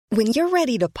When you're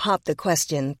ready to pop the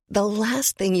question, the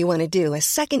last thing you want to do is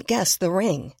second-guess the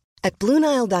ring. At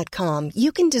BlueNile.com,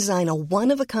 you can design a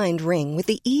one-of-a-kind ring with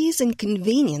the ease and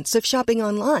convenience of shopping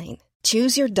online.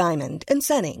 Choose your diamond and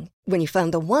setting. When you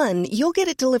find the one, you'll get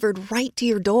it delivered right to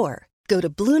your door. Go to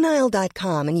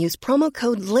BlueNile.com and use promo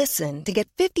code LISTEN to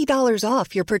get $50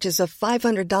 off your purchase of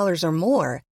 $500 or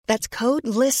more. That's code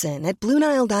LISTEN at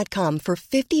BlueNile.com for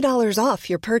 $50 off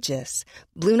your purchase.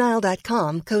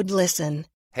 BlueNile.com, code LISTEN.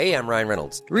 Hey, I'm Ryan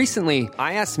Reynolds. Recently,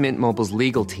 I asked Mint Mobile's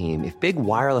legal team if big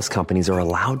wireless companies are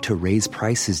allowed to raise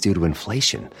prices due to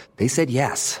inflation. They said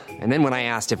yes. And then when I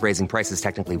asked if raising prices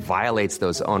technically violates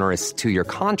those onerous two-year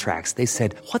contracts, they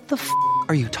said, "What the f***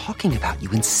 are you talking about,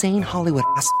 you insane Hollywood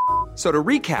ass?" So to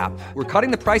recap, we're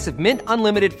cutting the price of Mint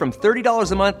Unlimited from $30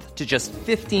 a month to just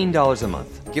 $15 a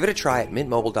month. Give it a try at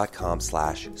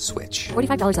mintmobile.com/switch.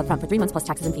 $45 up front for 3 months plus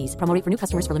taxes and fees. Promo rate for new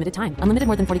customers for limited time. Unlimited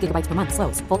more than 40 gigabytes per month.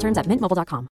 Slows full terms at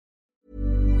mintmobile.com.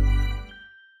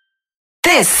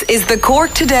 This is the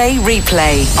Cork Today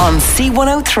replay on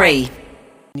C103.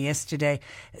 Yesterday,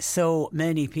 so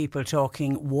many people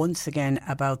talking once again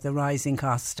about the rising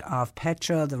cost of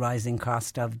petrol, the rising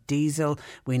cost of diesel.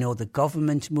 We know the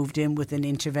government moved in with an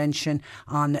intervention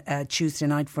on Tuesday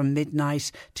night from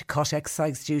midnight to cut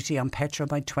excise duty on petrol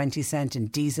by 20 cent and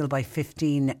diesel by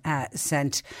 15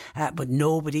 cent. But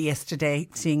nobody yesterday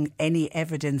seeing any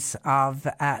evidence of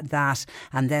that.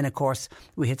 And then, of course,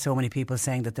 we had so many people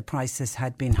saying that the prices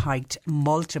had been hiked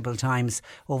multiple times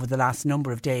over the last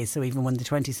number of days. So even when the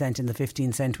 20 cent and the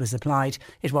 15 cent was applied,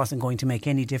 it wasn't going to make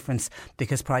any difference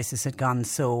because prices had gone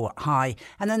so high.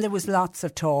 And then there was lots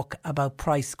of talk about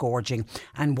price gouging,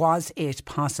 and was it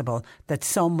possible that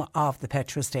some of the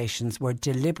petrol stations were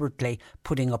deliberately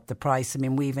putting up the price? I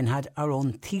mean, we even had our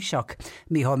own Taoiseach,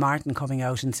 Micheál Martin, coming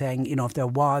out and saying, you know, if there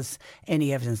was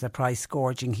any evidence of price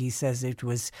gouging, he says it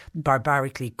was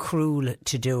barbarically cruel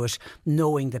to do it,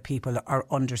 knowing that people are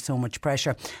under so much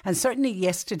pressure. And certainly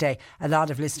yesterday, a lot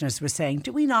of listeners were saying,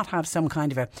 do we not have some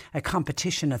kind of a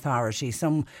competition authority,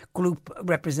 some group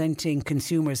representing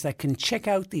consumers that can check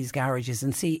out these garages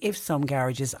and see if some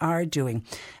garages are doing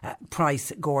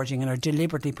price gouging and are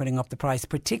deliberately putting up the price,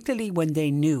 particularly when they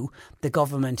knew, the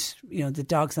government, you know, the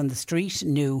dogs on the street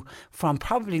knew from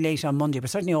probably late on Monday, but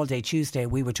certainly all day Tuesday,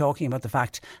 we were talking about the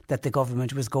fact that the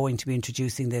government was going to be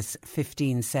introducing this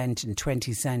 15 cent and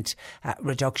 20 cent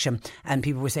reduction. And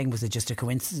people were saying, was it just a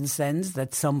coincidence then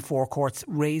that some forecourts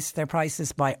raised their prices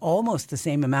by almost the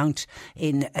same amount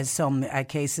in some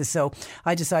cases? So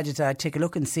I decided to take a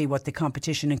look and see what the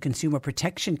Competition and Consumer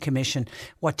Protection Commission,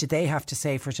 what do they have to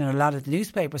say for it. And a lot of the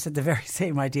newspapers had the very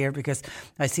same idea, because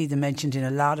I see them mentioned in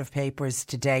a lot of papers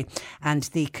today. And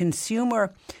the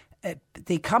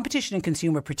Competition and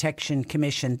Consumer Protection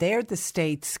Commission, they're the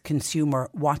state's consumer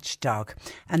watchdog,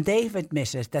 and they've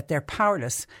admitted that they're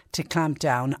powerless to clamp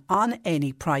down on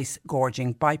any price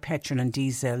gouging by petrol and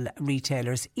diesel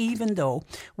retailers, even though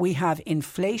we have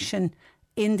inflation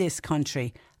in this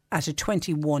country at a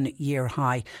 21-year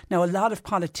high. Now, a lot of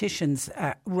politicians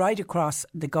right across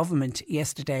the government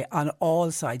yesterday, on all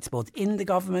sides, both in the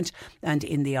government and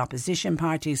in the opposition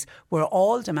parties, were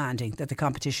all demanding that the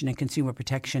Competition and Consumer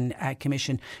Protection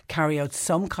Commission carry out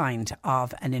some kind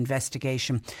of an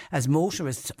investigation, as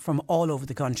motorists from all over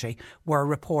the country were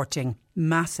reporting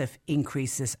massive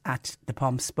increases at the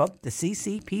pumps. But the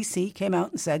CCPC came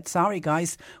out and said, sorry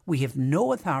guys, we have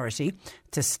no authority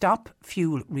to stop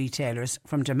fuel retailers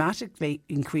from dramatically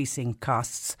increasing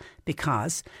costs,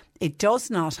 because it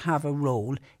does not have a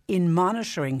role in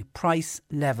monitoring price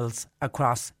levels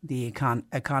across the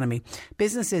economy.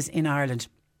 Businesses in Ireland,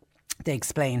 they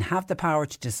explain, have the power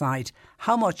to decide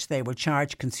how much they will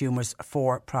charge consumers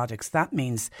for products. That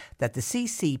means that the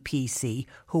CCPC,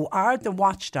 who are the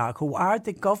watchdog, who are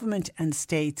the government and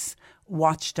states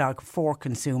watchdog for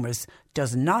consumers,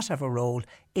 does not have a role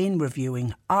in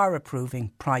reviewing or approving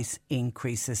price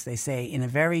increases. They say in a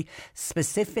very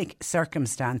specific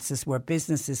circumstances where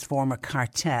businesses form a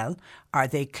cartel or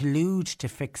they collude to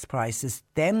fix prices,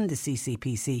 then the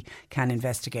CCPC can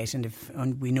investigate.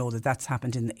 And we know that that's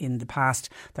happened in the past.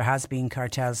 There has been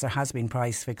cartels, there has been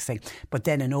price fixing, but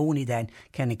then and only then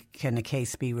can a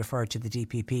case be referred to the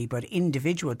DPP. But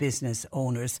individual business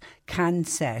owners can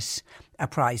set a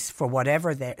price for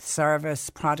whatever their service,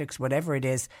 products, whatever it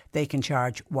is, they can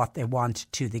charge what they want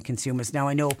to the consumers. Now,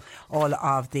 I know all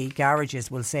of the garages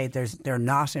will say they're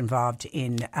not involved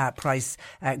in price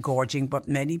gouging, but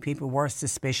many people were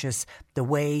suspicious the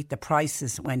way the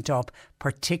prices went up,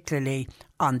 particularly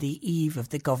on the eve of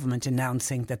the government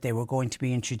announcing that they were going to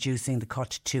be introducing the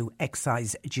cut to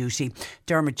excise duty.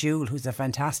 Dermot Jewell, who's a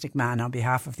fantastic man on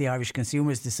behalf of the Irish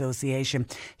Consumers Association,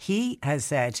 he has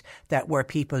said that where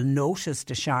people noticed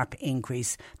a sharp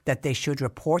increase, that they should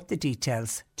report the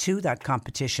details to that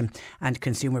Competition and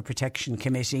Consumer Protection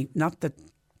Committee. Not that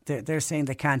they're saying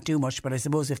they can't do much, but I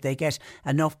suppose if they get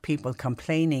enough people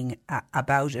complaining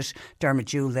about it. Dermot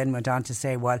Jewell then went on to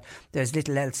say, well, there's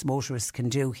little else motorists can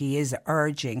do. He is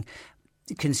urging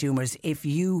consumers, if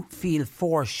you feel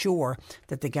for sure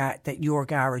that that your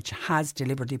garage has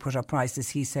deliberately put up prices,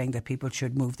 he's saying that people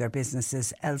should move their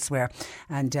businesses elsewhere.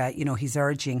 And he's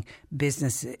urging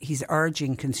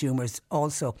consumers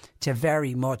also to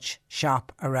very much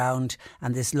shop around,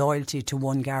 and this loyalty to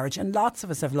one garage. And lots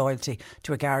of us have loyalty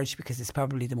to a garage because it's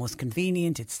probably the most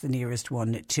convenient, it's the nearest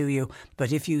one to you.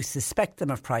 But if you suspect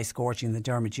them of price gouging, the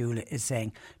Dermot Jewell is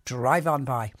saying, drive on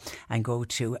by and go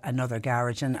to another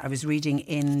garage. And I was reading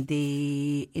in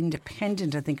the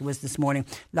Independent, I think it was this morning,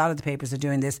 a lot of the papers are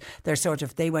doing this.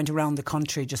 They went around the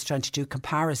country just trying to do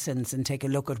comparisons and take a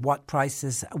look at what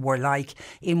prices were like.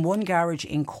 In one garage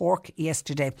in Cork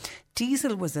yesterday,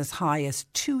 diesel was as high as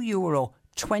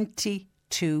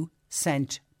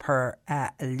 €2.22 per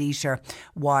litre,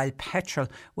 while petrol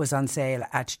was on sale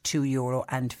at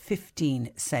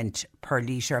 €2.15 per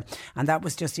litre. And that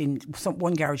was just in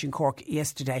one garage in Cork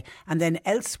yesterday. And then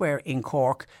elsewhere in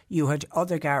Cork, you had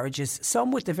other garages, some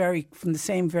with from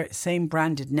the same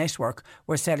branded network,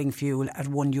 were selling fuel at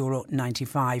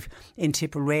 €1.95. In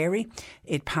Tipperary,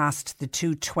 it passed the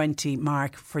 2.20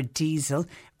 mark for diesel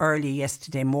early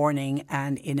yesterday morning,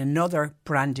 and in another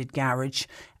branded garage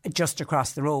just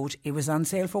across the road, it was on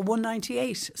sale for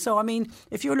 €1.98. So, I mean,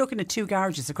 if you're looking at two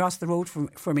garages across the road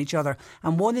from each other,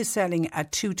 and one is selling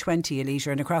at $2.20 a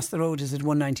litre and across the road is at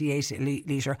 $1.98 a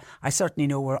litre, I certainly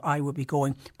know where I would be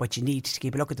going. But you need to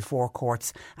keep a look at the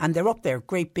forecourts, and they're up there,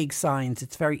 great big signs.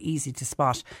 It's very easy to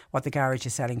spot what the garage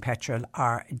is selling petrol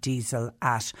or diesel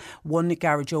at. One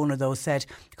garage owner, though, said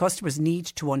customers need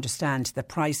to understand that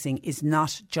pricing is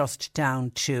not just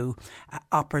down to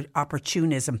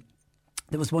opportunism.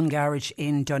 There was one garage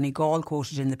in Donegal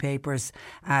quoted in the papers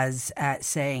as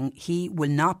saying he will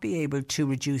not be able to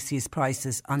reduce his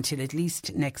prices until at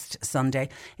least next Sunday.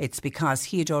 It's because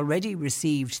he had already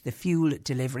received the fuel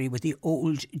delivery with the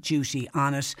old duty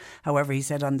on it. However, he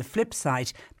said on the flip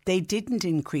side, they didn't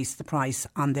increase the price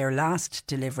on their last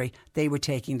delivery. They were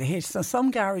taking the hit. So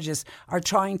some garages are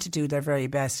trying to do their very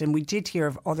best. And we did hear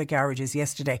of other garages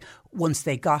yesterday, once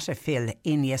they got a fill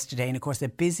in yesterday. And of course, a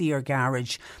busier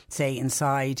garage, say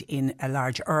inside in a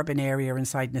large urban area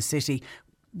inside in a city,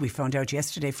 we found out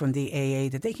yesterday from the AA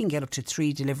that they can get up to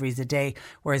 3 deliveries a day,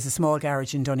 whereas a small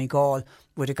garage in Donegal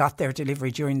would have got their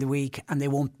delivery during the week and they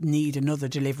won't need another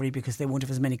delivery because they won't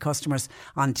have as many customers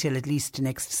until at least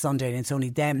next Sunday. And it's only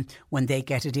then, when they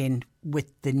get it in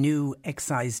with the new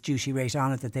excise duty rate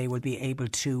on it, that they will be able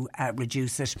to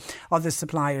reduce it. Other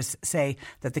suppliers say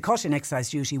that the cut in excise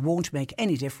duty won't make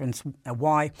any difference.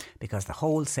 Why? Because the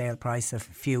wholesale price of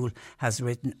fuel has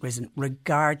risen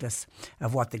regardless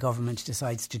of what the government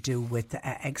decides to do with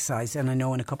excise. And I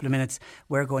know in a couple of minutes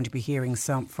we're going to be hearing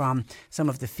from some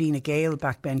of the Fine Gael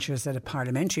backbenchers at a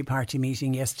parliamentary party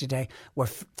meeting yesterday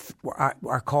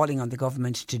are calling on the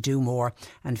government to do more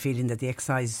and feeling that the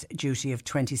excise duty of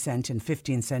 20 cent and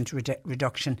 15 cent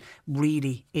reduction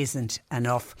really isn't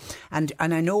enough. And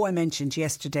I know I mentioned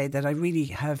yesterday that I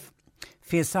really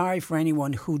feel sorry for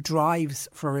anyone who drives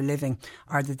for a living,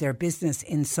 or that their business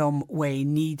in some way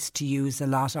needs to use a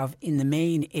lot of, in the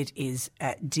main it is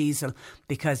diesel,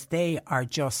 because they are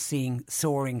just seeing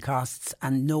soaring costs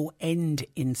and no end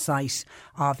in sight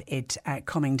of it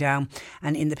coming down.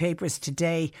 And in the papers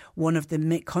today, one of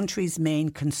the country's main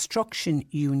construction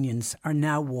unions are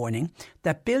now warning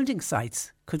that building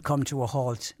sites could come to a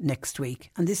halt next week,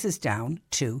 and this is down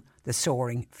to the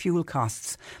soaring fuel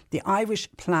costs. The Irish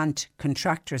Plant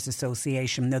Contractors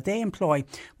Association, now they employ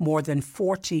more than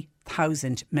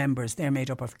 40,000 members. They're made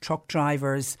up of truck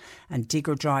drivers and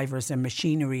digger drivers and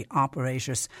machinery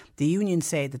operators. The union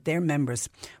say that their members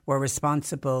were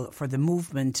responsible for the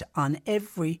movement on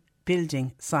every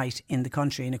building site in the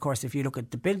country. And of course, if you look at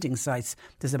the building sites,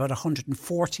 there's about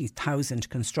 140,000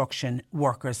 construction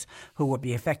workers who would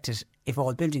be affected if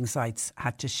all building sites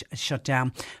had to shut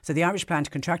down. So the Irish Plant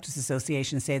Contractors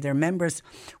Association say their members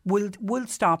will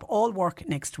stop all work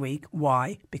next week.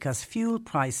 Why? Because fuel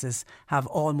prices have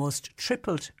almost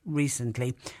tripled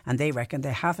recently, and they reckon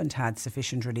they haven't had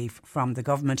sufficient relief from the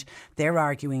government. They're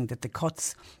arguing that the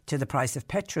cuts to the price of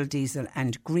petrol, diesel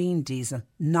and green diesel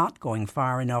not going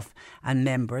far enough, and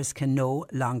members can no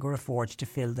longer afford to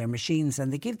fill their machines.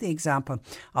 And they give the example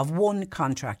of one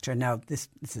contractor. Now, this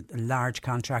is a large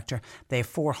contractor. They have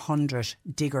 400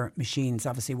 digger machines,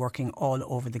 obviously working all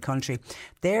over the country.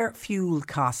 Their fuel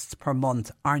costs per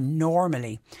month are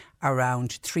normally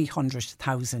around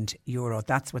 €300,000.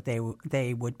 That's what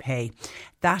they would pay.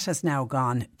 That has now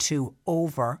gone to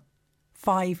over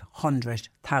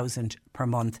 500,000 per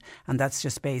month, and that's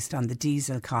just based on the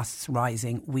diesel costs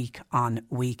rising week on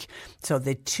week. So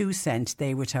the 2 cent,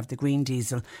 they would have the green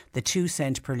diesel, the 2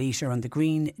 cent per litre on the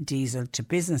green diesel to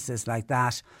businesses like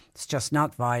that. It's just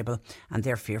not viable, and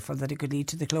they're fearful that it could lead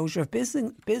to the closure of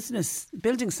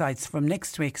building sites from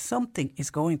next week. Something is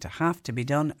going to have to be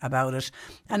done about it.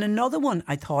 And another one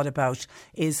I thought about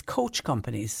is coach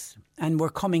companies. And we're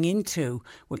coming into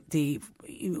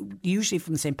usually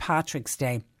from St. Patrick's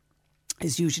Day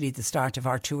is usually the start of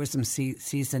our tourism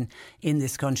season in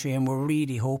this country, and we're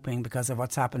really hoping, because of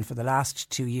what's happened for the last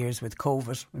 2 years with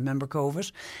COVID, remember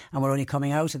COVID, and we're only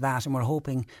coming out of that, and we're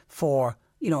hoping for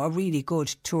a really good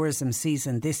tourism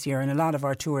season this year. And a lot of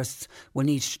our tourists will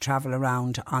need to travel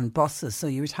around on buses. So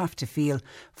you would have to feel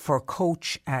for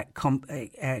coach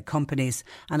companies.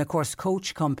 And of course,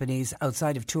 coach companies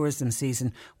outside of tourism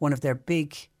season, one of their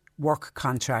big work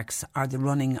contracts are the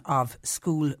running of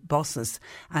school buses.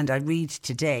 And I read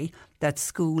today that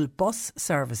school bus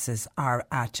services are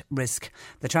at risk.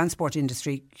 The transport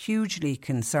industry hugely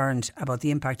concerned about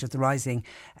the impact of the rising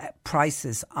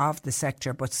prices of the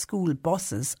sector, but school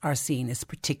buses are seen as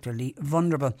particularly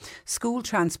vulnerable. School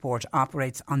transport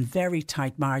operates on very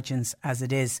tight margins as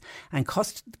it is, and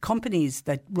companies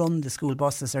that run the school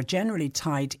buses are generally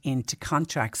tied into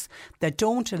contracts that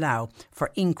don't allow for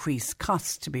increased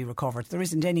costs to be recovered. There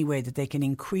isn't any way that they can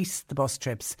increase the bus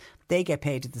trips. They get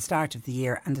paid at the start of the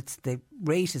year, and the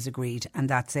rate is agreed, and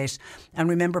that's it. And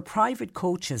remember, private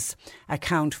coaches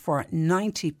account for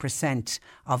 90%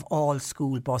 of all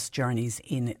school bus journeys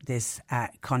in this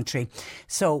country.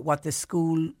 So what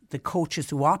the coaches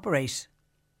who operate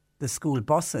the school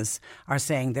buses are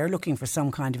saying, they're looking for some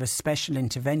kind of a special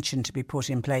intervention to be put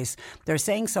in place. They're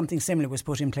saying something similar was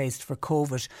put in place for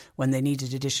COVID when they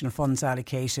needed additional funds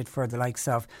allocated for the likes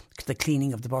of the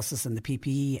cleaning of the buses and the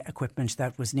PPE equipment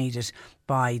that was needed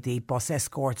by the bus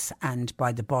escorts and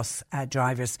by the bus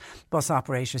drivers. Bus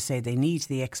operators say they need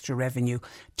the extra revenue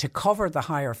to cover the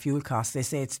higher fuel costs. They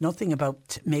say it's nothing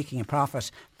about making a profit.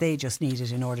 They just need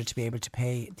it in order to be able to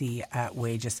pay the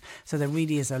wages. So there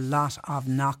really is a lot of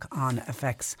knock-on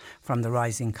effects from the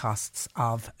rising costs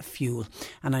of fuel.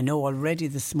 And I know already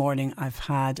this morning I've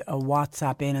had a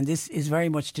WhatsApp in, and this is very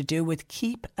much to do with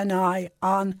keep an eye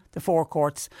on the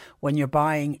forecourts when you're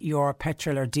buying your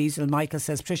petrol or diesel. Michael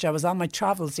says, Patricia, I was on my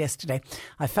travels yesterday.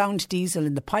 I found diesel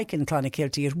in the Pike in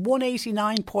Clonakilty at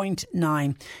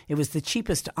 189.9. It was the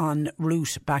cheapest en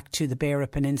route back to the Beara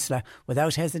Peninsula.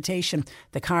 Without hesitation,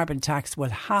 the carbon tax will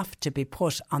have to be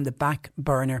put on the back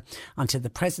burner until the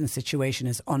present situation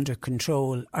is under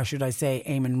control. Or should I say,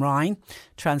 Eamon Ryan,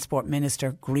 Transport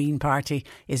Minister, Green Party,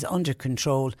 is under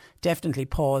control, definitely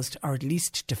paused or at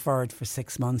least deferred for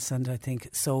 6 months. And I think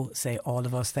so say all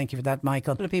of us. Thank you for that,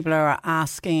 Michael. A couple of people are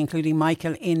asking, including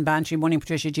Michael in Bantry. Morning,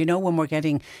 Patricia. Do you know when we're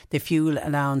getting the fuel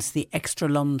allowance, the extra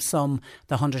lump sum,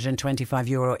 the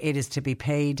 €125? It is to be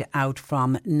paid out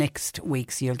from next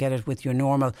week. So you'll get it with your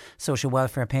normal social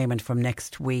welfare payment from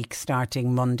next week,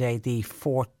 starting Monday the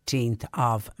 14th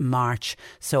of March.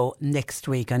 So next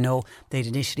week. I know they'd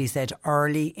initially said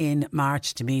early in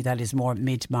March. To me, that is more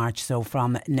mid-March. So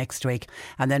from next week.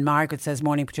 And then Margaret says,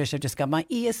 morning, Patricia. Just got my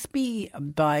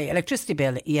ESB by electricity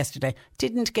bill yesterday.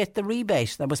 Didn't get the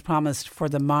rebate that was promised for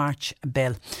the March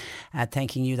bill.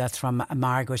 Thanking you. That's from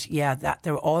Margaret. Yeah, that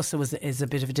there also is a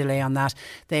bit of a delay on that.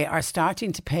 They are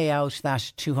starting to pay out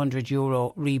that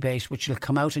 €200 rebate, which will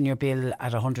come out on your bill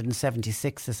at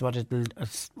 176 is what it'll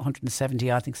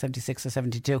 170, I think 76 or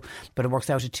 72, but it works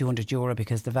out at €200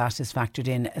 because the VAT is factored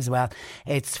in as well.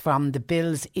 It's from the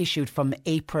bills issued from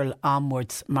April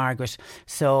onwards, Margaret.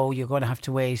 So you're going to have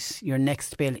to wait your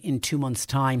next bill in 2 months'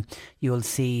 time. You'll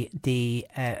see the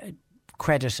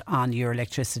credit on your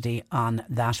electricity on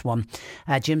that one.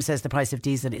 Jim says the price of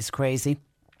diesel is crazy.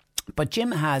 But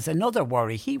Jim has another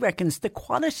worry. He reckons the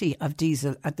quality of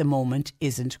diesel at the moment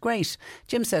isn't great.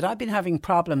 Jim said, I've been having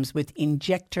problems with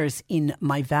injectors in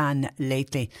my van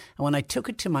lately. And when I took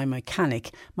it to my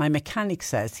mechanic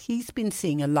says he's been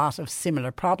seeing a lot of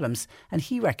similar problems and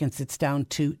he reckons it's down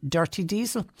to dirty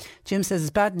diesel. Jim says it's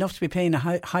bad enough to be paying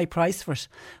a high price for it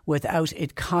without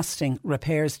it costing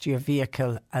repairs to your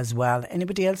vehicle as well.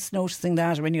 Anybody else noticing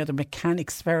that, or any other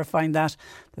mechanics verifying that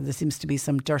there seems to be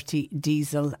some dirty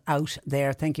diesel out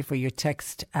there? Thank you for your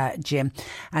text, Jim.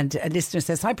 And a listener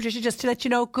says, hi Patricia, just to let you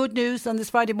know, good news on this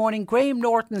Friday morning. Graham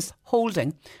Norton's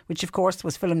Holding, which of course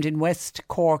was filmed in West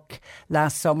Cork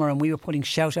last summer, and we were putting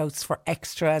shout outs for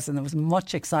extras and there was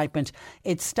much excitement.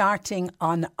 It's starting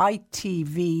on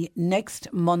ITV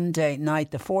next Monday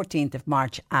night, the 14th of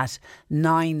March at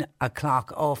 9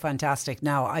 o'clock. Oh, fantastic.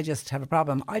 Now, I just have a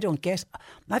problem.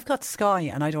 I've got Sky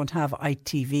and I don't have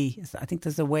ITV. I think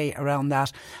there's a way around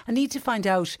that. I need to find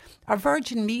out, are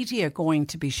Virgin Media going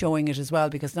to be showing it as well?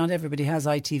 Because not everybody has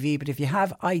ITV, but if you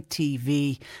have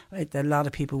ITV, a lot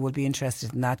of people will be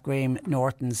interested in that. Graham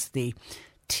Norton's, the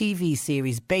TV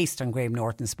series based on Graham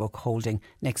Norton's book Holding,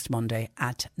 next Monday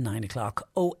at 9 o'clock.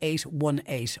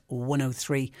 0818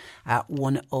 103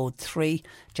 103.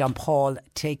 John Paul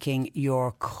taking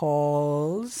your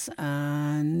calls,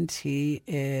 and he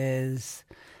is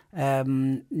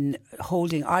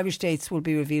holding. Irish dates will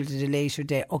be revealed at a later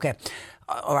date. Okay.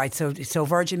 All right, so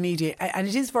Virgin Media, and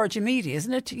it is Virgin Media,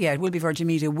 isn't it? Yeah, it will be Virgin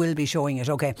Media will be showing it.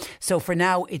 Okay, so for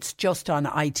now it's just on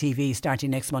ITV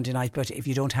starting next Monday night. But if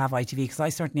you don't have ITV,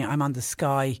 because I'm on the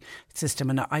Sky system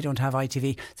and I don't have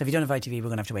ITV, so if you don't have ITV, we're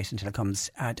going to have to wait until it comes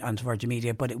onto Virgin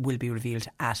Media. But it will be revealed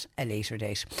at a later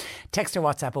date. Text or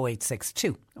WhatsApp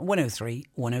 0862 103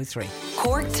 103.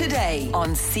 Cork Today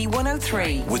on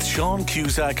C103 with Sean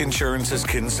Cusack Insurance's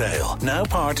Kinsale, now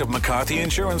part of McCarthy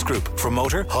Insurance Group. For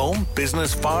motor, home, business,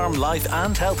 farm, life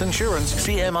and health insurance,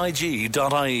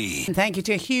 cmig.ie. And thank you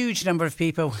to a huge number of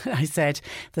people. I said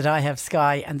that I have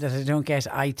Sky and that I don't get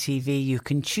ITV. You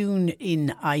can tune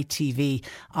in ITV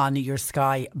on your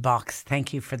Sky box.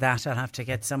 Thank you for that. I'll have to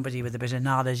get somebody with a bit of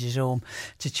knowledge at home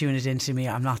to tune it into me.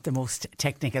 I'm not the most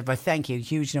technical, but thank you.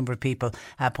 Huge number of people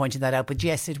pointing that out. But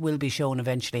yes, it will be shown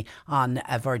eventually on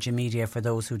Virgin Media for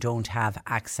those who don't have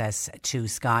access to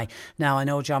Sky. Now, I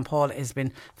know John Paul has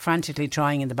been frantically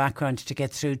trying in the background to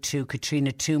get through to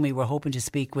Katrina Toomey. We're hoping to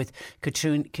speak with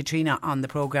Katrina on the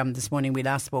programme this morning. We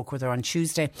last spoke with her on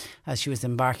Tuesday as she was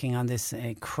embarking on this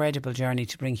incredible journey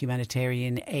to bring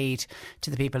humanitarian aid to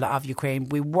the people of Ukraine.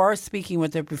 We were speaking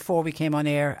with her before we came on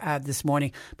air this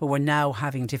morning, but we're now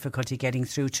having difficulty getting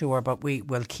through to her, but we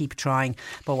will keep trying.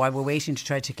 But while we're waiting to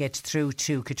try to get through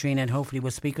to Katrina, and hopefully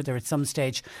we'll speak with her at some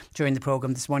stage during the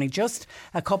programme this morning, just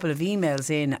a couple of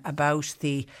emails in about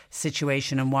the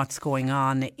situation and what's going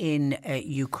on in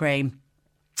Ukraine,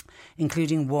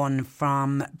 including one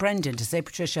from Brendan to say,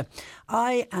 Patricia,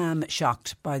 I am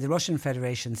shocked by the Russian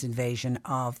Federation's invasion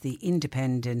of the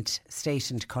independent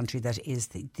state and country that is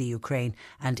the Ukraine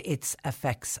and its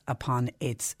effects upon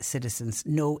its citizens.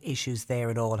 No issues there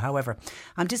at all. However,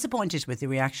 I'm disappointed with the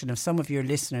reaction of some of your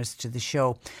listeners to the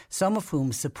show, some of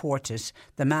whom supported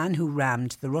the man who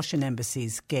rammed the Russian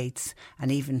embassy's gates, and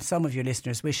even some of your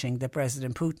listeners wishing that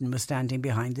President Putin was standing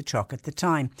behind the truck at the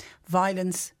time.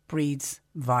 Violence breeds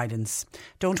violence.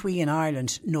 Don't we in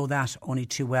Ireland know that only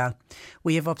too well?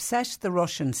 We have upset the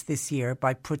Russians this year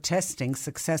by protesting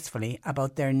successfully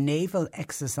about their naval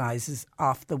exercises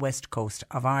off the west coast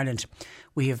of Ireland.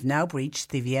 We have now breached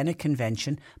the Vienna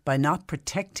Convention by not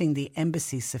protecting the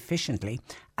embassy sufficiently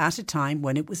at a time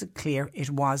when it was clear it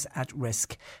was at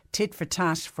risk. Tit for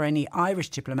tat for any Irish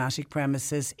diplomatic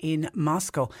premises in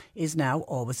Moscow is now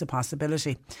always a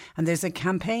possibility. And there's a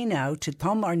campaign now to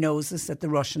thumb our noses at the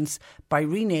Russians by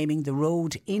renaming the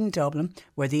road in Dublin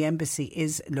where the embassy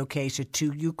is located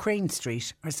to Ukraine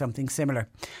Street or something similar.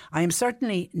 I am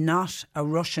certainly not a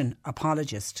Russian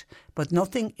apologist, but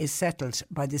nothing is settled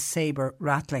by the sabre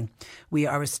rattling. We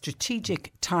are a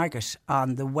strategic target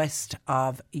on the west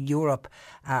of Europe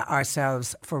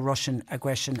ourselves for Russian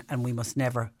aggression, and we must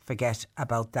never forget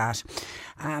about that.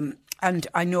 And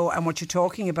I know, and what you're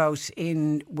talking about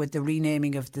with the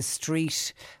renaming of the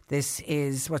street, this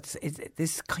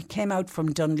came out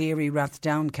from Dún Laoghaire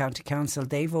Rathdown County Council.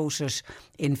 They voted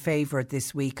in favour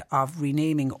this week of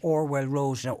renaming Orwell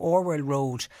Road. Now, Orwell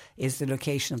Road is the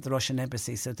location of the Russian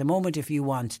embassy. So at the moment, if you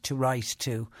want to write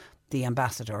to the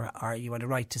ambassador or you want to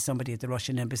write to somebody at the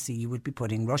Russian embassy, you would be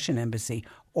putting Russian Embassy,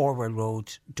 Orwell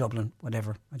Road, Dublin,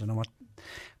 whatever. I don't know what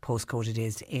postcode it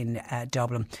is in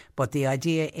Dublin. But the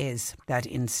idea is that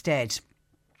instead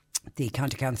the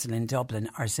County Council in Dublin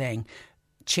are saying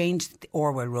change the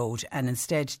Orwell Road and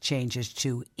instead change it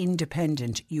to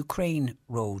Independent Ukraine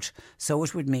Road. So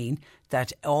it would mean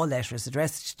that all letters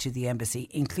addressed to the embassy,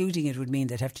 including it would mean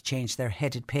they'd have to change their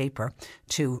headed paper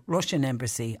to Russian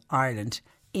Embassy, Ireland,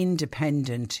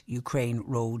 Independent Ukraine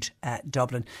Road,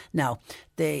 Dublin. Now,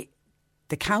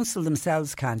 the council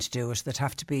themselves can't do it. There'd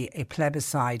have to be a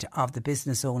plebiscite of the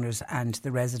business owners and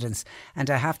the residents. And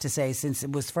I have to say, since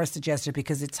it was first suggested,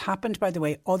 because it's happened, by the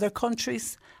way, other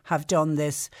countries have done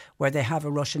this, where they have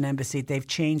a Russian embassy. They've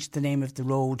changed the name of the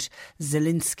road.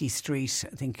 Zelensky Street,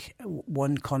 I think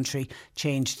one country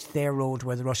changed their road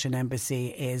where the Russian embassy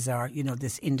is, or,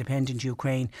 this Independent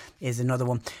Ukraine is another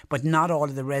one. But not all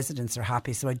of the residents are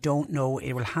happy. So I don't know.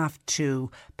 It will have to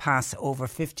pass over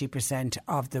 50%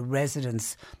 of the residents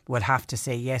will have to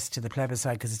say yes to the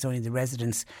plebiscite, because it's only the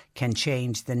residents can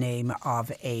change the name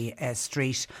of a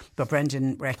street. But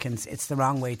Brendan reckons it's the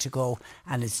wrong way to go,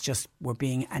 and it's just we're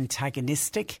being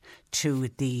antagonistic to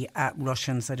the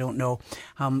Russians. I don't know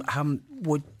how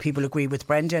would people agree with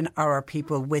Brendan, or are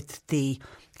people with the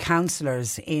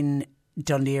councillors in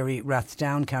Dún Laoghaire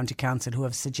Rathdown County Council who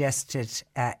have suggested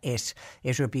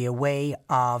it would be a way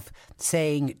of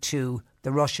saying to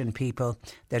the Russian people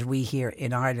that we here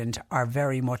in Ireland are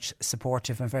very much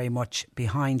supportive and very much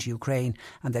behind Ukraine,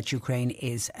 and that Ukraine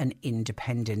is an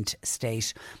independent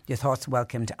state. Your thoughts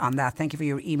welcomed on that. Thank you for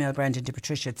your email, Brendan, to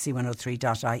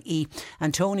patricia@c103.ie.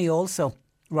 And Tony also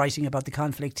writing about the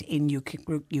conflict in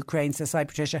Ukraine says, "Hi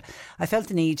Patricia, I felt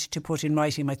the need to put in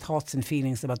writing my thoughts and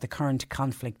feelings about the current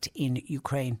conflict in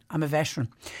Ukraine. I'm a veteran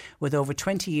with over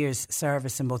 20 years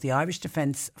service in both the Irish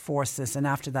Defence Forces and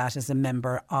after that as a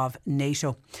member of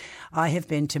NATO. I have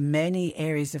been to many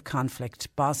areas of conflict: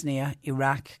 Bosnia,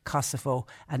 Iraq, Kosovo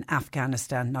and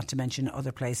Afghanistan, not to mention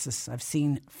other places. I've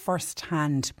seen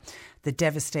firsthand the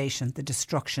devastation, the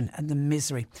destruction and the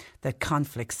misery that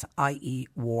conflicts, i.e.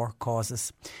 war,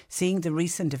 causes. Seeing the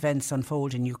recent events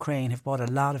unfold in Ukraine have brought a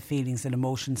lot of feelings and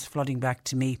emotions flooding back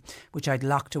to me, which I'd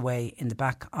locked away in the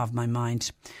back of my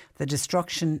mind. The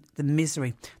destruction, the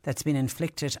misery that's been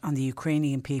inflicted on the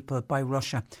Ukrainian people by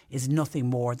Russia is nothing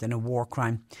more than a war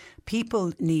crime.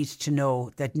 People need to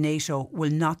know that NATO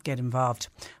will not get involved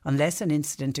unless an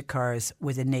incident occurs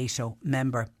with a NATO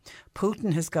member.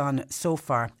 Putin has gone so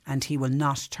far and he will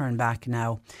not turn back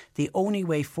now. The only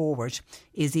way forward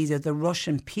is either the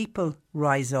Russian people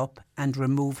rise up and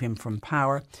remove him from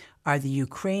power, or the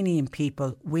Ukrainian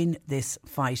people win this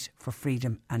fight for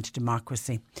freedom and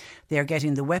democracy. They are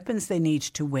getting the weapons they need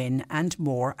to win, and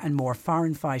more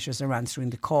foreign fighters are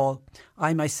answering the call.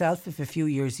 I myself, if a few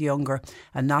years younger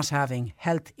and not having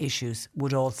health issues,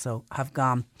 would also have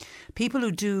gone. People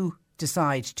who do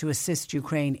decide to assist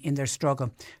Ukraine in their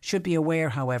struggle should be aware,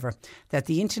 however, that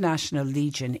the International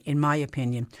Legion, in my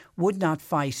opinion, would not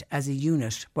fight as a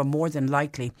unit, but more than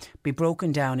likely be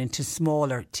broken down into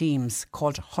smaller teams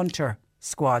called hunter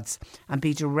squads and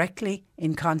be directly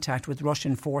in contact with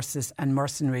Russian forces and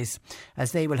mercenaries,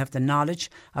 as they will have the knowledge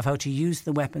of how to use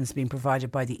the weapons being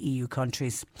provided by the EU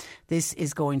countries. This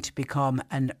is going to become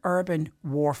an urban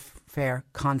warfare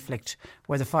conflict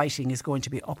where the fighting is going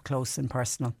to be up close and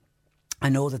personal. I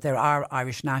know that there are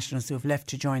Irish nationals who have left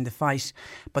to join the fight,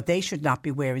 but they should not be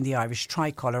wearing the Irish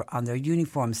tricolour on their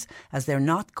uniforms, as they're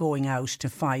not going out to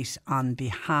fight on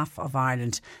behalf of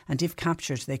Ireland, and if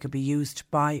captured they could be used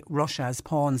by Russia as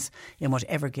pawns in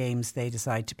whatever games they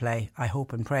decide to play. I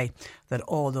hope and pray that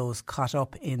all those caught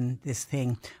up in this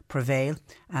thing prevail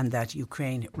and that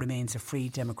Ukraine remains a free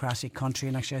democratic country.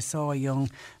 And actually I saw a young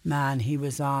man, he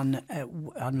was on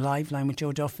Live Line with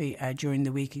Joe Duffy during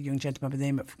the week, a young gentleman by the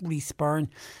name of Rhys Byrne,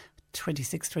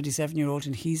 26, 27-year-old,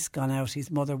 and he's gone out.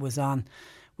 His mother was on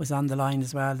the line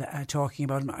as well, talking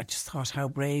about him. I just thought how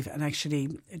brave. And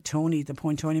actually, Tony, the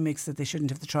point Tony makes that they shouldn't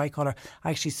have the tricolour. I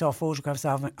actually saw photographs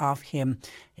of him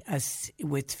as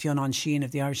with Fionn Sheehan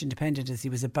of the Irish Independent as he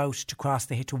was about to cross.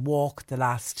 They had to walk the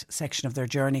last section of their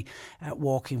journey,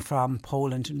 walking from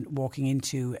Poland and walking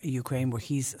into Ukraine, where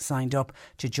he's signed up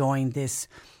to join this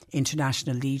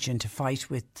International Legion to fight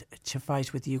with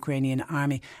the Ukrainian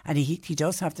army. And he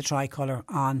does have the tricolour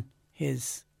on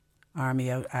his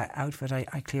army outfit.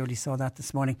 I clearly saw that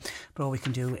this morning, but all we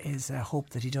can do is hope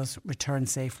that he does return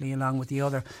safely, along with the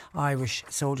other Irish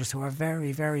soldiers who are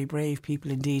very, very brave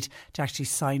people indeed to actually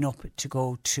sign up to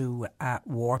go to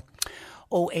war.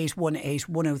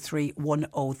 0818 103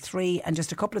 103. And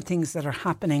just a couple of things that are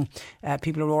happening.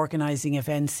 People are organising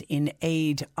events in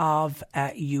aid of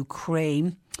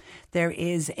Ukraine. There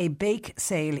is a bake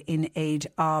sale in aid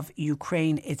of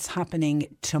Ukraine. It's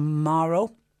happening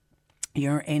tomorrow.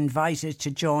 You're invited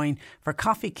to join for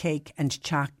coffee, cake and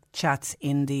chats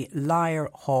in the Lyre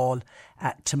Hall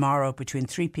tomorrow between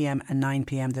 3 p.m. and 9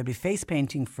 p.m. There'll be face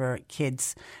painting for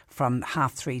kids from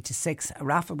 3:30 to 6, a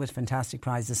raffle with fantastic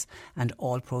prizes, and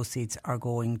all proceeds are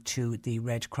going to the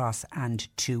Red Cross and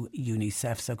to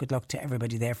UNICEF. So good luck to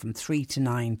everybody there from 3 to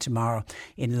 9 tomorrow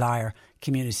in Lyre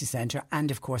Community Centre.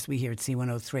 And of course we here at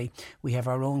C103, we have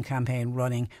our own campaign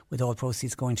running with all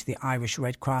proceeds going to the Irish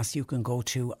Red Cross. You can go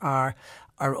to our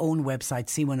own website,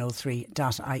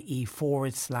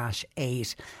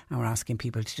 c103.ie/aid, and we're asking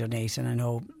people to donate. And I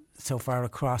know so far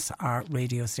across our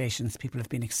radio stations, people have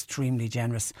been extremely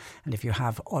generous. And if you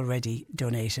have already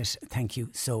donated, thank you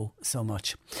so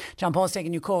much. John Paul's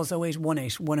taking your calls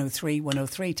 0818 103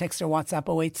 103. Text or WhatsApp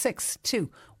 0862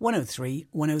 103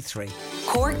 103.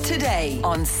 Cork Today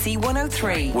on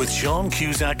C103. With Sean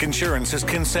Cusack Insurance's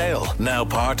Kinsale, now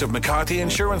part of McCarthy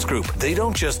Insurance Group. They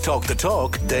don't just talk the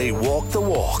talk, they walk the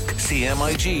walk.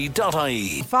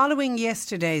 CMIG.ie. Following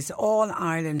yesterday's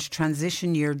All-Ireland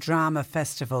Transition Year Drama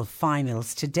Festival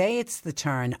finals, today it's the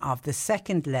turn of the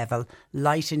second level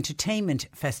Light Entertainment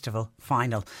Festival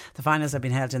final. The finals have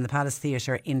been held in the Palace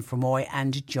Theatre in Fermoy,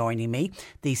 and joining me,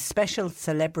 the special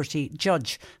celebrity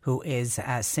judge, who is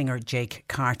singer Jake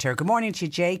Carter. Good morning to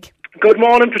you, Jake. Good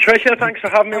morning, Patricia. Thanks for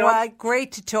having me on.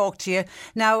 Great to talk to you.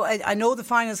 Now, I know the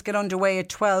finals get underway at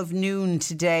 12 noon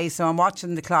today, so I'm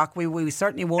watching the clock. We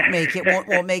certainly won't make it,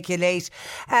 won't make you late.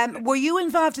 Were you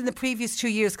involved in the previous 2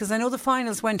 years? Because I know the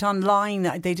finals went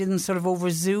online. They didn't sort of over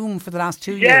Zoom for the last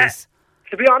 2 years.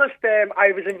 To be honest,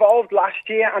 I was involved last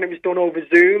year and it was done over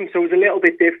Zoom, so it was a little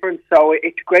bit different. So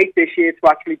it's great this year to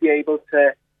actually be able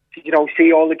to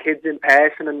see all the kids in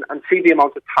person and see the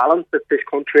amount of talent that this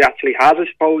country actually has, I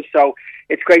suppose. So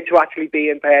it's great to actually be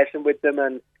in person with them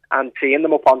and seeing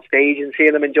them up on stage and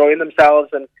seeing them enjoying themselves.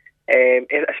 And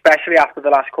especially after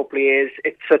the last couple of years,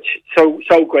 it's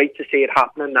so great to see it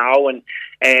happening now. And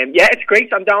it's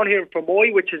great. I'm down here in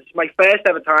Fermoy, which is my first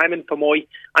ever time in Fermoy,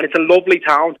 and it's a lovely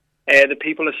town. The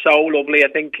people are so lovely. I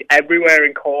think everywhere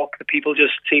in Cork, the people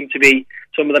just seem to be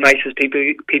some of the nicest people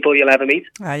you'll ever meet.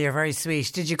 You're very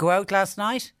sweet. Did you go out last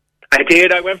night? I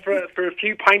did. I went for a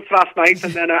few pints last night,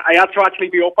 and then I had to actually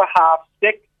be up at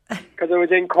 6:30 because I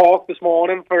was in Cork this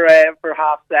morning for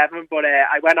 7:30. But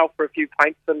I went out for a few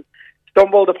pints and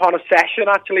stumbled upon a session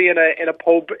actually in a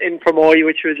pub in Fermoy,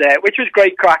 which was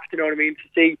great crack. You know what I mean? To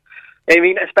see. I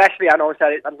mean, especially, I know I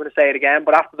said it, I'm going to say it again,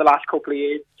 but after the last couple of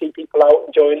years, to see people out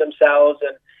enjoying themselves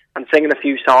and singing a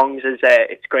few songs,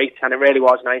 it's great, and it really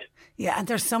was nice. Yeah, and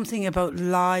there's something about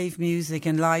live music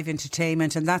and live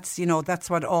entertainment, and that's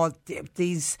what all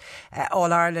these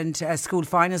All-Ireland school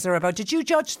finals are about. Did you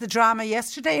judge the drama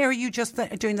yesterday, or are you just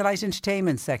doing the light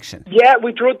entertainment section? Yeah,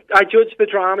 I judged the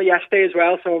drama yesterday as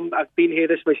well, so I've been here,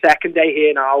 this is my second day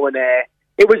here now, and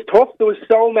it was tough. There was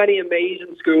so many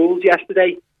amazing schools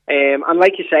yesterday. And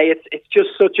like you say, it's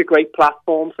just such a great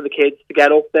platform for the kids to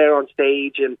get up there on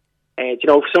stage, and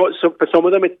so for some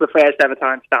of them it's the first ever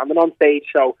time standing on stage.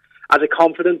 So as a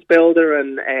confidence builder,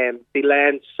 and they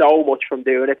learn so much from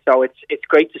doing it. So it's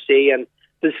great to see, and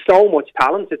there's so much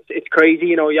talent. It's crazy.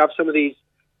 You have some of these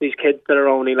kids that are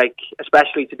only, like,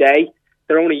 especially today,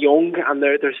 they're only young and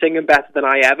they're singing better than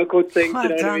I ever could sing. Well, you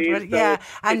know what I mean? Yeah,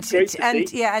 so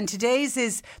and today's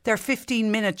is their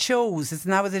 15-minute shows.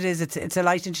 Isn't that what it is? It's a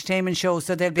light entertainment show,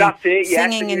 so there'll be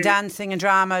singing and dancing and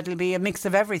drama. It'll be a mix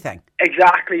of everything.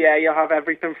 Exactly. Yeah, you'll have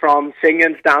everything from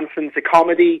singing, dancing to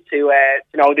comedy to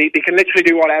they can literally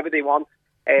do whatever they want.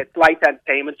 It's light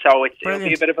entertainment, so it'll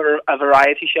be a bit of a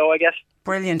variety show, I guess.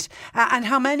 Brilliant. And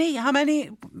how many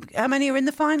are in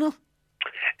the final?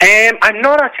 I'm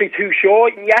not actually too sure.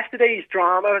 In yesterday's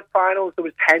drama finals, there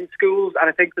was 10 schools, and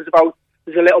I think there's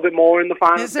a little bit more in the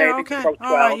finals. Is there? Okay.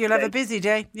 All right, you'll have a busy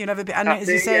day. And as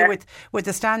you say, with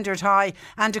the standard high.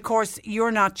 And of course,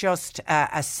 you're not just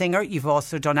a singer, you've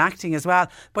also done acting as well,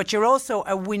 but you're also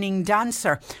a winning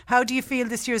dancer. How do you feel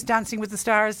this year's Dancing with the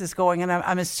Stars is going? And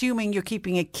I'm assuming you're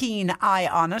keeping a keen eye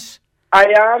on it. I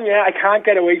am, yeah. I can't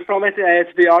get away from it,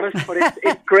 to be honest. But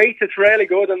it's great. It's really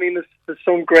good. I mean, there's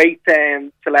some great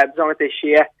celebs on it this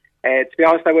year. To be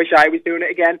honest, I wish I was doing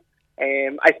it again.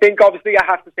 I think, obviously, I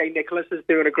have to say Nicholas is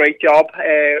doing a great job.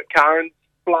 Karen's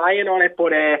flying on it.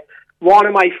 But one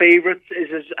of my favourites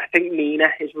is, I think,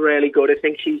 Nina is really good. I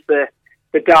think she's the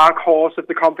dark horse of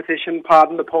the competition,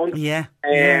 pardon the pun. Yeah.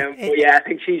 I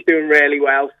think she's doing really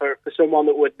well for someone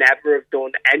that would never have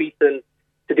done anything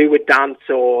to do with dance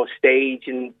or stage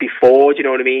and before, do you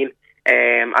know what I mean?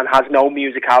 And has no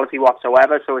musicality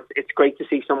whatsoever. So it's great to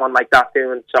see someone like that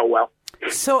doing so well.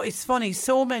 So it's funny,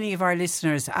 so many of our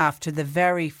listeners after the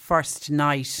very first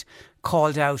night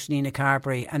called out Nina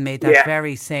Carberry and made that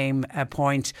very same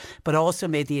point, but also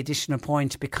made the additional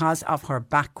point because of her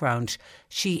background,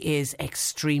 she is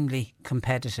extremely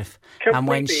competitive. And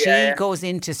when she goes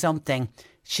into something,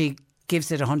 she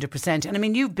gives it 100%. And I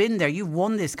mean, you've been there, you've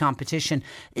won this competition.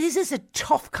 Is this a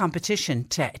tough competition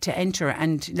to enter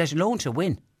and let alone to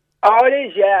win? Oh, it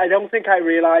is, yeah. I don't think I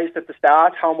realised at the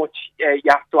start how much you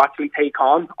have to actually take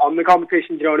on the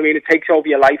competition. Do you know what I mean? It takes over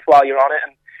your life while you're on it.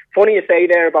 And funny you say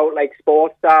there about like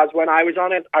sports stars. When I was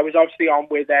on it, I was obviously on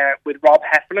with Rob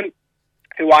Heffernan,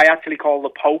 who I actually call the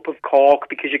Pope of Cork,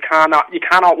 because you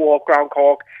cannot walk around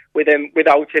Cork with him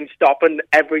without him stopping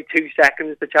every 2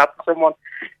 seconds to chat to someone.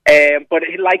 But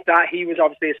like that, he was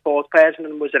obviously a sports person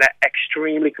and was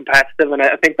extremely competitive, and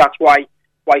I think that's why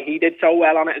he did so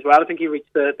well on it as well. I think he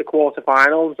reached the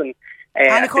quarterfinals, and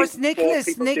of course Nicholas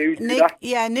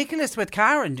with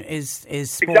Karen is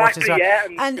sport exactly, as well. Yeah,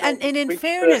 and in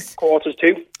fairness, quarters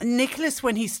too. Nicholas,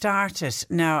 when he started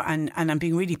now, and I'm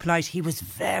being really polite, he was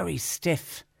very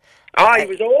stiff. Oh, he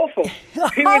was awful.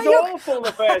 He was awful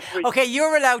the first week. Okay,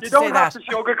 you're allowed to say that. You don't have to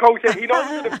sugarcoat it. He knows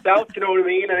it himself, you know what I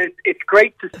mean? And it's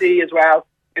great to see as well.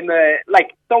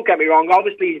 Don't get me wrong,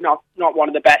 obviously he's not one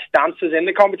of the best dancers in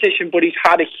the competition, but he's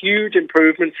had a huge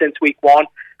improvement since week one.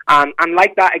 And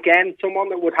like that, again, someone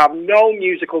that would have no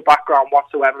musical background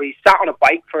whatsoever. He's sat on a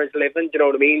bike for his living, do you know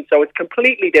what I mean? So it's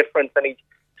completely different, and he's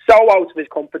so out of his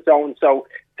comfort zone. So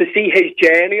to see his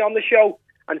journey on the show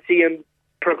and see him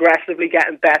progressively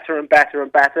getting better and better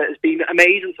and better has been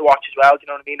amazing to watch as well, do you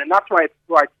know what I mean? And that's why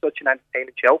it's such an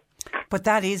entertaining show. But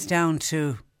that is down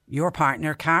to your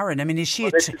partner, Karen. I mean, is she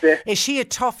a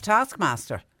tough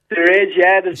taskmaster? There is,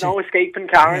 yeah. There's no escaping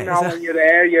Karen now. When you're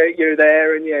there, you're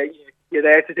there, and you're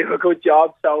there to do a good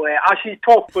job. So she's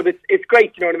tough, but it's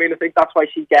great, you know what I mean? I think that's why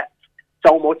she gets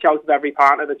so much out of every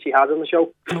partner that she has on the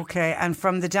show. Okay, and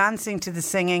from the dancing to the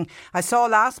singing, I saw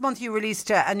last month you released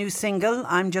a new single,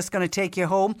 I'm Just Gonna Take You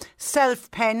Home,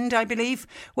 self-penned, I believe.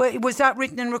 Was that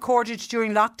written and recorded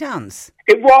during lockdowns?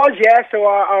 It was, yeah. So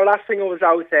our last single was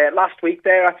out last week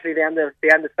there, actually the end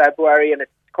of February, and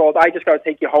it's called I Just Gotta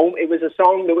Take You Home. It was a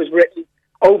song that was written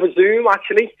over Zoom,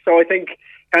 actually. So I think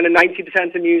kind of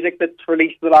 90% of music that's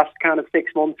released the last kind of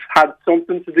 6 months had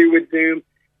something to do with Zoom.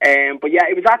 But yeah,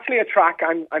 it was actually a track.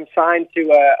 I'm signed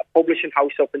to a publishing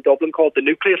house up in Dublin called The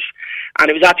Nucleus, and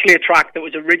it was actually a track that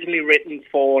was originally written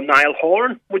for Niall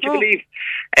Horan, would you believe?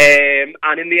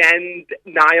 And in the end,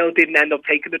 Niall didn't end up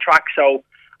taking the track, so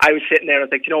I was sitting there and I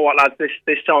was like, you know what, lads,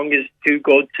 this song is too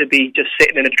good to be just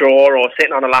sitting in a drawer or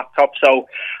sitting on a laptop, so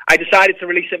I decided to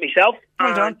release it myself.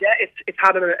 Well done. Yeah, it's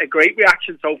had a great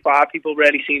reaction so far. People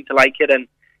really seem to like it, and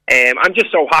I'm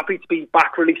just so happy to be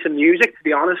back releasing music, to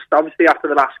be honest. Obviously, after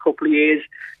the last couple of years,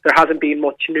 there hasn't been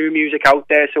much new music out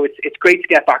there, so it's great to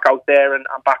get back out there and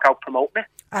back out promoting it.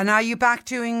 And are you back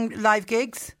doing live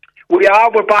gigs? We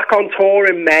are. We're back on tour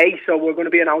in May, so we're going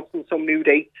to be announcing some new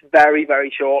dates very,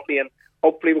 very shortly, and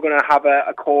hopefully we're going to have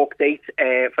a Cork date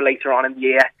for later on in the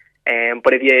year.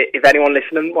 But if anyone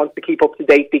listening wants to keep up to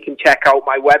date, they can check out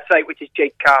my website, which is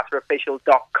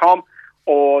jakecarterofficial.com,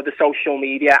 or the social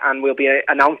media, and we'll be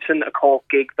announcing a Cork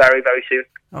gig very, very soon.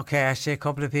 Okay, actually a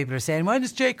couple of people are saying, when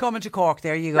is Jake coming to Cork?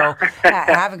 There you go.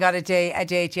 I haven't got a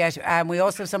date yet. We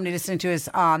also have somebody listening to us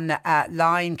on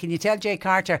line. Can you tell Jake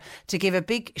Carter to give a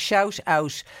big shout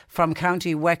out from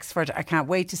County Wexford? I can't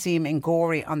wait to see him in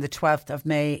Gorey on the 12th of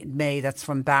May. That's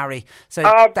from Barry. So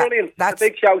brilliant. That's a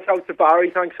big shout out to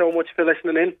Barry. Thanks so much for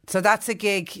listening in. So that's a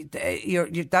gig.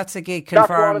 That's a gig confirmed.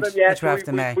 That's one of them, yeah. The 12th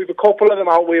of May. We've a couple of them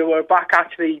out. We were back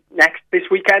actually next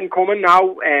weekend coming.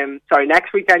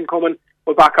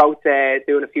 We're back out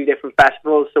doing a few different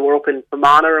festivals. So we're up in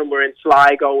Fermanagh and we're in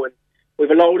Sligo, and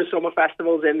we've a load of summer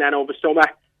festivals in then over summer.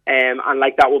 And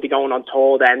like that, we'll be going on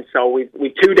tour then. So we've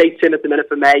 2 dates in at the minute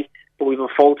for May, but we've a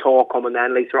full tour coming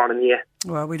then later on in the year.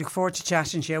 Well, we look forward to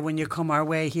chatting to you when you come our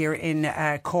way here in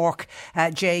Cork.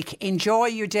 Jake, enjoy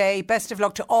your day. Best of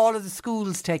luck to all of the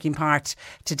schools taking part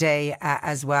today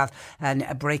as well. And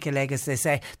break a leg, as they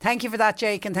say. Thank you for that,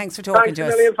 Jake, and thanks for talking to us.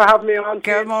 Thanks a million for having me on.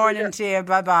 Good morning to you.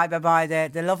 Bye-bye.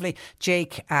 The lovely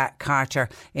Jake Carter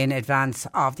in advance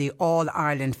of the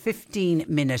All-Ireland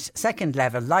 15-minute second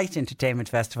level light entertainment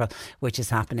festival, which is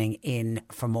happening in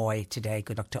Fermoy today.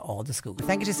 Good luck to all the schools.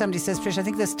 Thank you to somebody says, Trish, I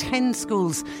think there's 10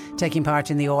 schools taking part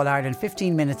in the All-Ireland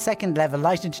 15-minute second level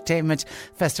light entertainment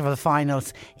festival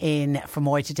finals in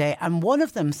Fermoy today, and one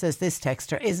of them, says this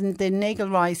texter, isn't the Nagle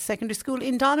Rise Secondary School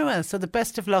in Doneraile. So the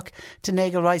best of luck to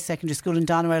Nagle Rise Secondary School in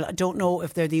Doneraile. I don't know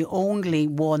if they're the only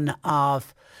one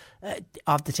of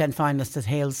the 10 finalists that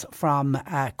hails from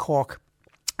Cork.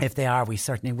 If they are, we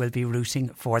certainly will be rooting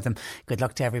for them. Good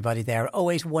luck to everybody there.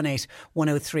 0818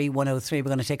 103 103. We're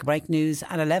going to take a break. News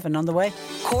at 11 on the way.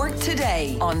 Cork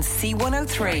Today on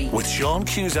C103. With Sean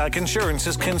Cusack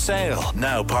Insurance's Kinsale,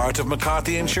 now part of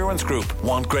McCarthy Insurance Group.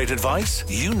 Want great advice?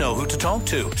 You know who to talk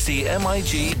to.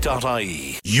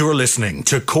 CMIG.ie. You're listening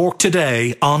to Cork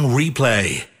Today on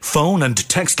replay. Phone and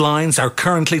text lines are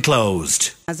currently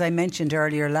closed. As I mentioned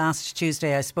earlier, last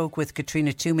Tuesday I spoke with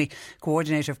Katrina Toomey,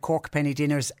 coordinator of Cork Penny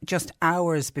Dinners, just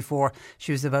hours before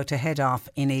she was about to head off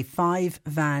in a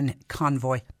 5-van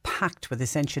convoy packed with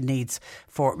essential needs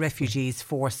for refugees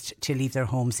forced to leave their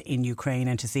homes in Ukraine,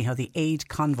 and to see how the aid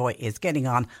convoy is getting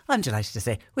on. I'm delighted to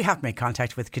say we have made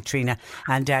contact with Katrina,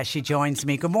 and she joins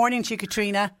me. Good morning to you,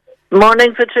 Katrina.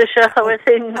 Morning, Patricia. How are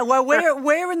things? Well,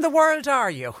 where in the world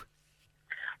are you?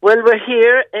 Well, we're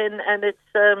here and it's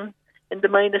in the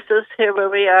minuses here where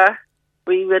we are.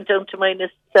 We went down to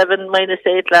 -7,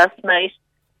 -8 last night,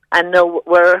 and now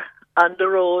we're on the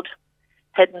road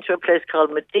heading to a place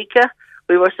called Medica.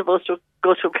 We were supposed to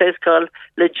go to a place called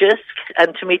Legisk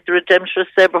and to meet the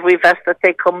Redemptorists there, but we've asked that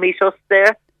they come meet us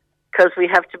there because we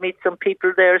have to meet some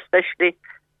people there, especially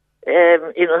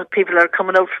people are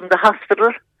coming out from the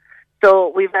hospital. So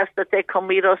we've asked that they come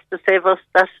meet us to save us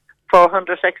that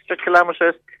 400 extra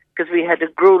kilometres, because we had a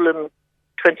grueling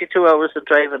 22 hours of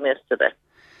driving yesterday.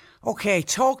 Okay,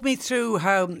 talk me through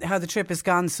how the trip has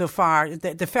gone so far.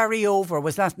 The ferry over,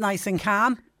 was that nice and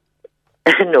calm?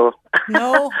 No.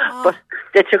 No? Oh. But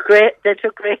they took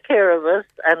great care of us,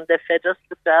 and they fed us,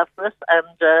 looked after us,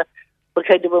 and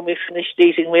when we finished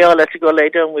eating, we all had to go lie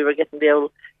down. We were getting the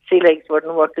old sea legs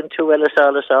weren't working too well at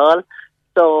all.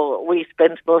 So we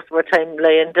spent most of our time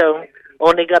laying down.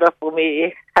 Only got up when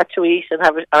we had to eat and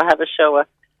have a shower,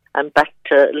 and back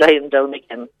to lying down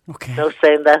again. Okay. No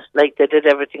saying that, like, they did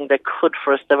everything they could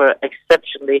for us. They were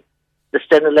exceptionally, the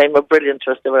Stena Line were brilliant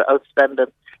to us. They were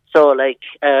outstanding. So,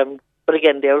 but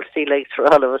again, the old sea legs for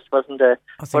all of us wasn't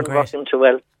working too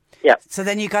well. Yeah. So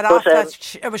then you got off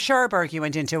it was Cherbourg you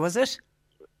went into, was it?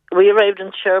 We arrived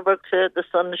in Cherbourg, the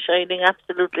sun shining,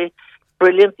 absolutely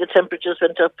brilliant. The temperatures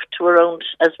went up to around,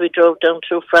 as we drove down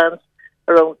through France,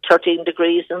 around 13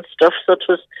 degrees and stuff. So it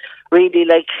was really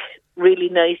nice,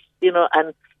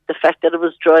 and the fact that it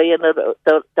was dry and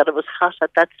that it was hot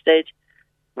at that stage.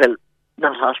 Well,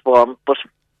 not hot, warm, but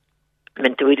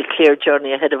meant we had a clear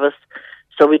journey ahead of us.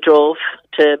 So we drove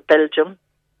to Belgium,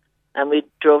 and we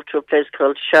drove to a place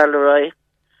called Charleroi,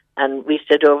 and we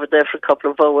stayed over there for a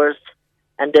couple of hours,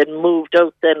 and then moved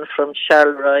out then from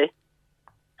Charleroi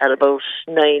at about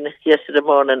 9 yesterday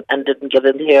morning, and didn't get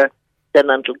in here then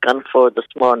until Gunford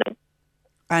this morning.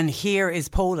 And here is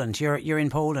Poland. You're in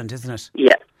Poland, isn't it?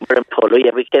 Yeah, we're in Poland.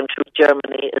 Yeah, we came through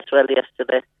Germany as well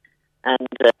yesterday, and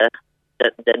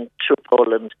then through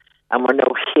Poland, and we're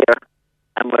now here,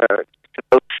 and we're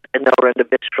about an hour and a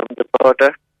bit from the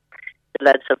border. The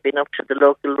lads have been up to the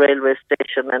local railway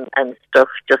station and stuff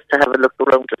just to have a look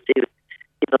around to see,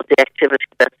 the activity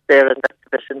that's there, and that's a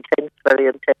bit intense, very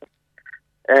intense.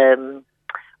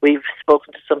 We've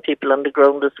spoken to some people on the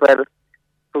ground as well,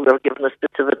 who are giving us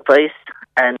bits of advice,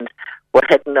 and we're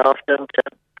heading off down to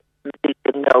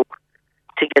Medica now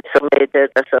to get some aid there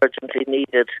that's urgently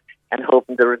needed, and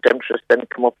hoping the Redemptorists then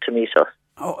come up to meet us.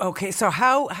 Oh, okay. So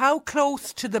how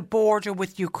close to the border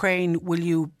with Ukraine will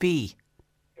you be?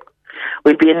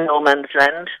 We'll be in no man's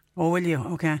land. Oh, will you?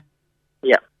 Okay.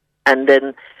 Yeah. And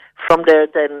then from there,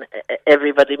 then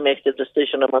everybody makes a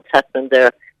decision on what's happening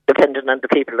there, depending on the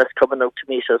people that's coming out to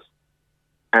meet us.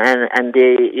 And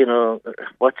they,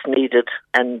 what's needed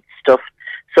and stuff.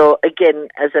 So again,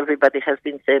 as everybody has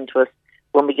been saying to us,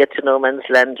 when we get to no man's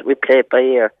land, we play it by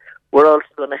ear. We're also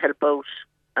going to help out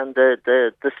on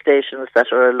the stations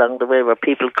that are along the way, where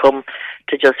people come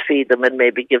to just feed them and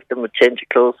maybe give them a change of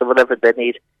clothes or whatever they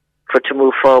need to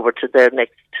move forward to their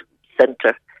next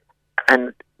centre.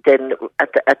 And then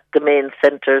at the main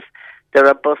centres, there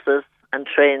are buses and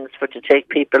trains to take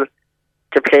people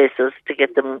to places, to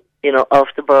get them, off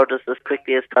the borders as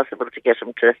quickly as possible, to get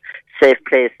them to safe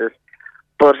places.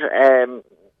 But,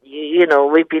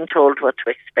 we've been told what to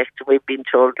expect. We've been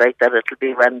told that it'll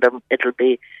be random, it'll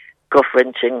be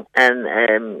gut-wrenching and,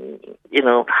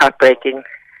 heartbreaking,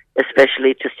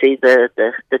 especially to see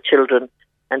the children,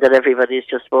 and that everybody's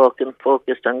just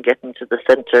focused on getting to the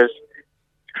centres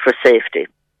for safety,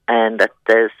 and that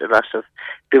there's a lot of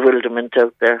bewilderment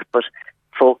out there, but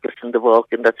focus on the walk,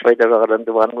 and that's why they're all on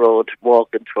the one road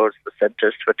walking towards the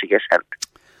centres to get help.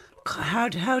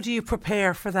 How do you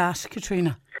prepare for that,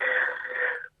 Katrina?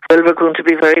 Well, we're going to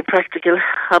be very practical.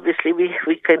 Obviously, we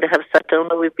kind of have sat down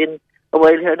and we've been a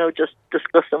while here now, just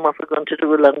discussing what we're going to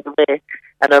do along the way.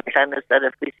 And our plan is that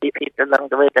if we see people along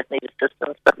the way that need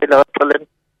assistance, that we'll all pull in,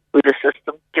 we'll assist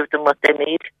them, give them what they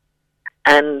need,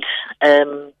 and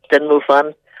then move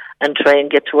on and try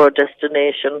and get to our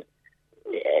destination,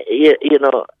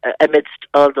 amidst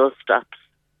all those stops.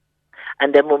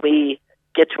 And then when we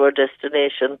get to our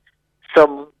destination,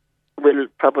 some will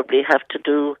probably have to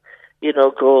do,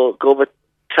 go with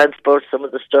transport some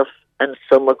of the stuff, and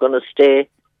some are going to stay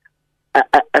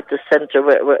at the centre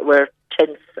where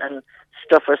tents and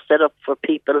stuff are set up for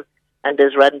people, and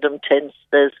there's random tents,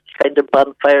 there's kind of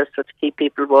bonfires to keep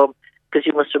people warm, because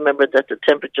you must remember that the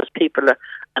temperatures people are,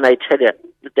 and I tell you,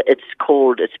 it's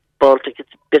cold, it's Baltic, it's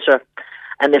bitter,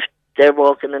 and if they're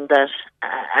walking in that,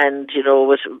 and,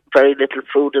 with very little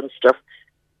food and stuff,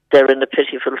 they're in a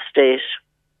pitiful state,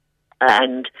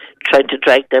 and trying to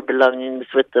drag their belongings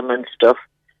with them and stuff.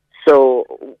 So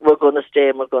we're going to stay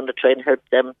and we're going to try and help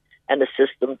them and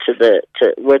assist them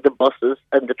to where the buses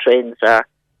and the trains are,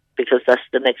 because that's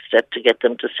the next step to get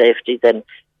them to safety then,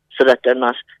 so that they're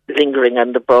not lingering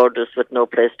on the borders with no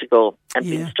place to go and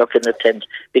being stuck in a tent,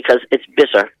 because it's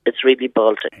bitter. It's really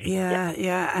Baltic.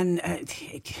 Yeah. And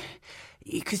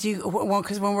because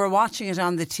when we're watching it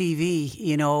on the TV,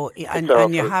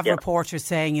 and you have reporters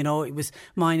saying, it was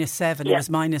 -7, it was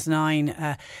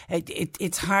 -9.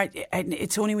 It's hard, and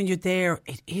it's only when you're there.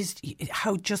 It is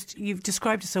how just you've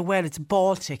described it so well. It's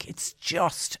Baltic. It's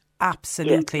just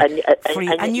absolutely free,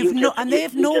 and they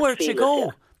have nowhere to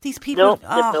go. These people,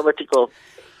 they've nowhere to go.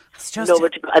 It's just nowhere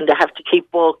to go, and they have to keep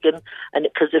walking, and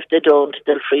because if they don't,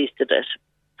 they'll freeze to death.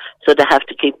 So they have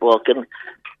to keep walking.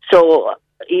 So,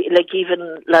 like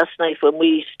even last night when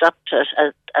we stopped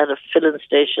at a filling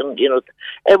station,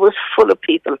 it was full of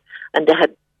people, and they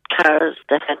had cars,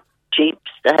 they had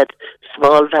jeeps, they had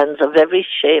small vans of every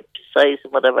shape, size,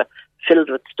 and whatever,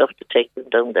 filled with stuff to take them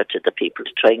down there to the people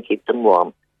to try and keep them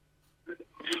warm.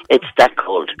 It's that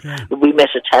cold. Yeah. We met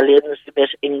Italians, we met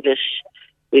English.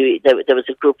 There was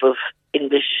a group of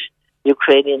English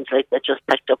Ukrainians that just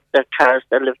packed up their cars.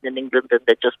 They're living in England, and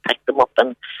they just packed them up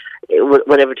and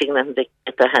with everything that they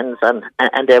get their hands on.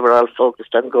 And they were all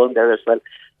focused on going there as well,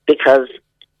 because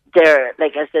they're,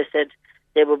 like as they said,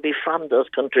 they would be from those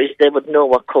countries. They would know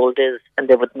what cold is, and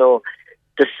they would know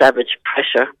the savage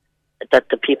pressure that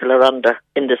the people are under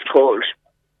in this cold.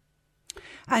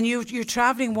 And you're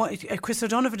travelling. Chris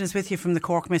O'Donovan is with you from the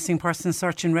Cork Missing Persons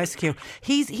Search and Rescue.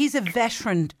 He's a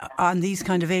veteran on these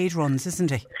kind of aid runs,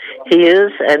 isn't he? He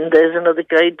is, and there's another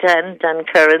guy, Dan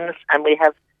Kearns, and we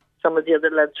have some of the other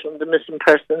lads from the Missing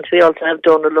Persons. We also have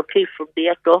Donald Lucky from the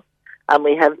Echo, and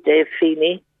we have Dave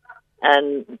Feeney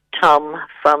and Tom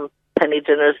from Penny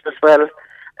Dinners as well.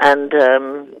 And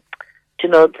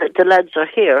the lads are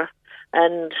here,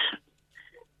 and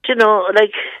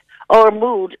our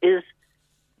mood is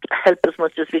help as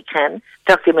much as we can,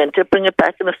 document it, bring it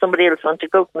back, and if somebody else wants to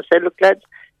go and say, look lads,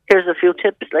 here's a few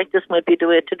tips, this might be the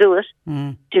way to do it.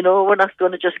 We're not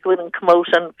going to just go in and come out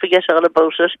and forget all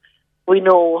about it. We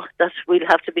know that we'll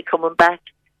have to be coming back,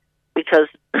 because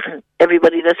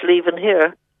everybody that's leaving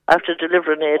here after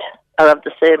delivering aid are of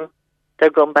the same, they're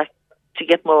going back to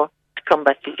get more, to come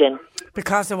back again.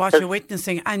 Because of what you're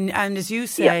witnessing, and as you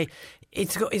say,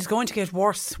 it's going to get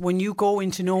worse when you go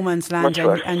into no man's land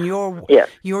and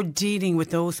you're dealing with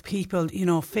those people,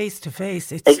 face to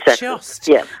face. It's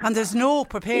and there's no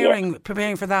preparing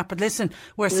for that. But listen,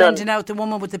 we're sending out the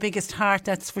woman with the biggest heart,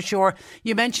 that's for sure.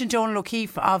 You mentioned Donald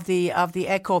O'Keefe of the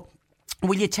Echo.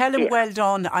 Will you tell him well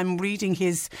done? I'm reading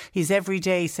his every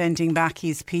day sending back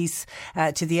his piece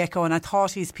to the Echo, and I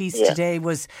thought his piece today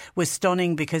was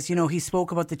stunning, because he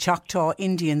spoke about the Choctaw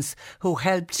Indians who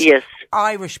helped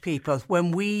Irish people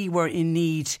when we were in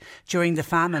need during the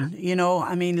famine.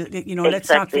 Let's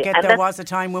not forget there was a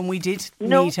time when we did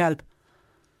need help.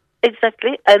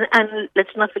 Exactly, and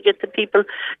let's not forget the people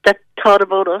that thought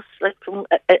about us, from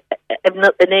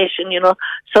a nation,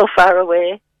 so far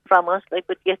away from us,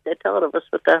 but yet they thought of us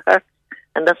with their hearts,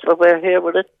 and that's why we're here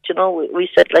with it. We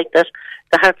said that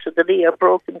the hearts of the Lee are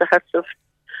broken, the hearts of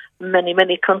many,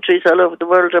 many countries all over the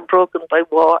world are broken by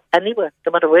war anywhere,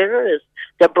 no matter where it is.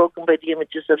 They're broken by the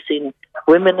images of seeing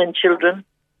women and children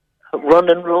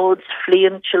running roads,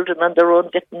 fleeing, children on their own,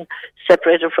 getting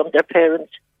separated from their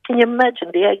parents. Can you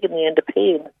imagine the agony and the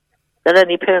pain that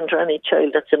any parent or any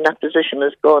child that's in that position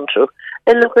is going through?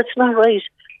 And look, it's not right.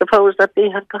 The powers that be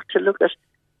have got to look at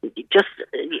just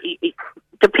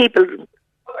the people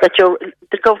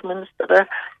the governments that are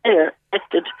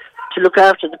elected to look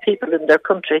after the people in their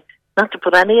country, not to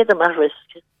put any of them at risk,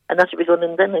 and not to be going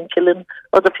in then and killing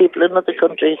other people in other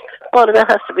countries. All of that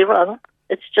has to be wrong.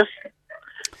 It's just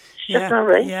not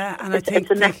right. Yeah, and I think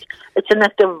it's an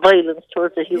act of violence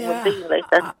towards a human being like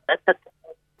that.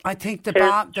 I think the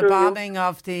bombing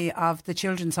of the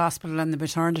Children's Hospital and the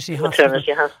Maternity Hospital.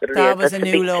 That was a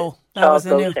new low. That was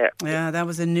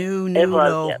a new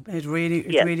low. Yeah. It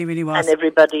really was. And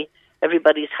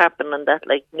everybody's happy on that,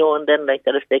 like knowing then like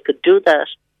that if they could do that,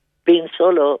 being so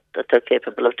low, that they're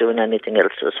capable of doing anything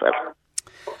else as well.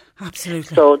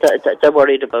 Absolutely. So they're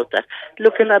worried about that.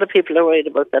 Look, a lot of people are worried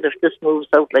about that. If this moves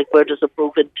out, like where does it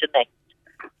move into next?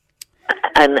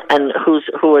 And who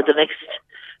are the next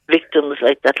victims?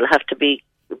 Like that'll have to be,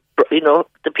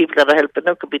 the people that are helping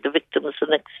them could be the victims the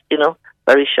next,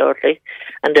 very shortly,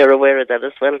 and they're aware of that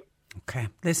as well. Okay.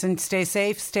 Listen, stay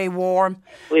safe, stay warm,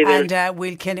 and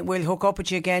we'll hook up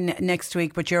with you again next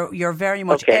week. But you're very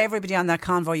much everybody on that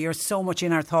convoy. You're so much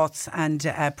in our thoughts and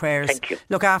prayers. Thank you.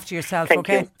 Look after yourself. Thank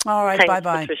you. All right. Thanks,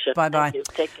 bye. Patricia. Bye.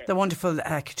 Take care. The wonderful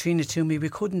Katrina Toomey. We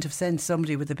couldn't have sent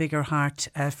somebody with a bigger heart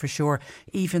for sure.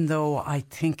 Even though I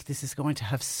think this is going to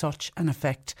have such an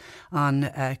effect on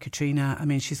Katrina. I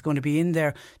mean, she's going to be in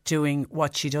there doing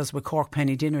what she does with Cork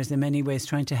Penny Dinners in many ways,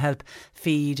 trying to help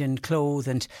feed and clothe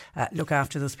and look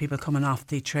after those people coming off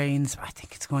the trains. I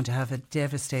think it's going to have a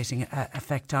devastating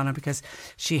effect on her because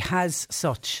she has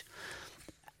such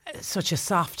a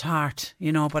soft heart,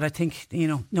 but I think,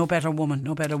 no better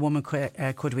woman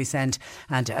could we send.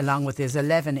 And along with there's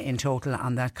 11 in total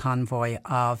on that convoy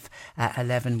of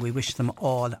 11. We wish them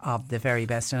all of the very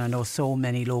best. And I know so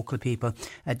many local people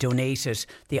donated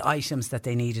the items that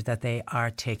they needed that they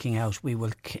are taking out. We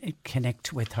will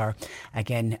connect with her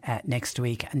again next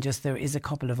week. And just there is a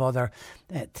couple of other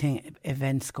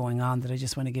events going on that I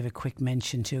just want to give a quick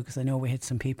mention to, because I know we had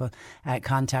some people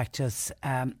contact us.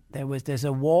 There's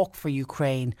a walk for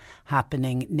Ukraine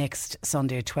happening next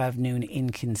Sunday at 12 noon in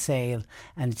Kinsale,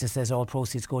 and it just says all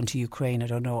proceeds going to Ukraine. I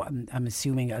don't know, I'm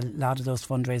assuming a lot of those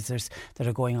fundraisers that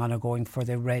are going on are going for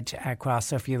the Red Cross.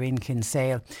 So if you're in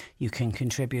Kinsale, you can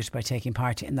contribute by taking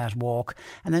part in that walk.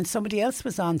 And then somebody else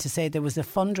was on to say there was a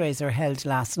fundraiser held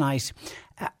last night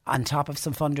on top of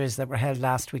some fundraisers that were held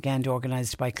last weekend,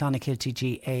 organised by Clonakilty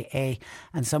GAA,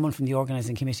 and someone from the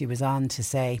organising committee was on to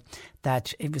say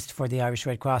that it was for the Irish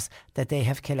Red Cross, that they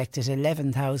have collected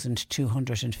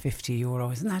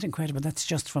 €11,250. Isn't that incredible? That's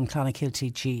just from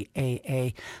Clonakilty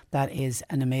GAA. That is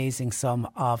an amazing sum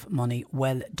of money.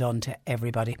 Well done to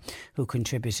everybody who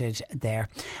contributed there.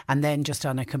 And then just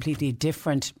on a completely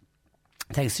different,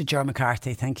 thanks to Ger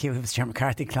McCarthy. Thank you. It was Ger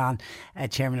McCarthy,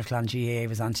 Chairman of Clon GAA,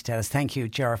 was on to tell us. Thank you,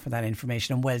 Ger, for that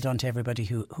information, and well done to everybody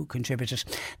who contributed.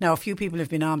 Now, a few people have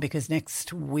been on because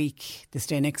next week,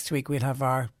 we'll have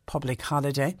our public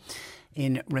holiday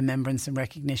in remembrance and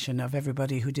recognition of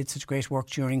everybody who did such great work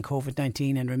during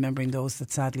COVID-19 and remembering those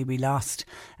that sadly we lost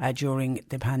during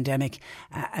the pandemic.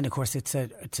 And of course, it's a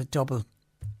double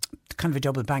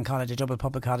bank holiday, double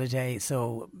public holiday.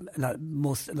 So a lot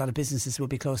of businesses will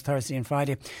be closed Thursday and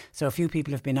Friday. So a few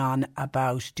people have been on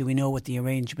about, do we know what the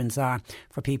arrangements are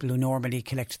for people who normally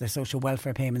collect their social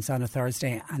welfare payments on a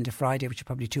Thursday and a Friday, which are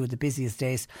probably two of the busiest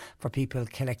days for people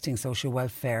collecting social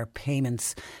welfare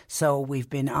payments. So they've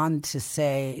been on to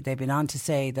say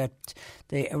that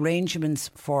the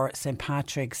arrangements for St.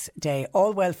 Patrick's Day,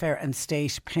 all welfare and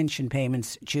state pension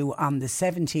payments due on the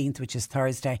 17th, which is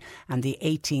Thursday, and the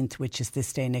 18th, which is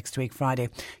this day next week, Friday,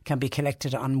 can be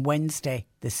collected on Wednesday,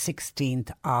 the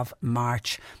 16th of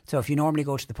March. So if you normally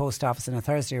go to the post office on a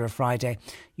Thursday or a Friday,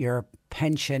 your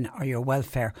pension or your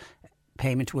welfare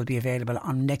payment will be available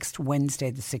on next Wednesday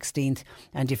the 16th,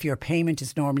 and if your payment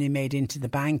is normally made into the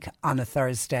bank on a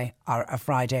Thursday or a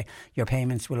Friday, your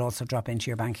payments will also drop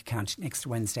into your bank account next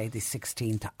Wednesday the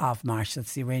 16th of March.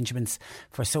 That's the arrangements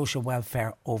for social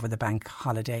welfare over the bank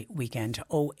holiday weekend.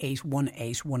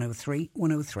 0818 103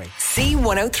 103.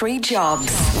 C103 Jobs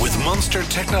with Munster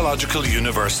Technological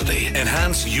University.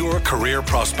 Enhance your career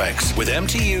prospects with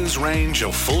MTU's range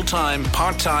of full-time,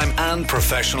 part-time and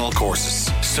professional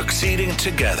courses. Succeeding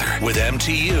together with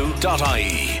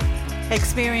MTU.ie.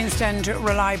 Experienced and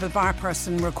reliable bar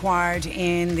person required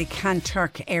in the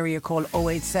Kanturk area. Call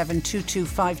 087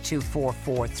 2252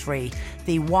 443.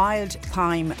 The Wild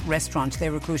Thyme Restaurant,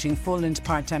 they're recruiting full and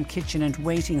part-time kitchen and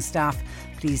waiting staff.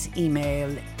 Please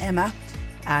email Emma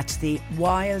at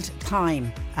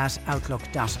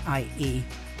thewildthyme@outlook.ie.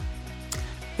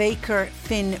 Baker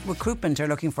Finn Recruitment are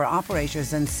looking for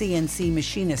operators and CNC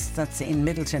machinists. That's in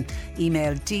Middleton.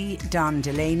 Email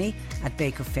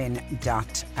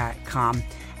ddondelaney@bakerfinn.com.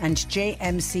 And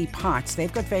JMC Parts,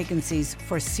 they've got vacancies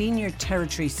for Senior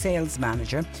Territory Sales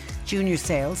Manager, Junior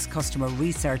Sales, Customer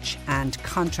Research and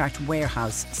Contract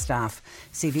Warehouse staff.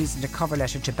 CVs and a cover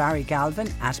letter to Barry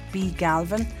Galvin at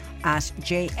bgalvin at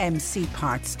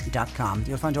jmcparts.com.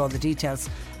 You'll find all the details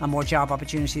and more job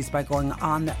opportunities by going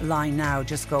online now.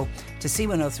 Just go to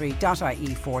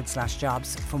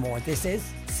c103.ie/jobs for more. This is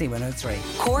C103.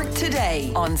 Cork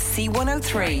Today on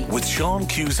C103. With Sean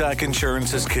Cusack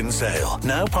Insurance's Kinsale,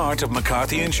 now part of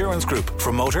McCarthy Insurance Group.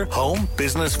 For motor, home,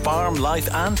 business, farm, life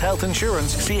and health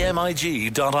insurance,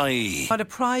 cmig.ie. At a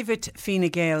private Fine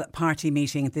Gael party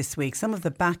meeting this week, some of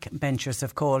the backbenchers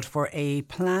have called for the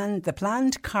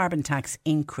planned carbon tax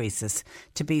increases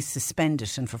to be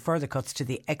suspended and for further cuts to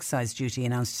the excise duty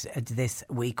announced this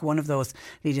week. One of those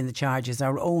leading the charge is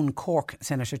our own Cork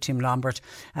Senator Tim Lombard,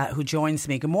 who joins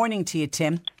me. Good morning to you,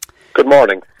 Tim. Good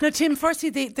morning. Now, Tim, firstly,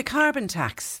 the carbon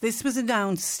tax. This was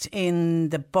announced in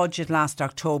the budget last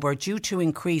October, due to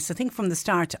increase, I think, from the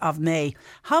start of May.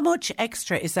 How much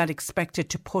extra is that expected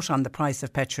to put on the price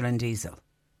of petrol and diesel?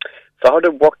 So how they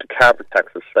work the carbon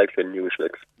tax is slightly unusual.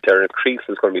 Their increase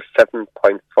is going to be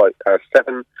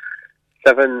 €7.50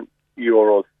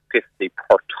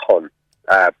 per tonne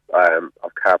of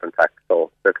carbon tax.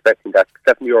 So they're expecting that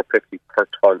 €7.50 per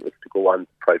tonne is to go on the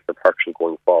price of petrol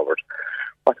going forward.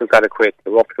 What does that equate to?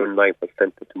 Roughly 9% at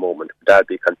the moment. That'll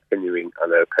be continuing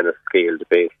on a kind of scaled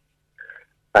base.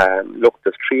 Look,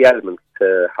 there's three elements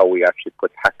to how we actually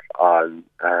put tax on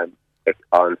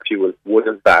fuel. One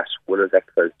is that, one is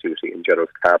excise duty, and general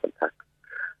carbon tax.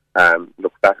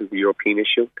 Look, that is a European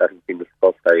issue that has been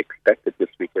discussed. I expected this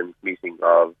weekend's meeting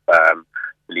of the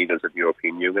leaders of the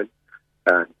European Union.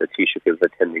 The Taoiseach is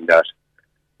attending that.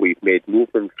 We've made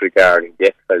movements regarding the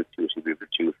excise duty. We've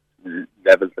reduced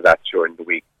levels of that during the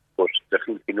week, but there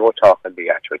seems to be no talk on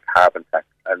the actual carbon tax.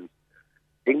 And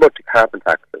the thing about the carbon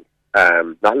taxes,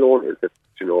 not alone is it,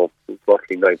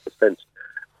 roughly 9%,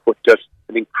 but there's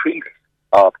an increase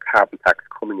of carbon tax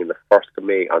coming in the 1st of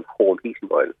May on home heating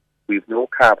oil. We've no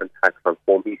carbon tax on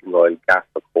home heating oil, gas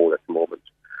or coal at the moment.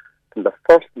 From the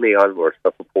 1st of May onwards,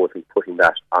 they're proposing putting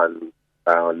that on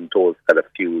those kind of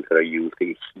fuels that are used to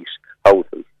heat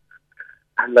houses.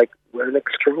 And we're in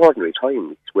extraordinary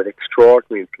times with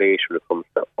extraordinary inflation when it comes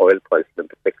to oil prices in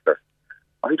particular.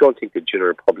 I don't think the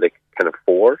general public can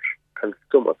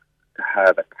stomach to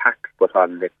have a tax put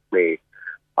on next May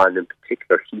on in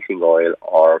particular heating oil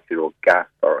or gas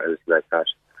or anything like that.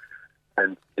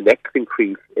 And the next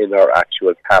increase in our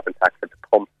actual carbon tax at the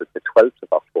pumps is the 12th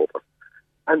of October.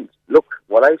 And look,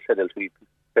 what I said is we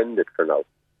suspend it for now.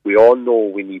 We all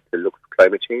know we need to look at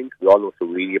climate change. We all know it's a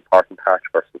really important part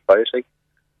of our society.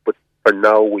 But for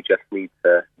now, we just need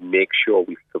to make sure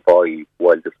we survive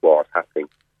while this war is happening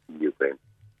in Ukraine.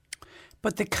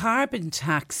 But the carbon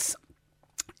tax,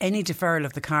 any deferral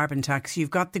of the carbon tax, you've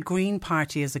got the Green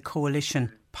Party as a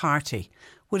coalition party.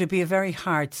 Would it be a very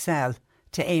hard sell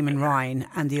to Eamon Ryan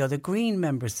and the other Green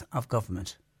members of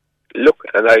government? Look,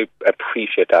 and I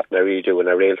appreciate that, and I really do. And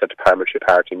I raised at the Parliamentary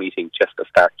Party meeting just to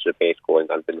start the debate going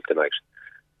on Wednesday night.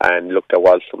 And look, there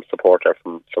was some support there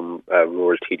from some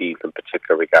rural TDs in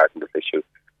particular regarding this issue.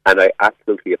 And I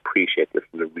absolutely appreciate this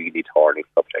is a really thorny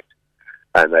subject.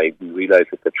 And I realise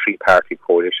it's a three-party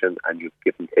coalition and you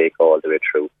give and take all the way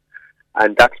through.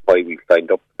 And that's why we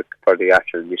signed up for the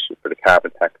actual initiative for the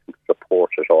carbon tax and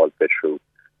support it all the way through.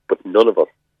 But none of us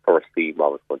foresee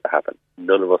what was going to happen.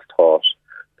 None of us thought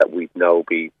that we'd now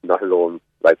be not alone,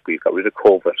 we've got rid of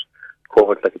COVID.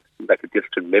 COVID's like a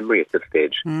distant memory at this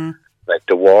stage.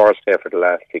 The war's there for the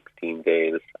last 16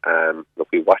 days. Look,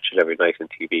 we watch it every night on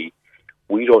TV.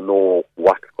 We don't know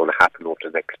what's going to happen over the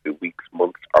next few weeks,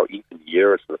 months, or even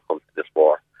years when it comes to this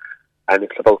war. And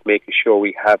it's about making sure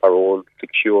we have our own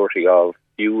security of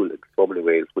fuel in so many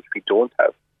ways, which we don't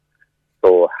have.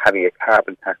 So having a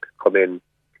carbon tax come in,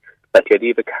 the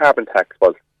idea of a carbon tax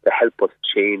was to help us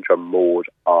change our mode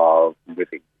of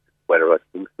living, whether it's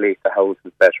insulate the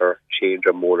houses better, change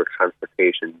our mode of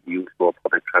transportation, use more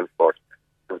public transport.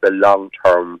 It was a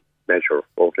long-term measure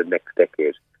over the next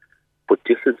decade. But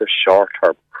this is a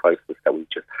short-term crisis that we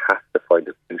just have to find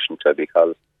a solution to,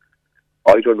 because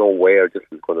I don't know where this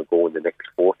is going to go in the next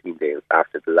 14 days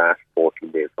after the last 14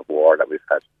 days of war that we've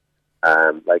had.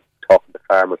 Talking to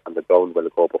farmers on the ground will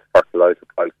go about fertiliser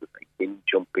prices again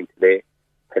jumping today,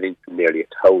 heading to nearly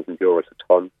 €1,000 a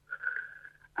tonne.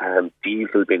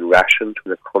 Diesel being rationed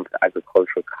when it comes to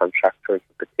agricultural contractors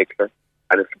in particular.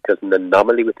 And there's an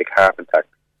anomaly with the carbon tax.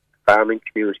 The farming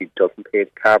community doesn't pay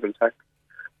the carbon tax,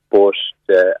 but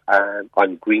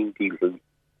on green diesel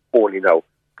only now.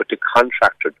 But the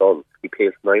contractor does. He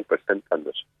pays 9% on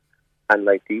it. And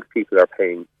these people are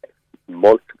paying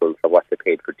multiples of what they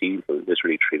paid for diesel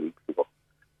literally 3 weeks ago.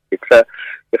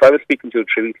 If I was speaking to you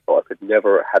 3 weeks ago, I could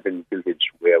never have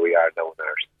envisaged where we are now in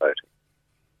our society.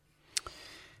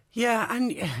 Yeah,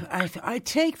 and I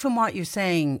take from what you're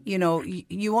saying, you know,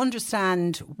 you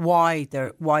understand why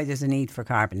there's a need for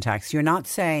carbon tax. You're not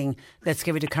saying let's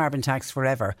give it a carbon tax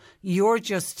forever. You're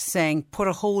just saying put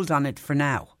a hold on it for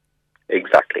now.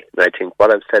 Exactly. And I think what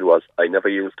I've said was I never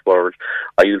used the word,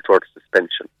 I used the word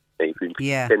suspension. If we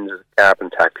suspend the carbon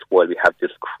tax while we have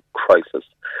this crisis,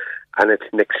 and it's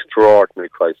an extraordinary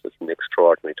crisis in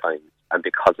extraordinary times, and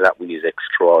because of that we need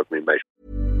extraordinary measures.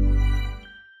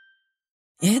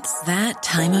 It's that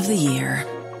time of the year.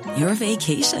 Your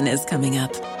vacation is coming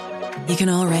up. You can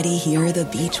already hear the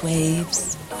beach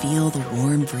waves, feel the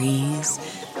warm breeze,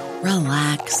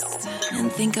 relax,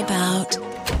 and think about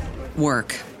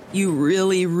work. You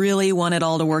really, really want it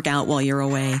all to work out while you're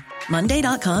away.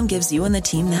 Monday.com gives you and the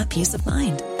team that peace of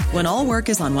mind. When all work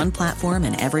is on one platform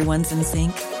and everyone's in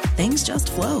sync, things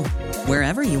just flow.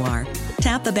 Wherever you are,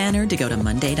 tap the banner to go to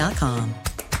Monday.com.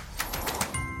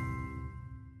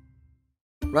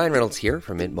 Ryan Reynolds here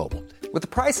from Mint Mobile. With the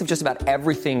price of just about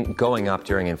everything going up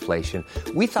during inflation,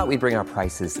 we thought we'd bring our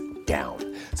prices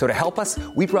down. So to help us,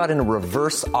 we brought in a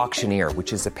reverse auctioneer,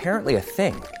 which is apparently a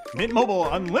thing. Mint Mobile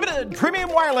Unlimited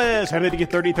Premium Wireless. How to get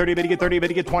 30, 30, how to get 30, how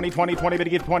to get 20, 20, 20, how to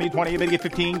get 20, 20, how to get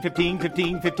 15, 15,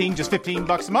 15, 15, just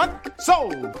 $15 a month?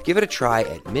 Sold! Give it a try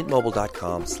at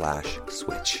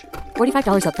mintmobile.com/switch.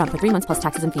 $45 up front for 3 months plus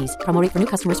taxes and fees. Promo rate for new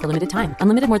customers for limited time.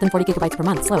 Unlimited more than 40 gigabytes per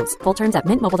month. Slows full terms at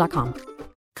mintmobile.com.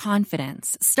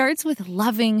 Confidence starts with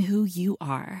loving who you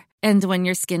are. And when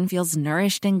your skin feels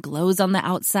nourished and glows on the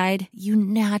outside, you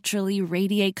naturally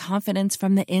radiate confidence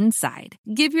from the inside.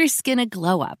 Give your skin a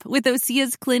glow up with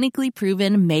Osea's clinically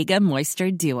proven Mega Moisture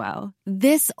Duo.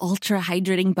 This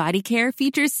ultra-hydrating body care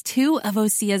features 2 of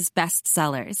Osea's best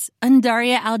sellers,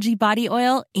 Undaria Algae Body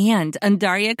Oil and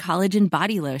Undaria Collagen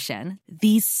Body Lotion.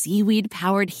 These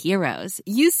seaweed-powered heroes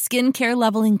use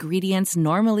skincare-level ingredients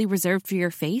normally reserved for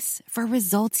your face for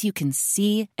results you can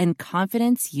see and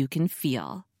confidence you can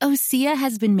feel. Osea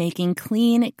has been making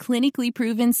clean, clinically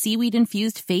proven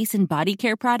seaweed-infused face and body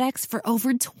care products for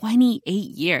over 28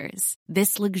 years.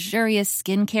 This luxurious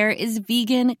skincare is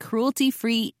vegan,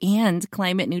 cruelty-free, and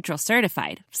climate-neutral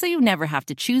certified, so you never have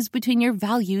to choose between your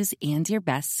values and your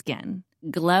best skin.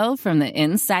 Glow from the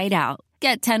inside out.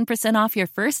 Get 10% off your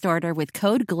first order with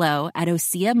code GLOW at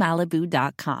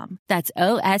OseaMalibu.com. That's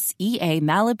OSEA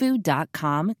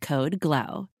Malibu.com, code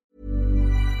GLOW.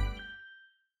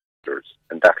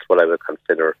 And that's what I would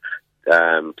consider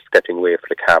stepping away from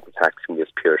the carbon tax in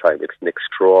this period of time. It's an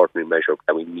extraordinary measure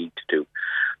that we need to do.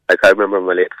 Like I remember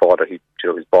my late father, he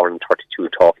was born in 32,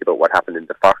 talking about what happened in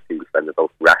the Foxfields and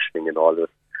about rationing and all this.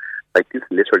 Like, this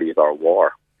literally is our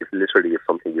war. This literally is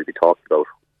something we'll be talking about,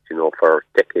 for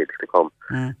decades to come.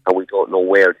 And we don't know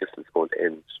where this is going to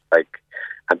end. And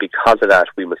because of that,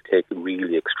 we must take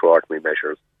really extraordinary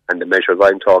measures. And the measures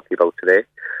I'm talking about today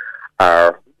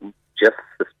are just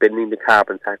suspending the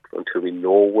carbon tax until we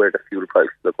know where the fuel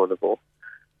prices are going to go.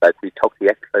 Like, we took the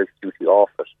excise duty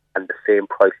off it and the same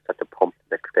price at the pump the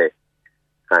next day.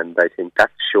 And I think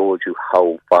that shows you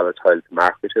how volatile the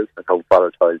market is and how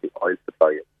volatile the oil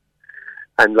supply is.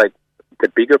 And the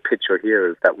bigger picture here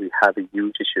is that we have a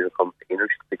huge issue when it comes to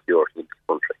energy security in this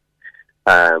country.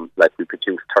 We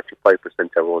produce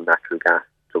 35% of our own natural gas.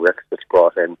 The rest that's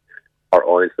brought in, our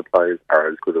oil supplies are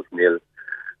as good as nil.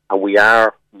 And we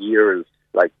are years,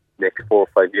 next 4 or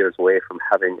 5 years away from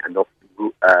having enough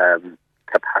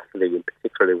capacity, and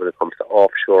particularly when it comes to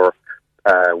offshore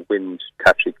wind, to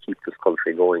actually keep this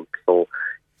country going. So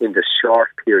in the short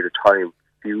period of time,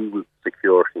 fuel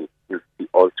security is the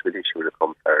ultimate issue when it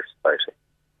comes to our society.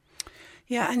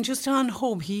 Yeah, and just on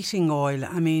home heating oil,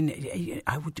 I mean,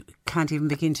 can't even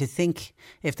begin to think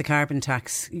if the carbon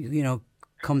tax,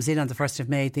 comes in on the 1st of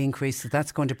May, the increase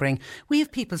that's going to bring. We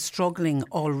have people struggling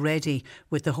already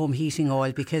with the home heating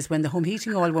oil, because when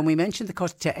we mentioned the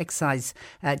cut to excise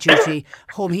duty,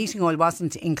 home heating oil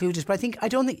wasn't included. But I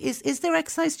don't think, is there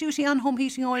excise duty on home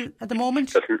heating oil at the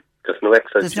moment? There's no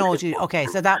excise duty. No duty. Okay,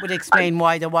 so that would explain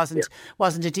why there wasn't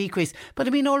a decrease. But I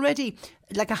mean, already,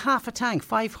 like a half a tank,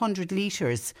 500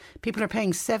 litres, people are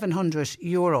paying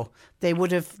 €700. They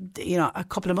would have, a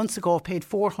couple of months ago paid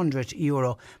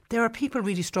 €400. There are people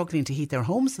really struggling to heat their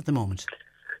homes at the moment.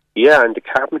 Yeah, and the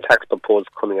carbon tax proposal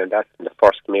coming on that in the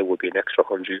 1st of May would be an extra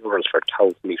 €100 for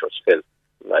 1,000 litres fill.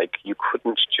 You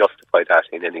couldn't justify that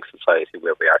in any society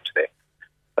where we are today.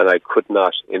 And I could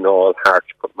not, in all heart,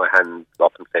 put my hands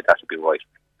up and say that would be right.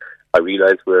 I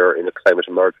realise we're in a climate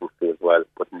emergency as well,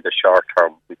 but in the short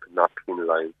term, we could not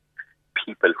penalise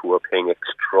people who are paying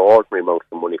extraordinary amounts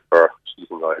of money for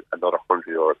heating oil, another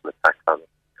 €100 in the tax on it.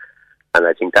 And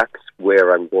I think that's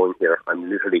where I'm going here. I'm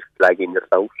literally flagging this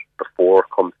out before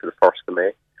it comes to the 1st of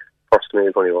May 1st of May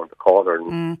is only around the corner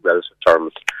in relative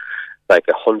terms. Like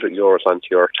 €100 onto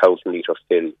your 1,000 litre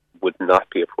still would not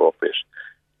be appropriate.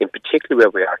 In particular where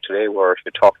we are today, where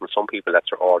you're talking to some people that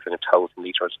are ordering 1,000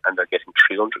 litres and they're getting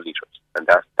 300 litres, and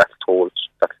that's told.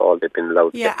 That's all they've been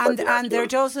allowed. Yeah, and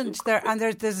there's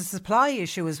a supply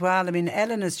issue as well. I mean,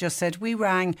 Ellen has just said we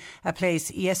rang a place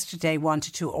yesterday,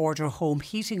 wanted to order home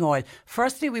heating oil.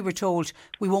 Firstly, we were told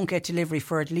we won't get delivery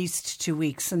for at least 2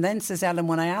 weeks, and then says Ellen,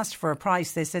 when I asked for a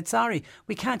price, they said sorry,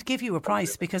 we can't give you a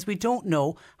price because we don't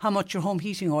know how much your home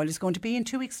heating oil is going to be in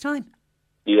 2 weeks' time.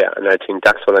 Yeah, and I think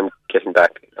that's what I'm getting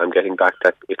back. I'm getting back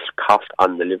that it's cost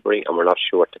on delivery, and we're not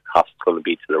sure what the cost is going to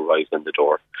be till it arrives in the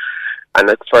door. And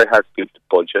it's very hard to give the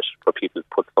budget for people to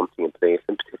put something in place,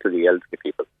 and particularly elderly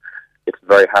people. It's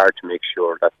very hard to make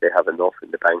sure that they have enough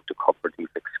in the bank to cover these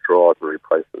extraordinary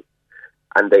prices.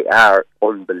 And they are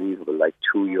unbelievable, like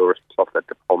 €2 plus at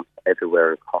the pump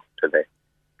everywhere in Cork today.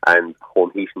 And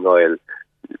home heating oil,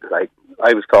 like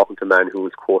I was talking to a man who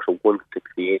was quoted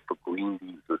 $168 for green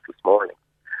diesel this morning.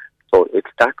 So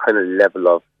it's that kind of level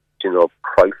of,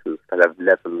 prices that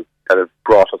have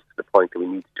brought us to the point that we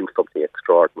need to do something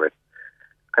extraordinary.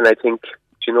 And I think,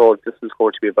 this is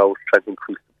going to be about trying to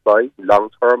increase supply long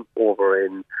term over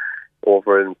in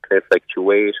places like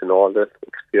Kuwait and all this.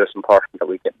 It's just important that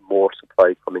we get more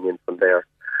supply coming in from there.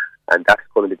 And that's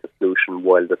going to be the solution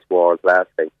while this war is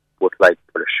lasting. But like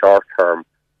for the short term,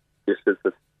 this is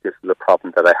a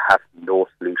problem that I have no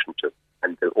solution to.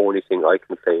 And the only thing I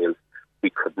can say is we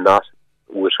could not,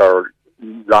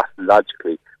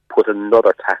 logically, put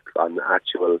another tax on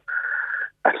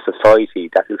a society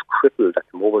that is crippled at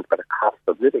the moment by the cost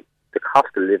of living. The cost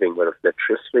of living, whether it's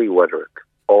electricity, whether it's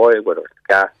oil, whether it's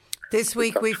gas. This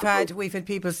week we've had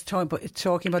people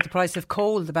talking about the price of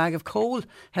coal. The bag of coal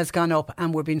has gone up,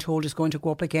 and we're being told it's going to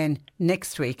go up again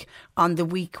next week, on the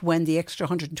week when the extra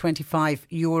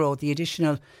 €125, the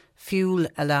additional fuel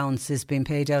allowance, is being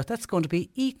paid out. That's going to be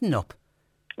eaten up.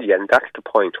 Yeah, and that's the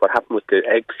point. What happened with the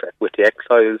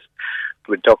excise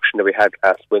reduction that we had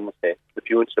last Wednesday? If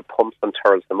you went to the pumps on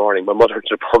Thursday morning, my mother went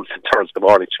to the pumps on Thursday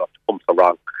morning, she thought the pumps are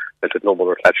wrong. I said, no,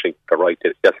 mother, it's actually the right.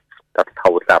 Yes, that's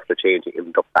how it's after changing. It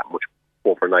went up that much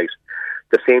overnight.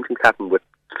 The same thing happened with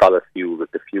solid fuel,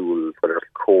 with the fuels, whether it's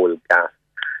coal, gas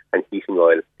and heating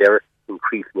oil. They're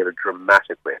increasing at a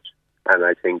dramatic rate. And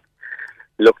I think,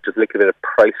 look, there's a little bit of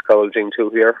price gouging too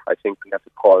here. I think we have to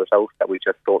call it out that we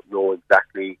just don't know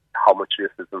exactly how much this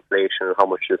is inflation and how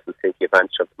much this is taking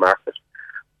advantage of the market.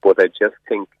 But I just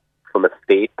think from a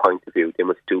state point of view, they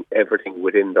must do everything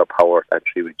within their power to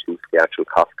actually reduce the actual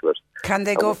cost of it. Can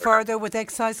they go further with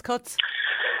excise cuts?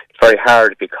 It's very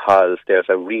hard because there's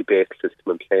a rebate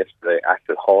system in place for the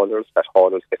actual haulers, that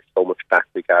haulers get so much back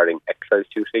regarding excise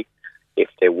duty. If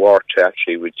they were to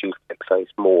actually reduce excise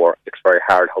more, it's very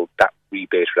hard how that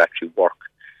rebate would actually work.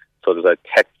 So there's a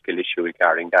technical issue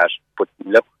regarding that. But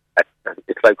look,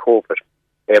 it's like COVID.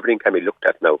 Everything can be looked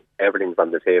at now. Everything's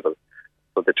on the table.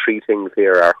 So the three things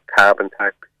here are carbon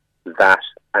tax, VAT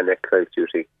and excise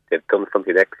duty. They've done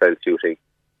something with excise duty.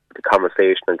 The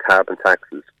conversation on carbon tax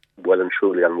is well and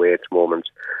truly on way at the moment.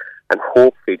 And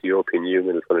hopefully the European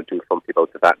Union is going to do something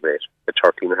about the VAT rate, the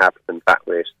 13.5% VAT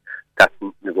rate. That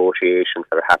negotiations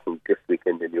that are happening this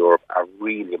weekend in Europe are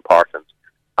really important.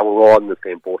 And we're all in the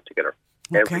same boat together.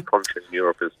 Okay. Every country in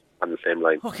Europe is on the same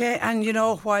line. Okay, and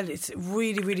while it's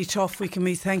really, really tough, we can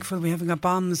be thankful we haven't got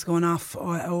bombs going off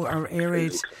or air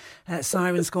raid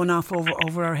sirens going off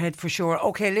over our head for sure.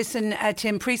 Okay, listen,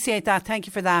 Tim, appreciate that. Thank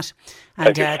you for that.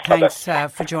 And thanks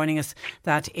for joining us.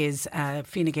 That is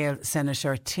Fine Gael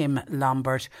Senator Tim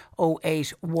Lombard,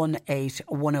 0818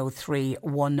 103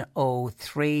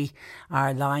 103.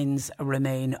 Our lines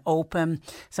remain open.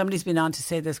 Somebody's been on to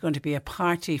say there's going to be a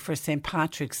party for St.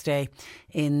 Patrick's Day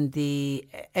in the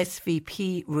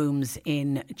SVP rooms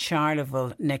in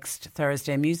Charleville next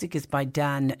Thursday. Music is by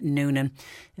Dan Noonan.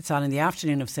 It's on in the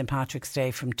afternoon of St. Patrick's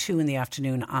Day from 2 in the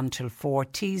afternoon until 4.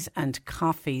 Teas and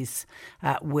coffees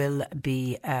will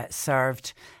be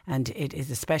served, and it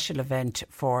is a special event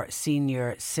for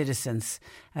senior citizens,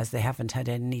 as they haven't had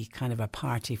any kind of a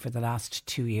party for the last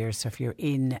 2 years. So if you're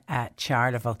in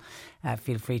Charleville,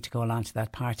 feel free to go along to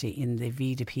that party in the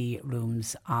VDP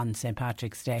rooms on St.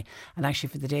 Patrick's Day. And actually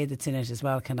for the day that's in it as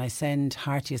well, can I send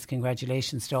heartiest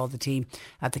congratulations to all the team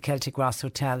at the Celtic Ross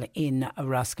Hotel in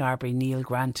Rosscarbery, Neil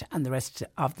Grant and the rest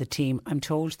of the the team. I'm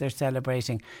told they're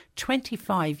celebrating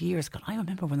 25 years. God, I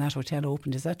remember when that hotel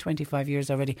opened. Is that 25 years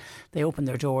already? They opened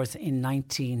their doors in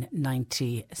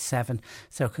 1997.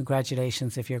 So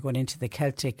congratulations if you're going into the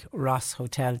Celtic Ross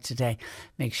Hotel today.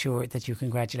 Make sure that you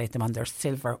congratulate them on their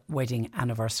silver wedding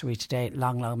anniversary today.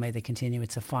 Long, long may they continue.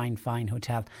 It's a fine, fine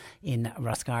hotel in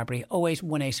Rosscarbery.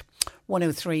 0818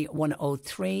 103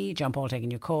 103. John Paul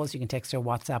taking your calls. You can text or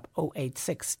WhatsApp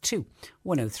 0862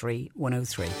 103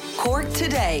 103. Cork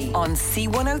Today on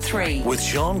C103. With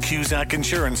Sean Cusack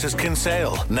Insurance's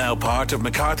Kinsale, now part of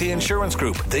McCarthy Insurance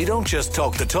Group. They don't just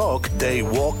talk the talk, they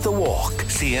walk the walk.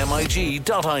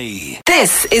 CMIG.ie.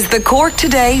 This is the Cork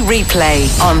Today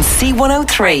replay on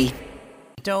C103.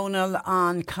 Donal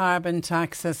on carbon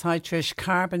taxes. Hi Trish,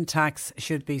 carbon tax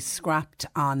should be scrapped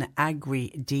on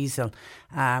agri-diesel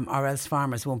or else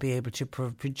farmers won't be able to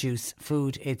produce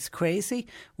food. It's crazy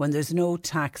when there's no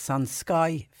tax on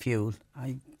sky fuel.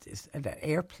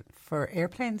 For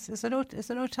airplanes, is there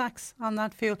no tax on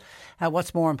that fuel?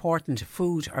 What's more important,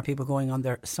 food or people going on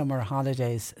their summer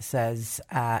holidays, says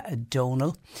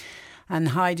Donal. And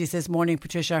Heidi says, morning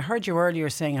Patricia, I heard you earlier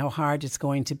saying how hard it's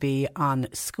going to be on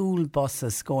school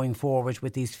buses going forward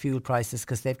with these fuel prices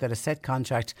because they've got a set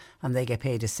contract and they get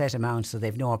paid a set amount, so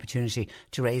they've no opportunity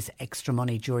to raise extra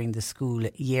money during the school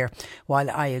year. While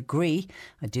I agree,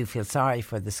 I do feel sorry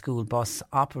for the school bus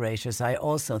operators. I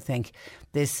also think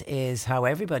this is how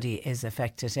everybody is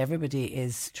affected. Everybody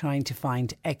is trying to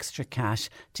find extra cash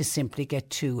to simply get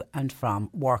to and from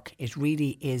work. It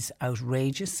really is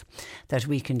outrageous that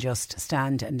we can just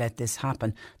stand and let this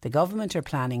happen. The government are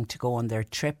planning to go on their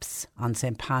trips on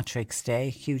St. Patrick's Day.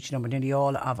 Huge number, nearly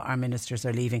all of our ministers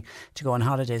are leaving to go on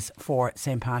holidays for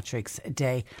St. Patrick's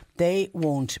Day. They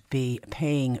won't be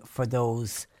paying for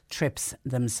those trips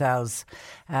themselves.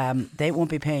 They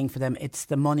won't be paying for them. It's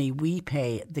the money we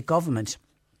pay, the government.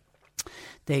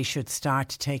 They should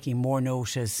start taking more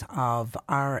notice of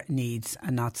our needs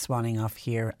and not swanning off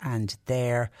here and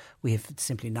there. We have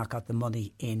simply not got the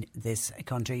money in this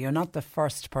country. You're not the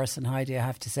first person, Heidi, I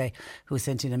have to say, who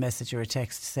sent in a message or a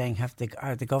text saying,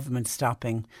 are the government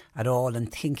stopping at all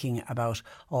and thinking about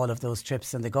all of those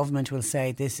trips? And the government will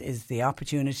say this is the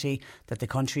opportunity that the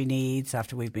country needs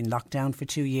after we've been locked down for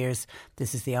 2 years.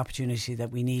 This is the opportunity that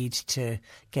we need to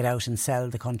get out and sell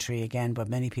the country again. But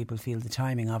many people feel the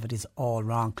timing of it is all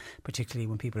wrong, particularly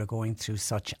when people are going through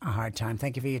such a hard time.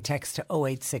 Thank you for your text to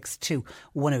 0862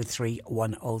 103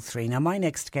 103. Now, my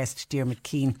next guest, Diarmuid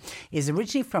Keane, is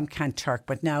originally from Kanturk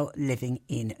but now living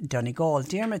in Donegal.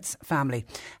 Diarmuid's family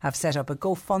have set up a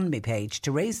GoFundMe page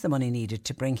to raise the money needed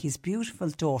to bring his beautiful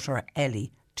daughter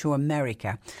Ellie to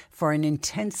America for an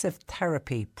intensive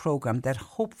therapy programme that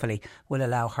hopefully will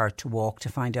allow her to walk. To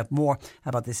find out more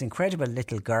about this incredible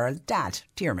little girl, Dad,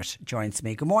 Diarmuid, joins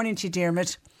me. Good morning to you,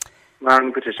 Diarmuid.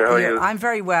 Morning, Patricia. How are you? I'm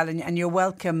very well, and you're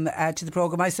welcome to the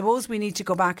programme. I suppose we need to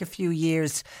go back a few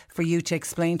years for you to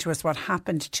explain to us what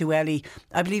happened to Ellie.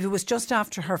 I believe it was just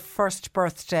after her first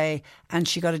birthday and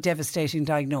she got a devastating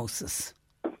diagnosis.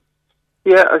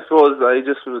 Yeah, I suppose I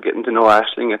just was getting to know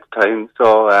Aisling at the time.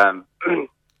 So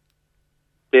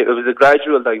it was a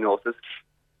gradual diagnosis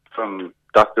from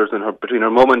doctors and between her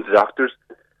mum and the doctors.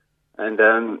 And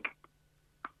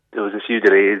there was a few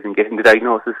delays in getting the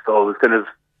diagnosis, so it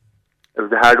was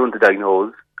a hard one to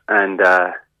diagnose, and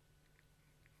there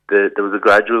was a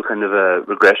gradual kind of a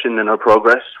regression in her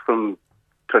progress from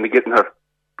trying to get on her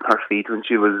feet when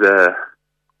she was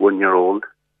 1 year old.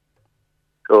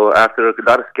 So after a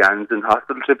lot of scans and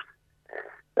hospital trips,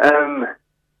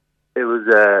 it was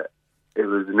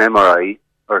an MRI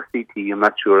or CT, I'm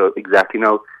not sure exactly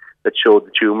now, that showed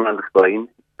the tumour on the spine,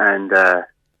 and that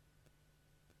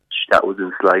was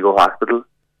in Sligo Hospital,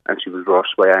 and she was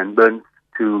rushed by ambulance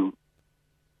to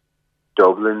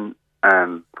Dublin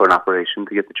for an operation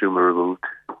to get the tumour removed.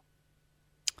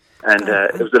 And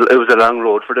it was a long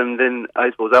road for them. Then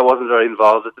I suppose I wasn't very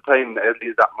involved at the time. At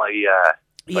least that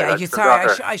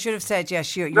I should have said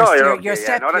yes. Your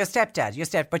stepdad.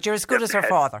 But you're as good as her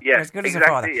father. Yeah, you're as good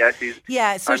exactly, as her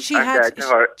father. So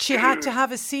she had to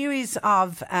have a series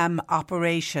of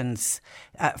operations,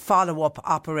 follow-up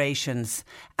operations,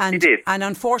 and she did. And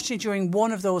unfortunately, during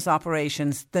one of those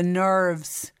operations, the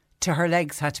nerves to her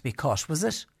legs had to be cut, was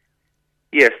it?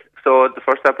 Yes. So the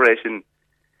first operation,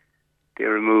 they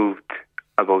removed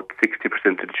about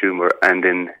 60% of the tumour, and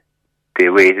then they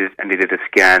waited and they did a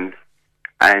scan,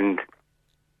 and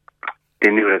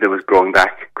they knew that it was growing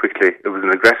back quickly. It was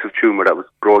an aggressive tumour that was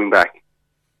growing back.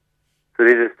 So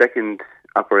they did a second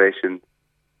operation,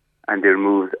 and they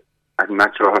removed, I'm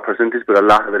not sure her percentage, but a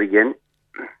lot of it again.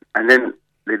 And then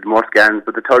they did more scans,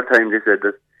 but the third time they said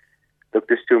that, look,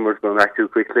 this tumour is going back too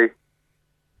quickly.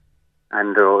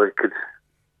 and it could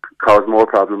cause more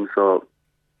problems. So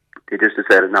they just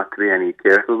decided not to be any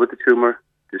careful with the tumour,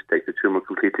 just take the tumour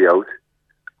completely out,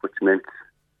 which meant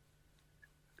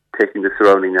taking the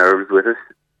surrounding nerves with it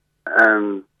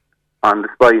on the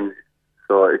spine.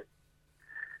 So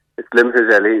it's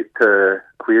limited Ellie to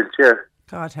a wheelchair.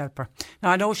 God help her.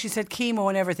 Now, I know she said chemo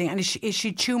and everything, and is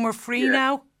she tumour-free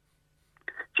now?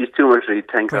 She's tumour-free,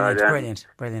 thank God. Brilliant.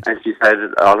 And she's had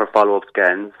all her follow-up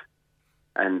scans,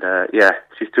 and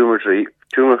she's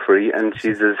tumour-free, and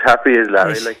she's as happy as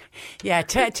Larry. Yeah,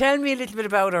 tell me a little bit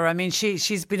about her. I mean,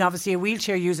 she's been obviously a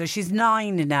wheelchair user. She's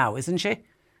 9 now, isn't she?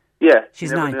 Yeah,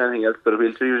 she's never 9. Done anything else but a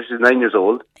wheelchair user. She's 9 years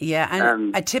old. Yeah,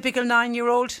 and a typical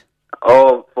 9-year-old.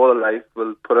 Oh, full of life.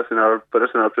 Will put us in our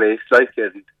place,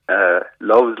 and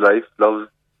loves life, loves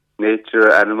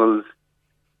nature, animals,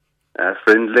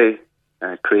 friendly,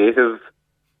 creative,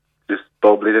 just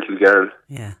bubbly little girl.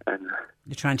 Yeah, and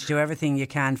you're trying to do everything you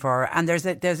can for her. And there's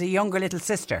a younger little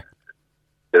sister.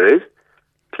 There is,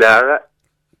 Clara.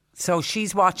 So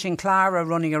she's watching Clara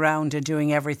running around and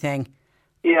doing everything.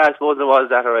 Yeah, I suppose it was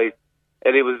that, alright.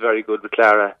 Eddie was very good with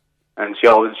Clara, and she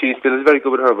still is very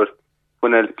good with her, but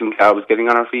when Clara was getting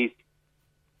on her feet,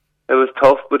 it was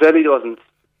tough, but Eddie wasn't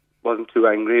too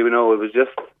angry, it was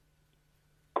just,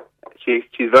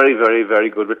 she's very, very, very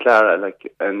good with Clara,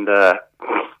 and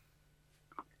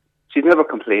she's never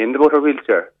complained about her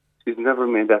wheelchair. She's never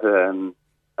made that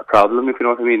a problem, if you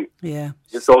know what I mean. Yeah.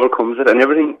 She just overcomes it, and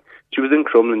everything. She was in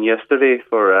Crumlin yesterday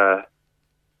for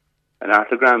an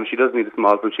arthrogram. She does need a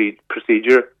small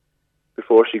procedure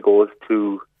before she goes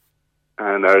to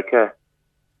America.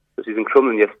 So she's in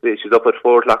Crumlin yesterday. She's up at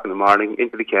 4 o'clock in the morning,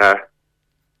 into the car,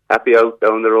 happy out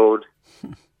down the road,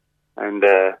 and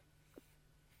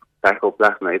back up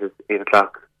last night at 8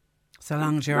 o'clock. It's a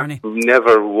long journey.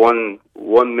 Never one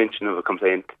mention of a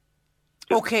complaint.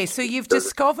 Okay, so you've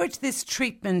discovered this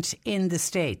treatment in the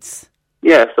States.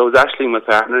 Yeah, so it was Ashley, my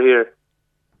partner here,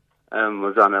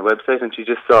 was on a website, and she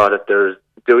just saw that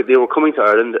they were coming to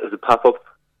Ireland as a pop-up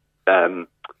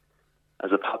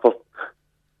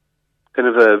kind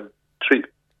of a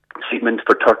treatment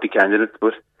for 30 candidates,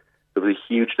 but there was a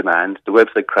huge demand. The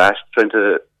website crashed trying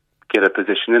to get a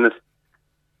position in it,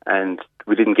 and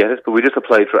we didn't get it, but we just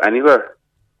applied for anywhere,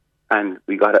 and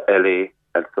we got at LA,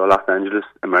 so Los Angeles,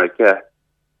 America,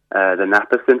 the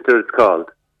Napa Center it's called,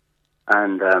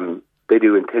 and they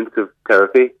do intensive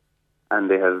therapy, and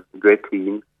they have a great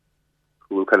team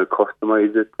who will kind of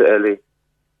customise it to Ellie.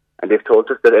 And they've told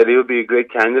us that Ellie would be a great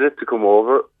candidate to come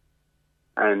over,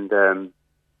 and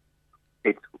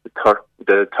it's the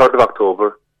 3rd of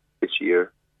October this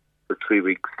year for 3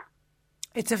 weeks.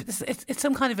 It's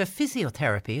some kind of a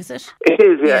physiotherapy, is it? It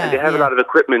is, yeah. And they have a lot of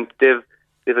equipment. They've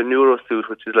a neuro suit,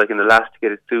 which is like an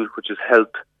elasticated suit, which has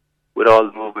helped with all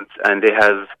the movements. And they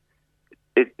have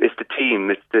it's the team.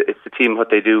 It's the team. What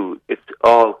they do. It's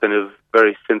all kind of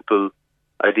very simple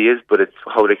ideas, but it's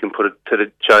how they can put it to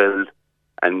the child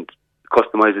and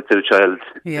customise it to the child.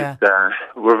 Yeah.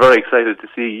 We're very excited to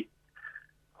see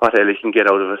what Ellie can get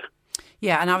out of it.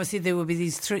 Yeah, and obviously there will be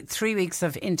these 3 weeks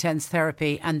of intense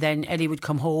therapy, and then Ellie would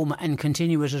come home and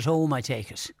continue it at home, I take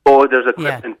it. Oh, there's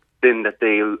equipment then that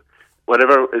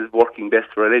whatever is working best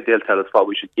for Ellie, they'll tell us what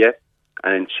we should get,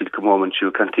 and then she'll come home and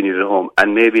she'll continue it at home,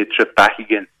 and maybe a trip back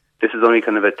again. This is only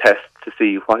kind of a test to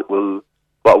see what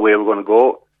way we're going to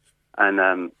go, and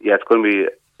it's going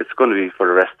to be for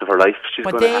the rest of her life.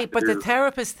 But the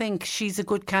therapists think she's a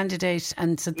good candidate,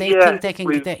 and so they think they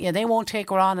can. They won't take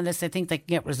her on unless they think they can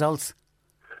get results.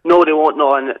 No, they won't.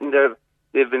 No, and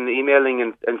they've been emailing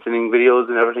and sending videos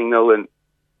and everything now, and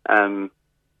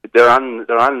they're on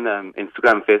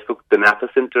Instagram, Facebook, the Napa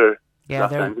Center.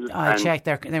 Yeah, I checked.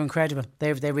 They're incredible.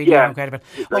 They really are incredible.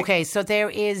 Okay, so there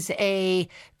is a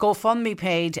GoFundMe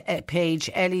page,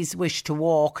 Ellie's Wish to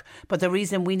Walk. But the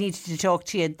reason we needed to talk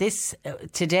to you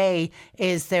today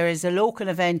is there is a local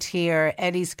event here,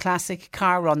 Ellie's Classic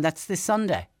Car Run. That's this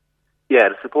Sunday. Yeah,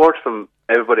 the support from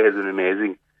everybody has been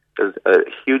amazing. There's a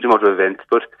huge amount of events,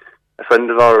 but a friend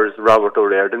of ours, Robert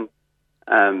O'Riordan,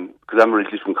 because I'm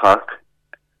originally from Cork,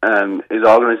 is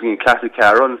organising a classic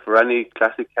car run for any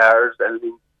classic cars,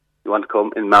 anything you want to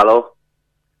come in Mallow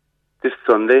this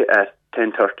Sunday at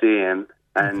 10:30 a.m.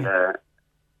 And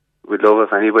we'd love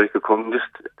if anybody could come just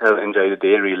to enjoy the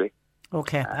day, really.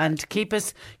 Okay, and keep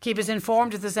us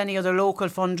informed if there's any other local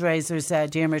fundraisers.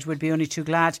 Diarmuid would be only too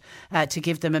glad to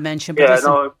give them a mention. But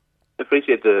I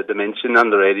appreciate the mention on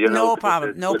the radio. No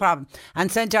problem.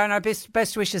 And send down our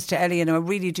best wishes to Ellie, and I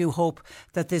really do hope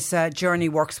that this journey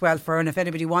works well for her. And if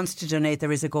anybody wants to donate,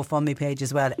 there is a GoFundMe page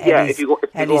as well. Ellie's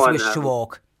Wish to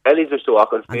Walk. Ellie's Wish to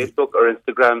Walk on Facebook or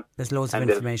Instagram. There's loads of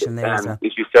information there as well.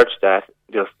 If you search that,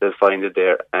 just they'll find it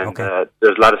there. And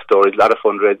there's a lot of stories, a lot of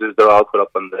fundraisers. They're all put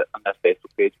up on that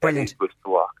Facebook page. Brilliant. Ellie's Wish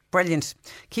to Walk. Brilliant.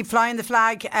 Keep flying the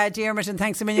flag, Diarmuid, and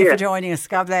thanks a million for joining us.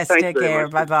 God bless. Take care.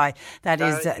 Bye-bye. That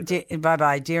is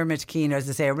bye-bye. Diarmuid Keane, as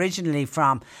I say, originally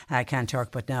from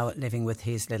Kanturk, but now living with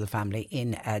his little family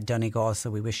in Donegal. So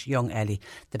we wish young Ellie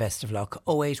the best of luck.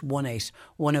 0818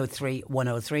 103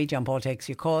 103. John Paul takes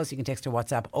your calls. You can text or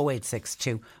WhatsApp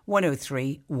 0862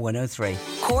 103 103.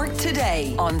 Cork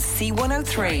Today on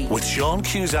C103. With Sean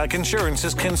Cusack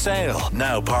Insurance's Kinsale,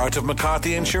 now part of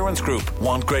McCarthy Insurance Group.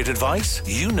 Want great advice?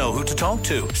 You know who to talk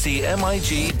to. See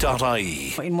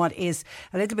MIG.ie. In what is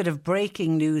a little bit of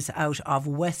breaking news out of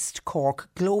West Cork,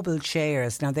 Global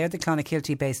Shares. Now, they're the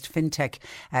Clonakilty based fintech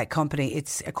company.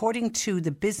 It's according to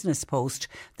the Business Post,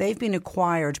 they've been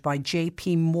acquired by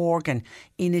JP Morgan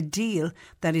in a deal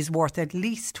that is worth at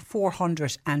least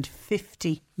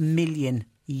 450 million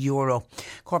euro.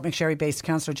 Cork McSherry based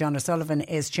Councillor John O'Sullivan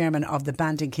is chairman of the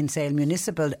Bandon Kinsale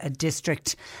Municipal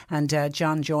District, and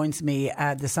John joins me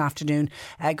this afternoon.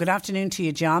 Good afternoon to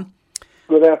you, John.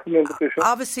 Good afternoon, Patricia.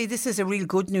 Obviously, this is a real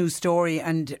good news story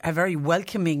and a very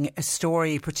welcoming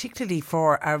story, particularly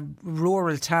for a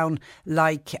rural town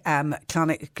like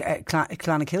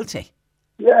Clonakilty.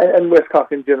 Yeah, and West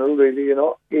Cork in general, really, you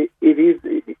know, it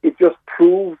just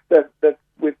proves that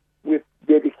with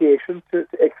dedication to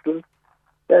excellence,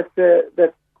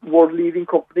 that world-leading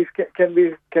companies can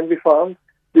be found.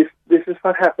 This is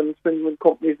what happens when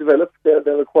companies develop.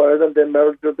 They're acquired and then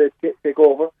merge or they take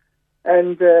over.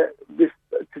 And this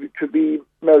to be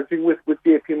merging with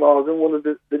JP Morgan, one of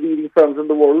the leading firms in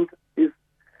the world, is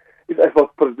I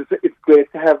suppose it's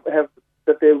great to have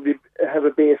that they will have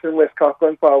a base in West Cork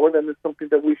going forward, and it's something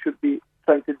that we should be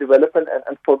trying to develop and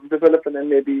further develop and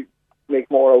maybe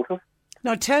make more out of.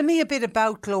 Now, tell me a bit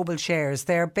about Global Shares.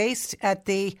 They're based at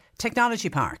the Technology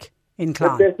Park in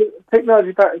Clon. The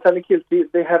Technology Park in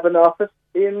Clonakilty. They have an office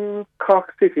in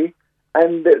Cork City,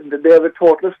 and they have a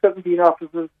total of 17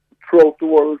 offices throughout the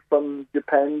world, from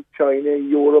Japan, China,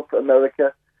 Europe,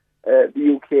 America,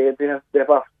 the UK. They have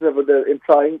offices where they're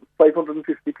employing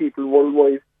 550 people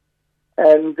worldwide,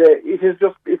 and it's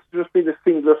just been a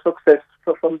singular success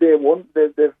from day one.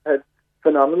 They've had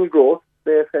phenomenal growth.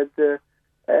 They've had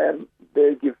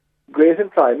they give great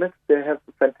employment. They have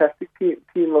a fantastic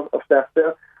team of staff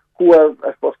there who are,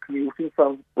 I suppose, commuting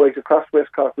from right across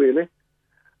West Cork, really.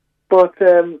 But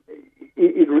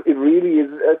it really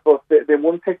is, I suppose, they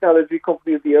won Technology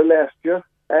Company of the Year last year,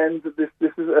 and this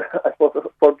is, I suppose, a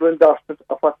further endorsement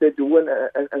of what they do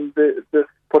and the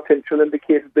potential and the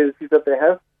capabilities that they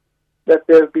have, that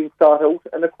they're being thought out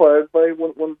and acquired by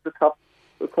one of the top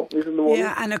companies in the world.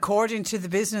 Yeah, and according to the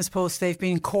Business Post, they've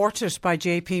been courted by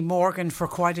JP Morgan for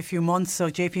quite a few months.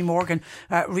 So JP Morgan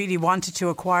really wanted to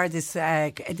acquire this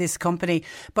company.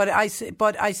 But I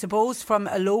suppose from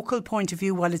a local point of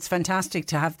view, while it's fantastic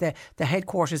to have the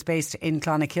headquarters based in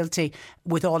Clonakilty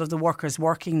with all of the workers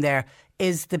working there,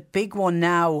 is the big one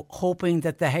now hoping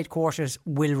that the headquarters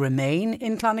will remain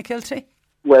in Clonakilty?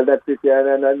 Well, that's it, yeah,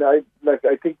 and I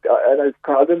think, and I've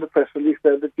called in the press release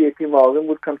that JP Morgan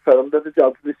would confirm that the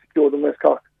jobs will be secured in West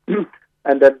Cork,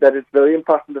 and that it's very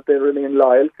important that they remain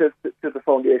loyal to the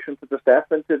foundation, to the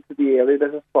staff, and to the area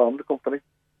that has formed the company.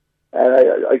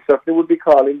 And I certainly would be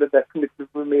calling that commitment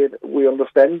was made. We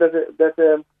understand that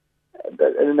an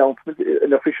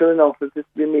official announcement is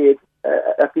to be made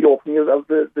at the opening of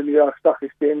the New York Stock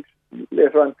Exchange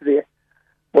later on today.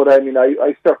 But I mean,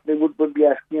 I certainly would be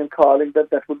asking and calling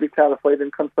that would be clarified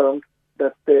and confirmed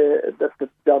that the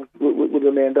jobs would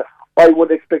remain there. I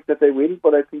would expect that they will,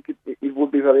 but I think it would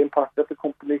be very important that the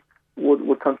company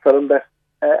would confirm that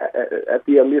at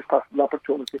the earliest possible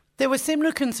opportunity. There were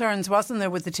similar concerns, wasn't there,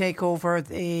 with the takeover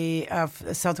of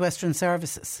Southwestern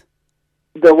Services?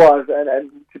 There was, and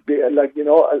to be, like, you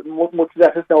know, much of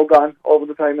that has now gone over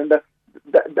the time, and that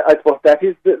I suppose that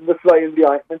is the fly in the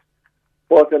ointment.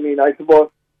 But I mean, I suppose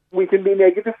we can be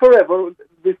negative forever.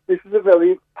 This is a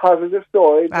very positive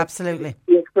story. Absolutely.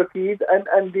 The expertise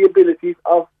and the abilities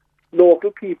of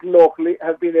local people locally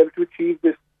have been able to achieve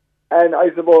this. And I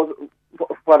suppose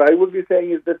what I would be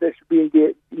saying is that there should be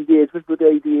engagement with the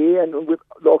IDA and with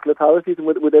local authorities and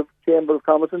with the Chamber of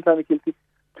Commerce in Clonakilty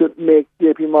to make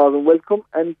JP Morgan welcome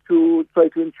and to try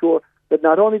to ensure that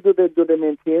not only do they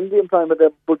maintain the employment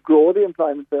there, but grow the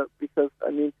employment there, because,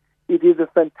 I mean, it is a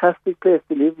fantastic place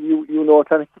to live. You know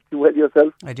Clonakilty well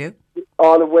yourself. I do.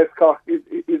 All of West Cork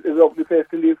is a lovely place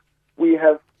to live. We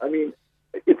have, I mean,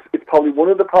 it's probably one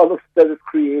of the products that is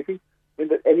creating in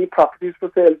that any properties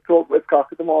for sale throughout West Cork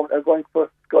at the moment are going for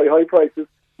sky high prices.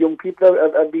 young people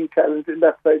are being challenged in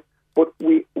that side. But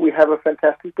we have a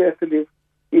fantastic place to live.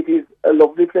 It is a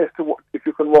lovely place to work if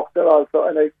you can walk there also,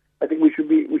 and I think we should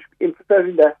be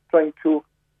emphasising that, trying to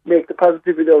make the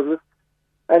positivity out of it.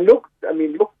 And look,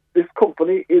 this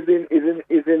company is in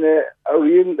a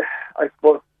real, I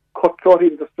suppose, cutthroat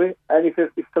industry, and it has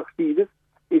succeeded.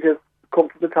 It has come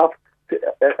to the top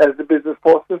as the business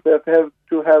forces there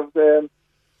to have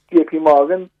JP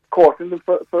Morgan courting them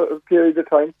for a period of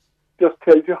time. Just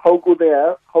tells you how good they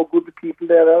are, how good the people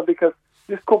there are, because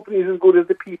this company is as good as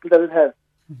the people that it has.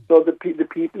 So the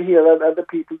people here are the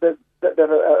people that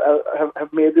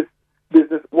have made this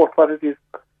business work what it is.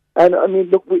 And I mean,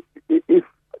 look, if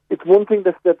it's one thing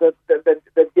that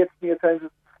gets me at times, is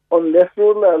unless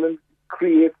rural Ireland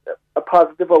creates a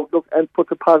positive outlook and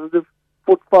puts a positive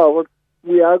foot forward,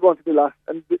 we are going to be lost.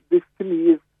 And this to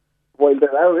me is, while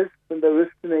there are risks, and there are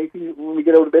risks in anything, when we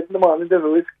get out of bed in the morning, there's a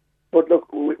risk. But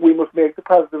look, we must make the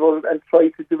positive of it and try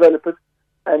to develop it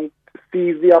and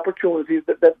seize the opportunities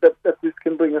that this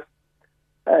can bring us.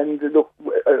 And look,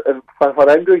 what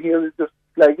I'm doing here is just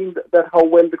flagging that how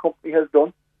well the company has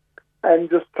done, and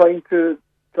just trying to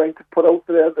put out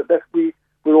there that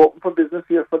we're open for business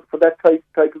here for that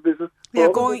type of business.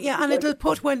 And it'll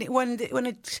put when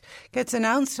it gets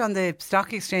announced on the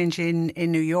stock exchange in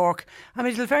New York. I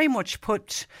mean, it'll very much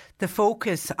put the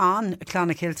focus on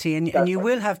Clonakilty, and you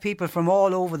will have people from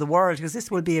all over the world, because this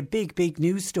will be a big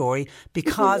news story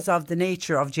because of the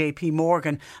nature of JP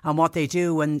Morgan and what they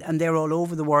do, and they're all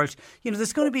over the world. You know,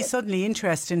 there's going to be suddenly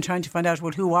interest in trying to find out,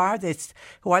 well, who are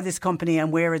this company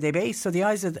and where are they based? So the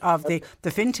eyes of the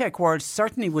fintech world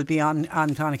certainly will be on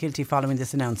Clonakilty following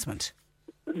this announcement.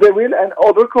 They will, and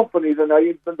other companies, and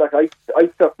I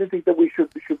certainly think that we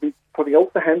should be putting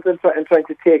out the hands and trying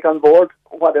to take on board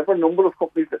whatever number of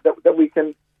companies that we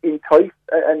can entice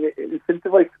and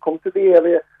incentivize to come to the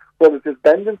area, whether it is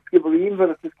Bandon, Skibbereen,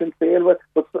 whether it is Kinsale,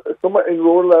 but somewhere in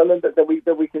rural Ireland that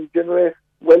we can generate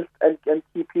wealth and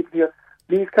keep people here.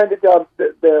 These kind of jobs,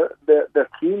 they're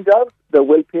clean jobs, they're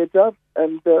well-paid jobs,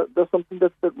 and they're something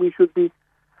that we should be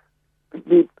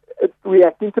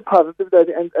reacting to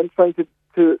positively and trying to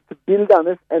build on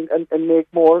it and make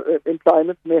more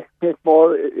employment, make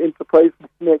more enterprise,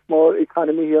 make more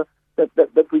economy here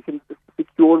that we can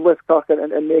secure West Cork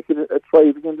and make it a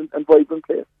thriving and vibrant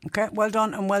place. Okay, well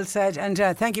done and well said, and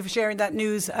thank you for sharing that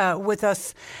news with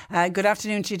us. Good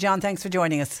afternoon to you, John. Thanks for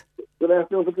joining us. Good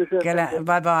afternoon, Patricia.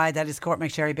 Bye-bye. That is Cork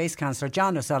McSherry Base Councillor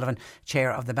John O'Sullivan,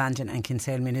 Chair of the Bandon and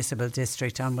Kinsale Municipal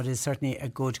District, on what is certainly a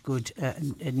good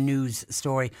news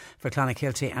story for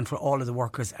Clonakilty and for all of the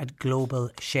workers at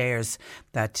Global Shares,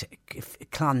 that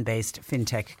Clon-based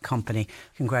fintech company.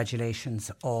 Congratulations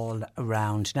all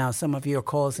around. Now, some of your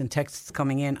calls and texts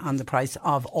coming in on the price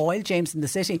of oil. James in the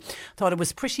City thought it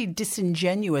was pretty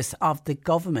disingenuous of the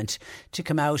government to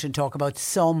come out and talk about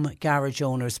some garage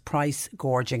owners price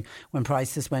gorging when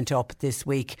prices went up this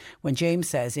week, when James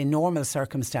says in normal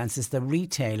circumstances the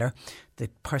retailer, the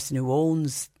person who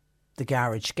owns the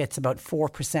garage, gets about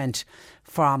 4%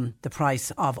 from the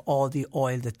price of all the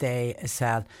oil that they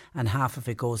sell, and half of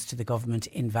it goes to the government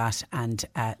in VAT and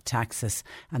taxes,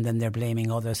 and then they're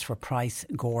blaming others for price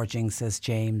gorging, says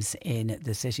James in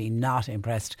the City. Not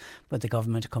impressed with the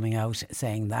government coming out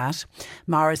saying that.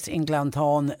 Morris in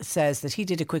Glanthorne says that he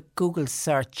did a quick Google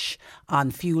search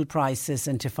on fuel prices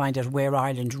and to find out where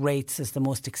Ireland rates as the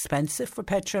most expensive for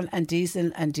petrol and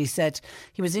diesel, and he said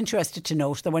he was interested to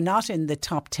note that we're not in the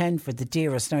top 10 for the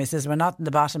dearest. Now he says we're not in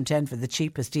the bottom 10 for the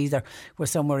cheapest either. We're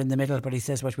somewhere in the middle, but he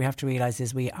says what we have to realise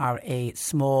is we are a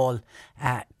small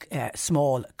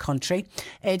country.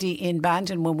 Eddie in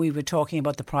Bandon, when we were talking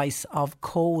about the price of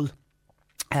coal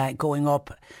going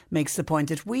up, makes the point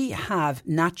that we have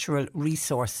natural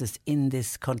resources in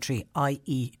this country,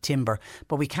 i.e. timber,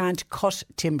 but we can't cut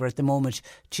timber at the moment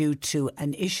due to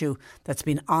an issue that's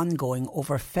been ongoing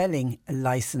over felling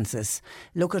licences.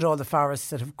 Look at all the forests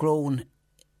that have grown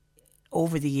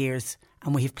over the years,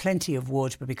 and we have plenty of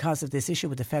wood, but because of this issue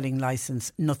with the felling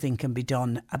licence, nothing can be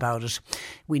done about it.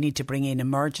 We need to bring in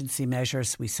emergency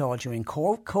measures. We saw during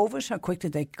COVID how quickly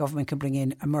the government can bring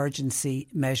in emergency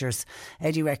measures.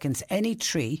 Eddie reckons any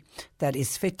tree that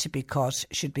is fit to be cut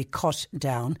should be cut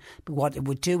down, but what it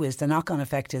would do is, the knock-on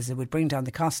effect is it would bring down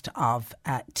the cost of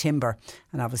timber,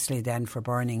 and obviously then for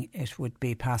burning it would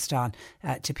be passed on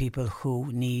to people who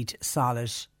need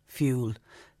solid fuel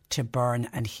to burn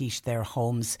and heat their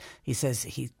homes. He says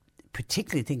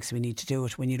particularly thinks we need to do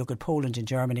it when you look at Poland and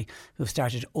Germany, who've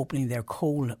started opening their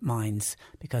coal mines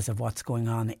because of what's going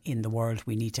on in the world.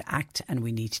 We need to act, and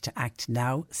we need to act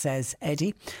now, says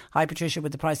Eddie. Hi Patricia,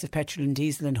 with the price of petrol and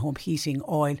diesel and home heating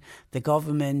oil, the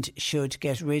government should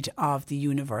get rid of the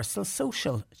universal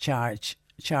social charge.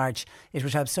 It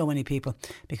would help so many people,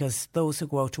 because those who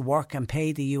go out to work and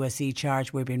pay the USE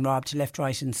charge, we're being robbed left,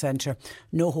 right and centre.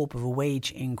 No hope of a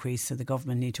wage increase, so the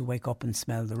government need to wake up and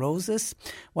smell the roses.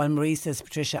 While Marie says,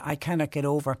 Patricia, I cannot get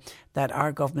over that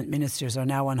our government ministers are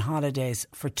now on holidays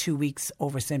for 2 weeks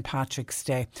over St Patrick's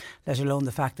Day, let alone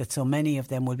the fact that so many of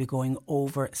them will be going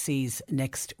overseas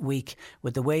next week.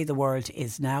 With the way the world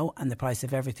is now and the price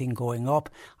of everything going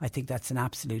up, I think that's an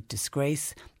absolute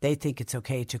disgrace. They think it's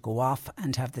okay to go off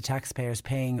and have the taxpayers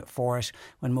paying for it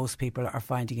when most people are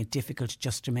finding it difficult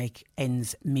just to make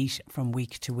ends meet from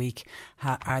week to week.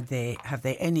 Have they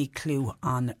any clue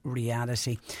on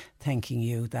reality? Thanking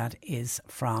you. That is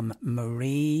from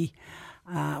Marie.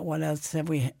 What else have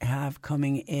we have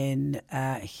coming in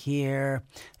here?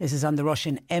 This is on the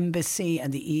Russian embassy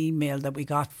and the email that we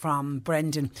got from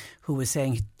Brendan, who was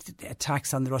saying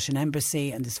attacks on the Russian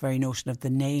embassy and this very notion of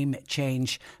the name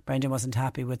change. Brendan wasn't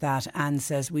happy with that. Anne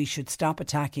says we should stop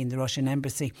attacking the Russian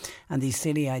embassy and these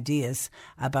silly ideas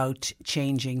about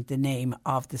changing the name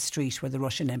of the street where the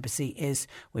Russian embassy is.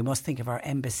 We must think of our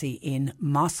embassy in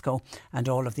Moscow and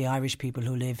all of the Irish people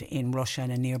who live in Russia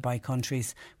and in nearby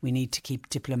countries. We need to keep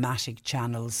diplomatic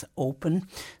channels open.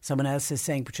 Someone else is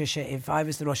saying, Patricia, if I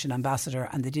was the Russian ambassador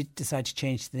and they did decide to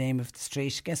change the name of the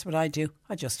street, guess what I'd do?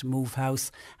 I'd just move house.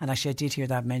 And actually I did hear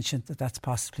that mentioned, that that's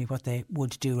possibly what they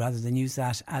would do rather than use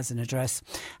that as an address.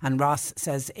 And Ross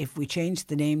says, if we change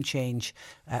the name change,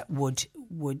 would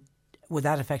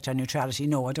that affect our neutrality?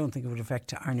 No, I don't think it would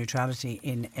affect our neutrality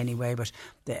in any way. But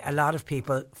a lot of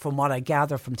people, from what I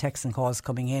gather from texts and calls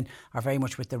coming in, are very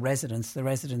much with the residents. The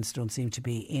residents don't seem to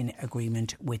be in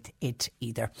agreement with it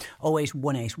either.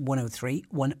 0818 103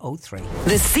 103.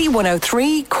 The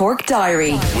C103 Cork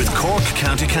Diary. With Cork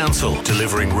County Council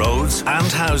delivering roads and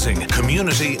housing,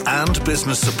 community and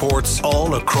business supports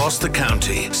all across the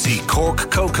county. See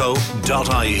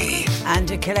corkcoco.ie.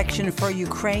 And a collection for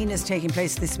Ukraine is taking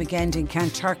place this weekend in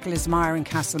Canturk, Lismire and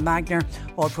Castlemagner.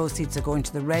 All proceeds are going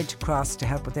to the Red Cross to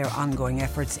help with their ongoing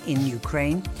efforts in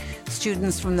Ukraine.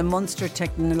 Students from the Munster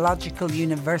Technological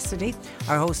University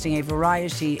are hosting a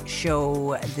variety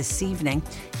show this evening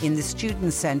in the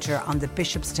Student Centre on the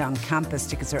Bishopstown campus.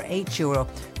 Tickets are €8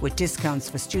 with discounts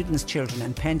for students, children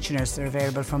and pensioners. They're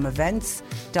available from events.cit.ie.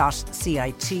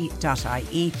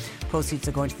 Proceeds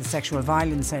are going to the Sexual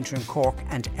Violence Centre in Cork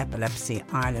and Epilepsy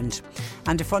Ireland.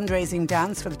 And a fundraising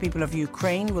dance for the people of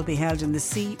Ukraine will be held in the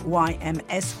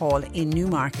CYMS Hall in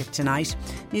Newmarket tonight.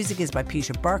 Music is by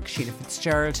Peter Burke, Sheila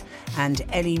Fitzgerald and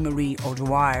Ellie Marie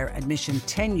O'Dwyer. Admission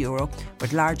 €10,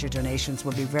 but larger donations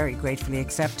will be very gratefully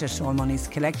accepted. All monies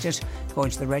collected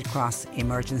going to the Red Cross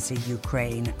Emergency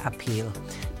Ukraine Appeal.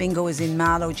 Bingo is in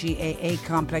Mallow GAA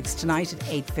Complex tonight at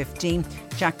 8:15.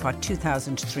 Jackpot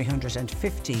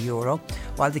 €2,350.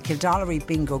 While the Kildallery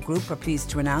Bingo Group are pleased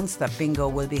to announce that bingo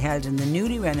will be held in the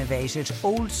newly renovated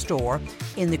old store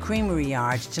in the Creamery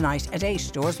Yard tonight at 8.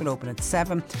 Doors will open at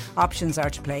 7. Options are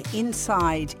to play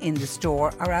inside in the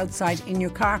store or outside in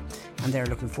your car, and they're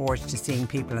looking forward to seeing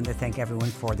people, and they thank everyone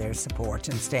for their support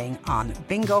and staying on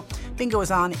bingo. Bingo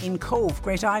is on in Cove,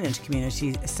 Great Island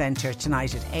Community Centre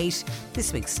tonight at 8.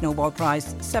 This week's snowball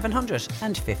prize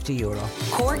 €750.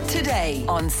 Cork Today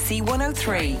on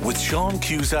C103. With Sean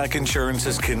Cusack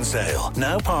Insurance's Kinsale,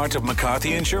 now part of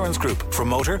McCarthy Insurance Group. For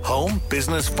motor, home,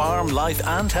 business, farm, life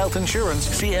and health insurance,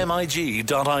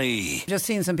 cmig.ie. Just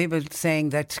seen some people saying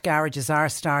that garages are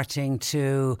starting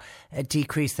to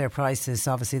decrease their prices.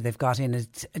 Obviously they've got in a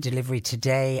delivery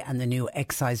today and the new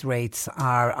excise rates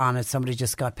are on it. Somebody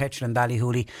just got petrol in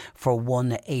Ballyhooly for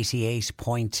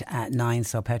 188.9,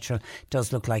 so petrol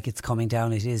does look like it's coming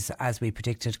down. It is, as we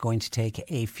predicted, going to take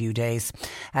a few days.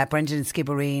 Brendan in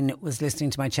Skibbereen was listening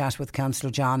to my chat with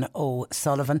Councillor John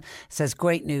O'Sullivan. Says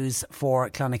great news for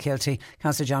Clonakilty.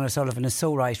 Councillor John O'Sullivan is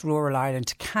so right. Rural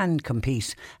Ireland can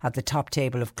compete at the top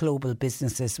table of global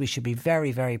businesses. We should be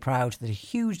very, very proud that a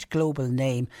huge global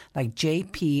name like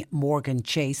JP Morgan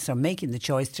Chase are making the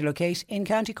choice to locate in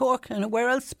County Cork, and where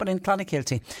else but in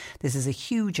Clonakilty. This is a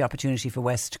huge opportunity for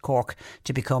West Cork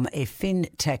to become a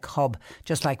fintech hub,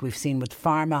 just like we've seen with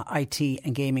pharma, IT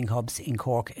and gaming hubs in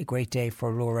Cork. A great day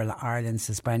for rural Ireland,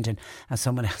 says Brendan. And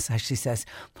someone else actually says,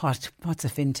 what's a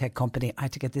fintech company? I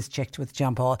had to get this checked with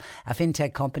John Paul. A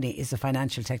fintech company is a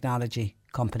financial technology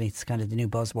company. It's kind of the new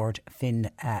buzzword,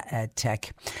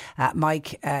 FinTech.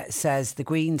 Mike says the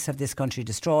Greens have this country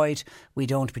destroyed. We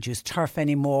don't produce turf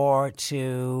anymore.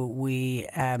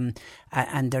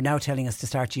 And they're now telling us to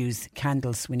start to use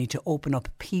candles. We need to open up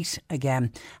peat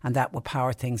again, and that will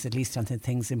power things at least until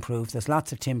things improve. There's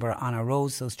lots of timber on our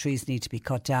roads. Those trees need to be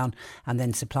cut down and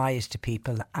then supply it to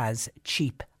people as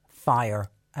cheap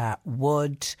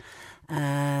firewood.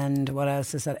 And what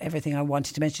else is that? Everything I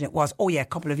wanted to mention. It was, a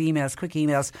couple of emails, quick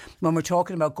emails. When we're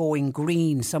talking about going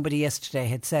green, somebody yesterday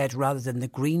had said rather than the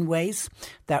greenways,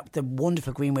 that the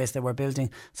wonderful greenways that we're building,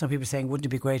 some people are saying, wouldn't it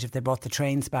be great if they brought the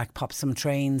trains back, pop some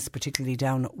trains, particularly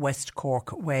down West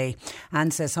Cork Way.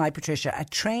 Anne says, hi Patricia, a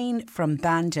train from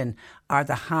Bandon or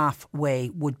the halfway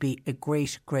would be a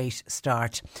great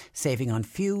start, saving on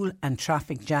fuel and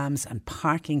traffic jams and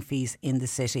parking fees in the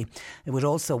city. It would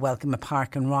also welcome a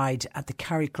park and ride at the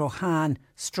Carrickrohan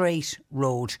Straight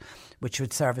Road, which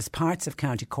would service parts of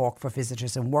County Cork for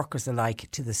visitors and workers alike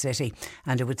to the city,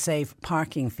 and it would save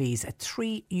parking fees at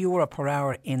 €3 per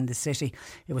hour in the city.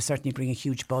 It would certainly bring a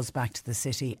huge buzz back to the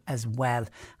city as well.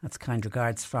 That's kind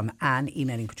regards from Anne,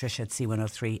 emailing Patricia at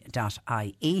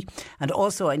c103.ie. And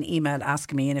also an email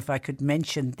asking me if I could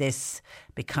mention this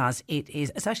because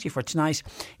it's actually for tonight.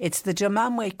 It's the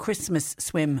Dunmanway Christmas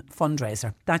Swim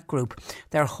fundraiser. That group,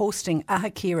 they're hosting a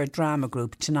Hakira drama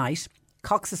group tonight,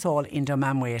 Cox's Hall in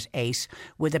Dunmanway at 8,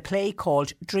 with a play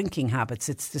called Drinking Habits.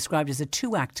 It's described as a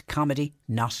 2-act comedy,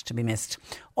 not to be missed.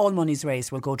 All monies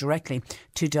raised will go directly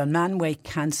to Dunmanway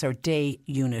Cancer Day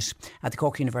Unit at the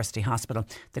Cork University Hospital.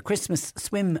 The Christmas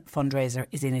Swim fundraiser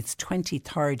is in its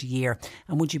 23rd year,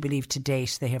 and would you believe to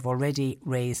date they have already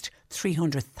raised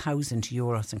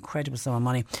 €300,000. Incredible sum of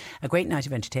money. A great night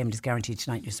of entertainment is guaranteed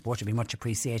tonight. Your support will be much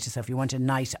appreciated. So if you want a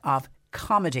night of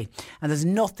comedy, and there's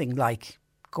nothing like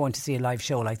going to see a live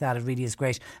show like that, it really is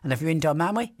great. And if you're in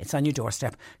Dunmanway, it's on your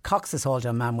doorstep. Cox's Hall,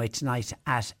 Dunmanway, tonight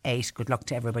at 8. Good luck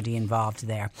to everybody involved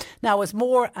there. Now, as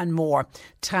more and more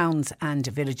towns and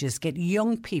villages get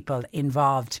young people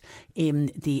involved in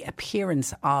the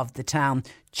appearance of the town,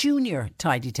 Junior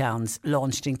Tidy Towns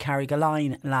launched in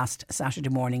Carrigaline last Saturday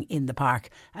morning in the park,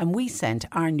 and we sent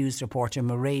our news reporter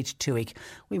Mairead Tuig.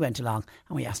 We went along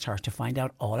and we asked her to find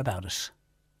out all about it.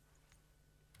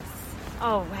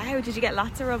 Oh wow, did you get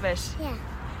lots of rubbish? Yeah.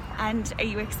 And are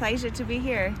you excited to be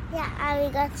here? Yeah, and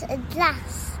we got a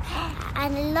glass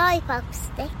and a lollipop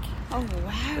stick. Oh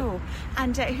wow.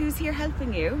 And who's here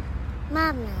helping you?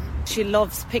 Mama. She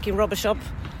loves picking rubbish up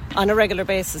on a regular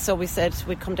basis, so we said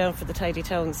we'd come down for the Tidy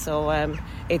Town. So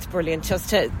it's brilliant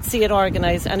just to see it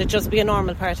organised, and it'd just be a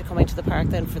normal part of coming to the park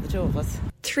then for the two of us.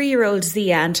 3-year-old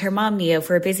Zia and her mum Niamh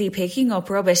were busy picking up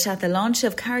rubbish at the launch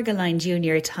of Carrigaline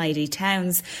Junior Tidy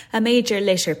Towns. A major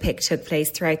litter pick took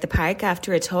place throughout the park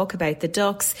after a talk about the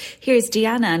ducks. Here's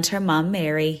Deanna and her mum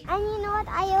Mary. And you know what,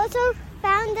 I also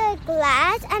found a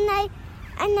glass and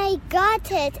I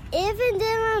got it, even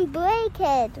didn't break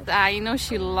it. I know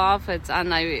she loved it,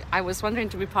 and I was wondering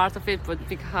to be part of it, but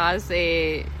because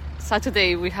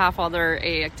Saturday we have other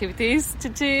activities to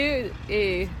do,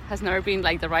 it has never been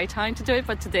like the right time to do it,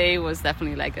 but today was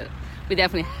definitely we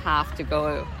definitely have to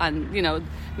go and,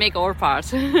 make our part.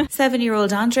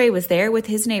 7-year-old Andre was there with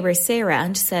his neighbour Sarah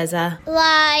and Ceza.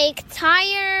 Like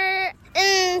tire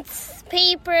and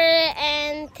paper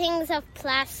and things of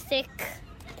plastic.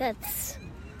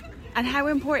 And how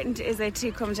important is it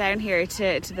to come down here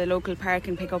to the local park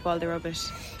and pick up all the rubbish?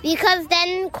 Because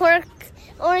then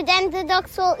the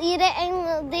ducks will eat it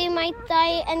and they might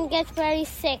die and get very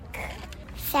sick.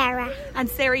 Sarah. And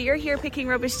Sarah, you're here picking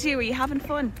rubbish too. Are you having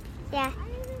fun? Yeah.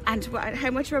 And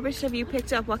how much rubbish have you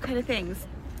picked up? What kind of things?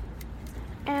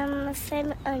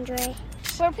 Same Andre.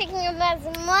 We're picking up as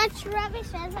much rubbish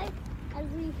as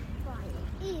we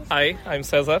find. Hi, I'm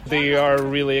Ceza. They are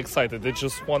really excited. They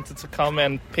just wanted to come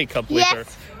and pick up litter.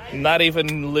 Yes. Not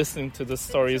even listening to the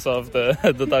stories of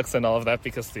the ducks and all of that,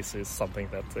 because this is something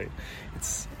that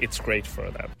it's great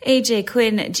for them. AJ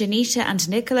Quinn, Janita and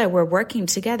Nicola were working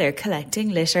together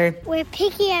collecting litter. We're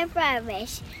picking up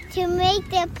rubbish to make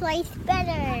the place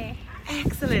better.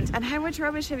 Excellent. And how much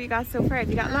rubbish have you got so far? Have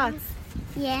you got lots?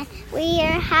 Yeah, we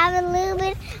are having a little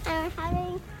bit and we're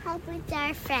having help with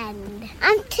our friend.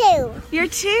 I'm 2. You're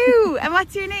 2? And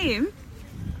what's your name?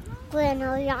 Gwen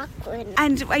O'Loughlin.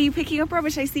 And are you picking up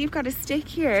rubbish? I see you've got a stick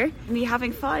here. Are you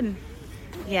having fun?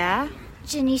 Yeah?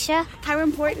 Janisha. How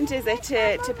important is it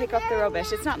to pick up the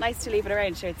rubbish? It's not nice to leave it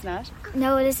around, sure it's not?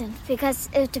 No, it isn't, because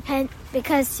it depends,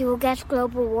 because you will get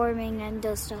global warming and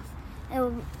those stuff. It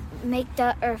will make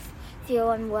the earth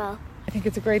feel unwell. I think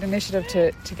it's a great initiative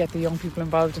to get the young people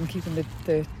involved in keeping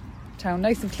the town.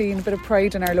 Nice and clean, a bit of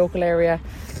pride in our local area.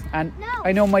 And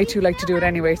I know my two like to do it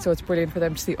anyway, so it's brilliant for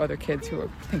them to see other kids who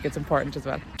think it's important as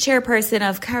well. Chairperson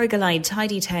of Carrigaline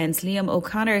Tidy Towns, Liam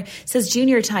O'Connor, says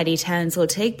Junior Tidy Towns will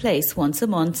take place once a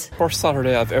month. First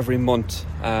Saturday of every month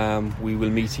we will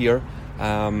meet here,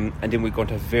 and then we're going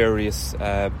to have various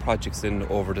projects in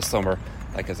over the summer.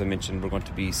 Like as I mentioned, we're going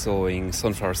to be sowing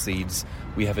sunflower seeds.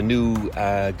 We have a new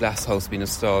glass house being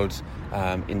installed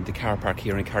in the car park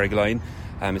here in Carrigaline.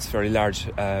 It's a very large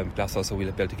glass house, so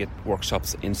we'll be able to get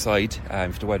workshops inside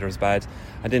if the weather is bad.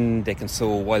 And then they can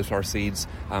sow wildflower seeds.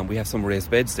 We have some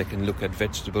raised beds. They can look at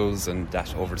vegetables and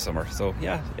that over the summer. So,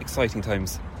 yeah, exciting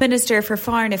times. Minister for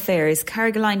Foreign Affairs,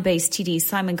 Carrigaline-based TD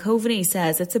Simon Coveney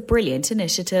says it's a brilliant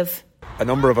initiative. A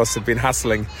number of us have been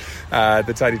hassling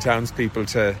the Tidy Towns people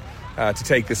to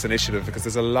take this initiative, because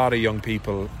there's a lot of young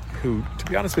people who, to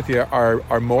be honest with you,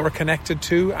 are more connected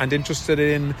to and interested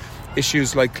in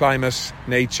issues like climate,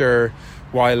 nature,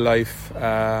 wildlife,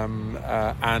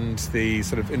 and the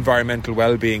sort of environmental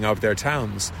well-being of their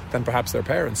towns than perhaps their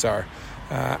parents are.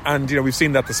 And, we've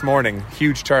seen that this morning.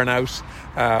 Huge turnout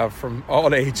from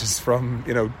all ages, from,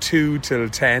 2 till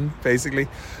 10, basically.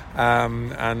 A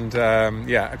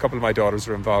couple of my daughters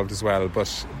are involved as well.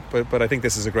 But I think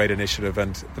this is a great initiative,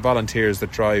 and the volunteers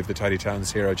that drive the Tidy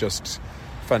Towns here are just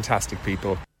fantastic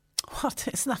people. What?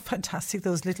 Isn't that fantastic?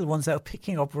 Those little ones out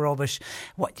picking up rubbish.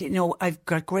 I've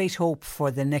got great hope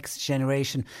for the next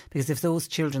generation, because if those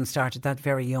children start at that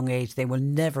very young age, they will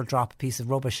never drop a piece of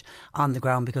rubbish on the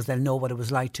ground, because they'll know what it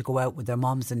was like to go out with their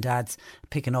mums and dads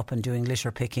picking up and doing litter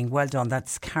picking. Well done.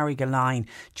 That's Carrigaline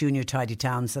Junior Tidy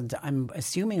Towns, and I'm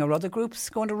assuming are other groups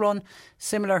going to run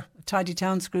similar Tidy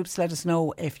Towns groups? Let us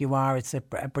know if you are. It's a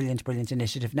brilliant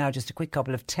initiative. Now, just a quick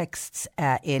couple of texts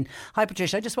in. Hi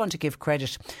Patricia, I just want to give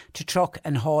credit to truck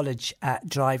and haulage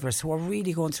drivers who are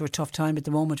really going through a tough time at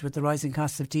the moment with the rising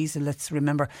costs of diesel. Let's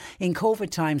remember, in COVID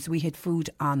times we had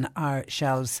food on our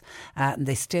shelves and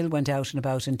they still went out and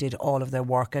about and did all of their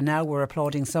work, and now we're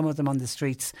applauding some of them on the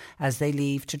streets as they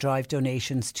leave to drive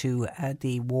donations to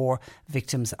the war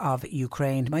victims of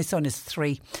Ukraine. My son is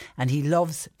 3 and he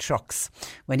loves trucks.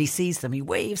 When he sees them, he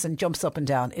waves and jumps up and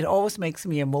down. It always makes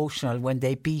me emotional when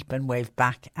they beep and wave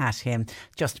back at him,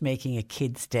 just making a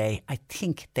kid's day. I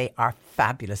think they are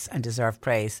fabulous and deserve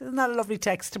praise. Isn't that a lovely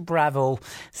text? Bravo,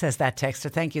 says that texter.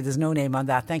 Thank you. There's no name on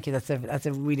that. Thank you. That's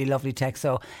a really lovely text.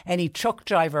 So any truck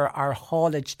driver or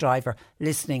haulage driver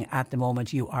listening at the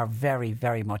moment, you are very,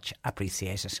 very much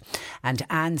appreciated. And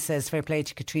Anne says, fair play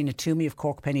to Katrina Toomey of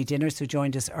Cork Penny Dinners, who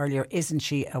joined us earlier. Isn't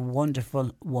she a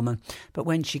wonderful woman? But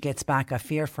when she gets back, I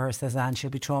fear for her, says Anne. She'll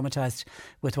be traumatised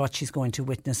with what she's going to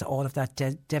witness, all of that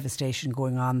devastation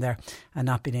going on there and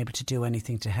not being able to do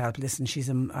anything to help. Listen,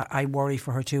 I worry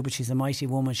for her too, but she's a mighty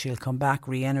woman. She'll come back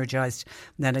re-energised.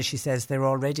 And then, as she says, they're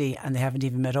already, and they haven't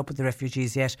even met up with the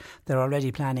refugees yet, they're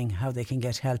already planning how they can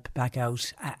get help back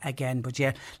out again. But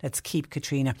yeah, let's keep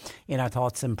Katrina in our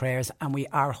thoughts and prayers, and we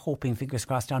are hoping, fingers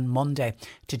crossed, on Monday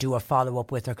to do a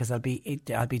follow-up with her, because I'll be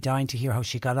dying to hear how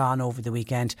she got on over the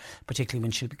weekend,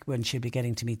 particularly when she'll be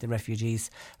getting to meet the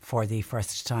refugees for the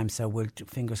first time. So we'll,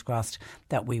 fingers crossed,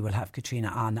 that we will have Katrina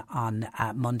on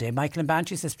Monday. Michael in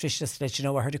Bantry says, Trish, just to let you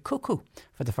know, I heard a cuckoo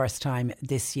for the first time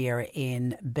this year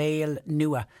in Bale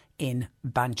Nua in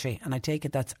Bantry, and I take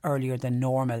it that's earlier than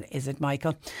normal, is it,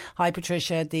 Michael? Hi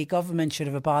Patricia, the government should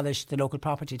have abolished the local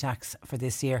property tax for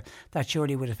this year. That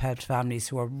surely would have helped families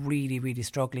who are really, really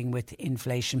struggling with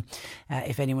inflation.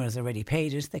 If anyone has already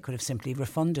paid it, they could have simply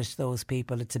refunded those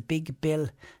people. It's a big bill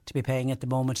to be paying at the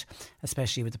moment,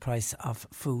 especially with the price of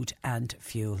food and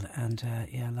fuel. And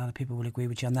a lot of people will agree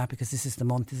with you on that, because this is the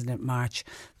month, isn't it, March,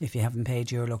 if you haven't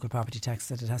paid your local property tax,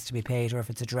 that it has to be paid, or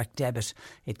if it's a direct debit,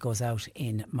 it goes out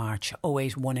in March.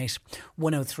 0818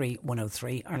 103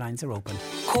 103. Our lines are open.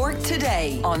 Cork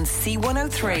Today on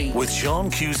C103. With Sean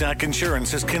Cusack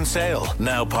Insurance's Kinsale,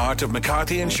 now part of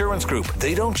McCarthy Insurance Group.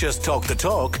 They don't just talk the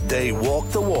talk, they walk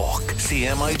the walk.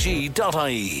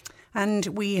 CMIG.ie. And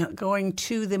we are going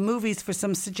to the movies for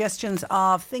some suggestions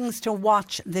of things to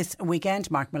watch this weekend.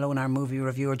 Mark Malone, our movie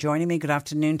reviewer, joining me. Good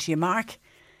afternoon to you, Mark.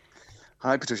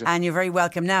 Hi, Patricia. And you're very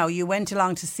welcome. Now, you went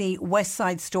along to see West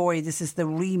Side Story. This is the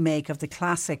remake of the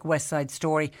classic West Side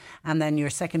Story. And then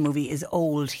your second movie is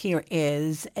Old. Here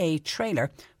is a trailer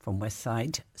from West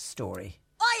Side Story.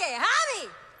 Oye, Javi,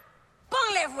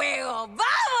 ponle fuego,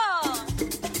 vamos!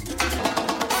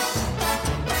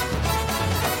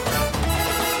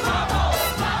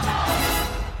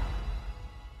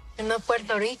 You're not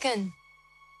Puerto Rican.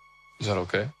 Is that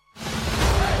okay?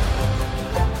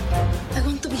 I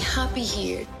want to be happy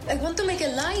here. I want to make a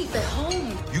life at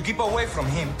home. You keep away from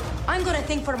him. I'm gonna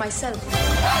think for myself.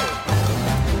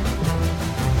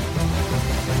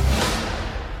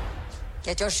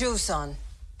 Get your shoes on.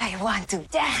 I want to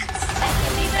dance.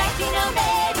 If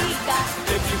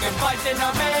you can fight in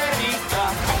America.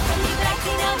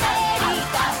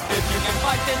 If you can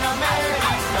fight in America.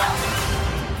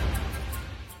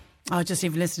 Oh, just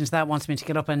even listening to that wants me to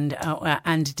get up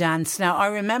and dance. Now, I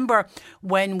remember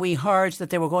when we heard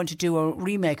that they were going to do a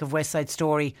remake of West Side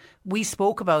Story, we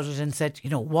spoke about it and said,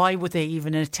 why would they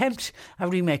even attempt a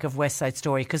remake of West Side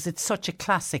Story? Because it's such a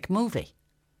classic movie.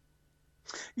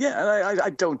 Yeah, and I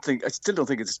still don't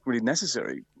think it's really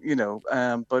necessary,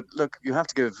 but look, you have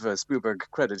to give Spielberg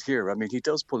credit here. I mean, he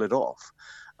does pull it off.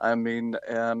 I mean,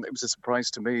 it was a surprise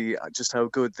to me just how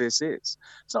good this is.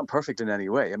 It's not perfect in any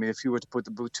way. I mean, if you were to put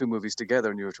the two movies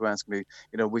together and you were to ask me,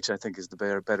 which I think is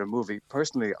the better movie,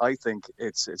 personally, I think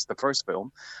it's the first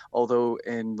film. Although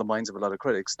in the minds of a lot of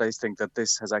critics, they think that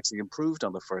this has actually improved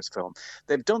on the first film.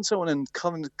 They've done so in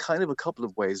kind of a couple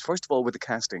of ways. First of all, with the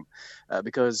casting,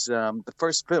 because the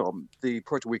first film, the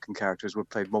Puerto Rican characters were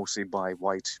played mostly by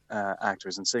white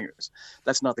actors and singers.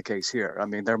 That's not the case here. I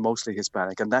mean, they're mostly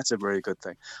Hispanic, and that's a very good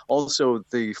thing. Also,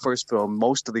 the first film,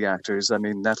 most of the actors, I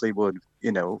mean, Natalie Wood,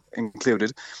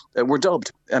 included, were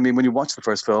dubbed. I mean, when you watch the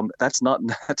first film, that's not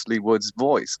Natalie Wood's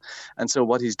voice. And so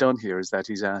what he's done here is that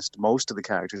he's asked most of the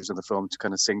characters in the film to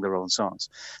kind of sing their own songs.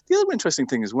 The other interesting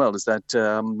thing as well is that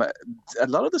a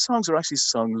lot of the songs are actually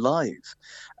sung live.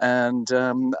 And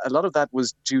a lot of that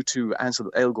was due to Ansel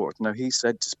Elgort. Now, he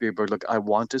said to Spielberg, look, I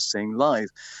want to sing live.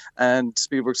 And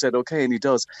Spielberg said, okay, and he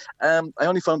does. I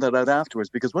only found that out afterwards,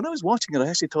 because when I was watching it, I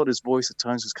actually thought his voice at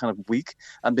times was kind of weak,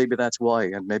 and maybe that's why.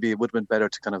 And maybe it would have been better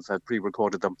to kind of have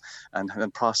pre-recorded them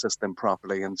and process them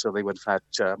properly, and so they would have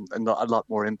had a lot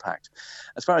more impact.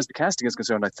 As far as the casting is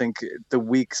concerned, I think the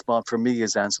weak spot for me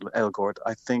is Ansel Elgort.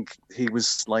 I think he was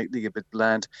slightly a bit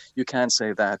bland. You can't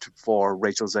say that for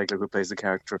Rachel Zegler, who plays the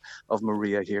character of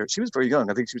Maria here. She was very young.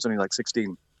 I think she was only like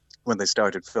 16 when they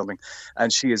started filming,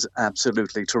 and she is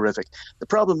absolutely terrific. The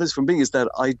problem is for me is that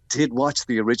I did watch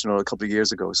the original a couple of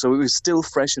years ago, so it was still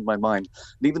fresh in my mind.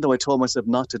 And even though I told myself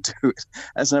not to do it,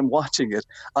 as I'm watching it,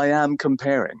 I am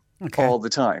comparing all the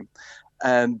time.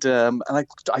 And I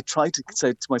try to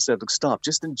say to myself, look, stop,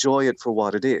 just enjoy it for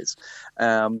what it is.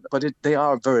 But they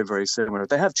are very, very similar.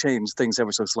 They have changed things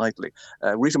ever so slightly.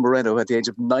 Rita Moreno, at the age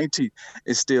of 90,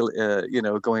 is still,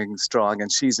 going strong,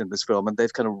 and she's in this film, and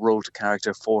they've kind of wrote a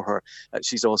character for her.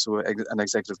 She's also an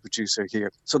executive producer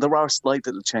here. So there are slight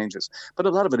little changes, but a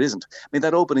lot of it isn't. I mean,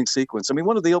 that opening sequence,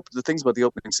 one of the things about the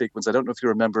opening sequence, I don't know if you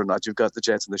remember or not, you've got the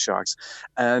Jets and the Sharks,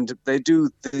 and they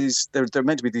do these, they're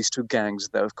meant to be these two gangs,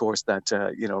 that, of course, that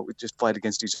just fight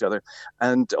against each other,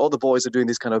 and all the boys are doing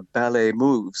these kind of ballet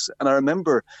moves. And I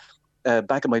remember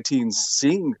back in my teens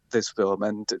seeing this film,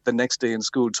 and the next day in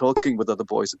school talking with other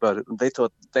boys about it, and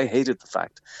they hated the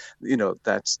fact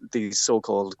that these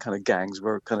so-called kind of gangs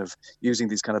were kind of using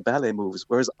these kind of ballet moves,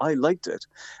 whereas I liked it,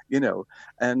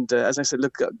 and as I said,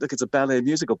 look, it's a ballet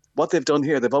musical. What they've done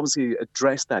here, they've obviously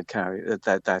addressed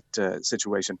that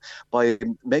situation by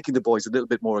making the boys a little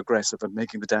bit more aggressive and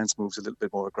making the dance moves a little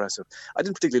bit more aggressive. I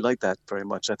didn't particularly like that very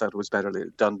much. I thought it was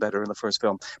done better in the first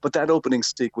film, but that opening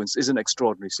sequence is an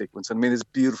extraordinary sequence. I mean, it's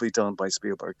beautifully done by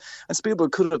Spielberg. And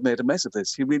Spielberg could have made a mess of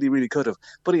this. He really, really could have.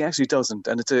 But he actually doesn't.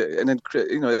 And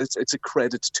it's a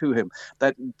credit to him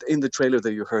that in the trailer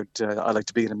that you heard, I Like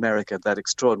to Be in America, that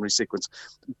extraordinary sequence.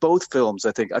 Both films,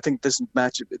 I think this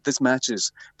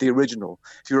matches the original.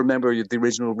 If you remember, the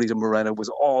original Rita Moreno was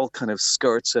all kind of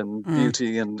skirts and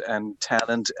beauty and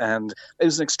talent, and it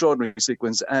was an extraordinary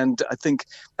sequence. And I think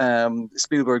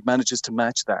Spielberg manages to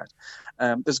match that.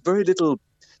 There's very little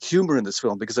humor in this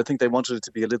film, because I think they wanted it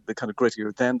to be a little bit kind of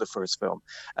grittier than the first film.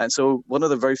 And so one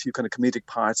of the very few kind of comedic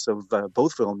parts of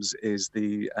both films is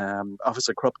the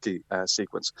Officer Krupke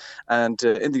sequence. And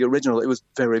in the original, it was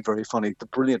very, very funny. The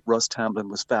brilliant Russ Tamblyn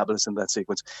was fabulous in that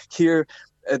sequence. Here,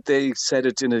 they said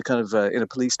it in a kind of in a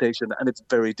police station, and it's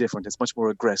very different. It's much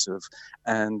more aggressive,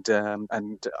 and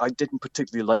I didn't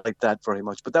particularly like that very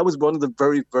much. But that was one of the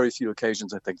very, very few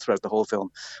occasions, I think, throughout the whole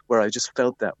film where I just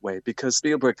felt that way, because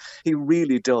Spielberg, he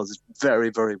really does very,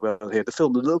 very well here. The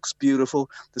film looks beautiful.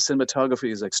 The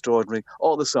cinematography is extraordinary.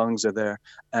 All the songs are there,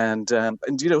 and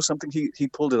something, he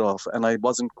pulled it off, and I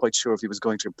wasn't quite sure if he was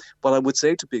going to. What I would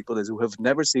say to people is who have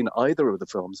never seen either of the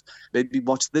films, maybe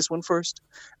watch this one first,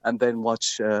 and then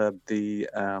watch the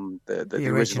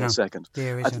original second.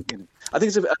 I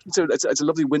think it's a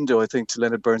lovely window, I think, to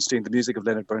Leonard Bernstein, the music of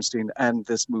Leonard Bernstein, and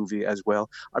this movie as well.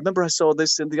 I remember I saw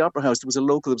this in the Opera House. There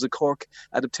was a Cork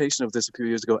adaptation of this a few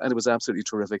years ago, and it was absolutely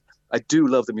terrific. I do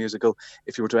love the musical.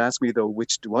 If you were to ask me, though,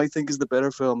 which do I think is the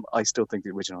better film, I still think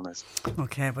the original is.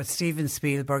 Okay, but Steven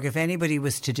Spielberg, if anybody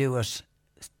was to do it,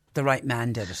 the right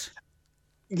man did it.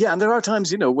 Yeah, and there are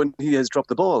times, when he has dropped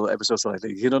the ball ever so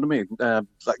slightly, you know what I mean?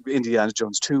 Like Indiana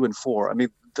Jones 2 and 4. I mean,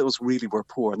 those really were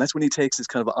poor. And that's when he takes his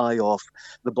kind of eye off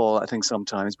the ball, I think,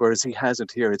 sometimes, whereas he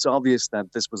hasn't here. It's obvious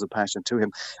that this was a passion to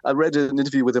him. I read an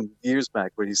interview with him years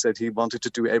back where he said he wanted to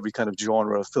do every kind of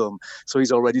genre of film. So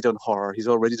he's already done horror. He's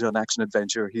already done action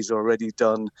adventure. He's already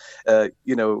done,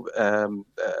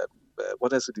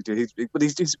 what else did he do? But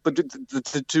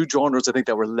the two genres I think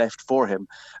that were left for him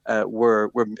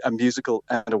were a musical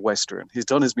and a Western. He's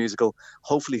done his musical.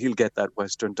 Hopefully he'll get that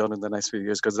Western done in the next few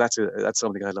years, because that's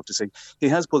something I'd love to see. He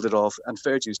has pulled it off, and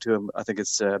fair dues to him. I think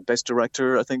it's Best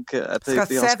Director, I think, at the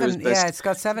Oscars. It's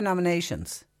got 7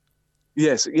 nominations.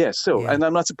 Yes. So, and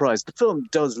I'm not surprised. The film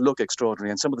does look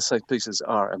extraordinary, and some of the set pieces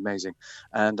are amazing.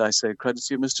 And I say credit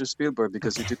to you, Mr. Spielberg,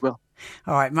 because he did well.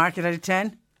 All right, mark it out of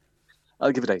 10.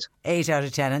 I'll give it 8. 8 out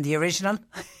of 10. And the original?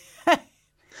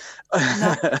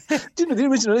 The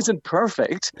original isn't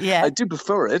perfect. Yeah. I do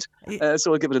prefer it,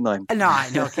 so I'll give it a 9. A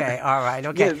 9, okay. All right,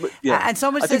 okay. Yeah. And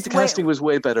someone I says... think the casting was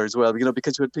way better as well,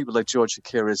 because you had people like George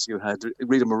Chakiris, you had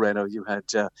Rita Moreno, you had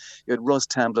Russ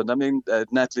Tamblyn,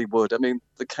 Natalie Wood.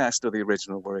 The cast of the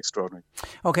original were extraordinary.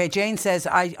 Okay, Jane says,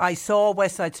 I saw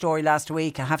West Side Story last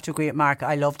week. I have to agree with Mark,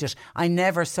 I loved it. I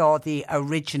never saw the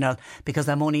original because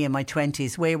I'm only in my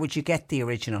 20s. Where would you get the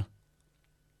original?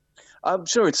 I'm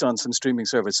sure it's on some streaming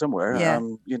service somewhere. Yeah.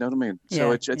 You know what I mean?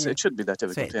 So it shouldn't be that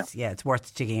difficult. So it's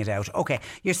worth digging it out. Okay,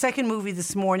 your second movie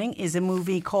this morning is a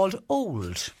movie called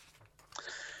Old.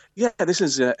 Yeah, this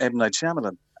is M. Night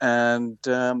Shyamalan, and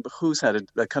who's had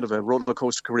a kind of a roller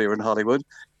coaster career in Hollywood.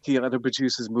 He either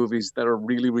produces movies that are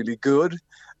really, really good,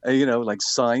 like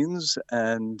Signs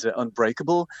and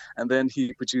Unbreakable, and then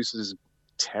he produces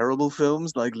terrible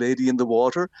films like Lady in the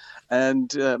Water,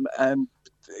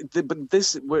 but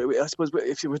this, I suppose,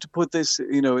 if you were to put this,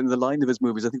 in the line of his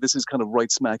movies, I think this is kind of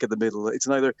right smack in the middle. It's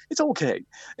okay.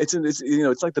 It's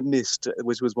like The Mist,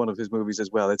 which was one of his movies as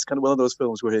well. It's kind of one of those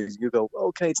films where you go,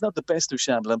 okay, it's not the best of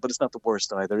Shyamalan, but it's not the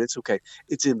worst either. It's okay.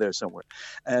 It's in there somewhere.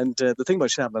 And the thing about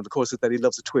Shyamalan, of course, is that he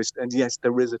loves a twist. And yes,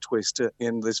 there is a twist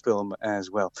in this film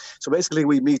as well. So basically,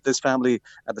 we meet this family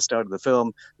at the start of the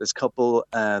film. This couple,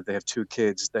 they have 2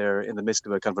 kids. They're in the midst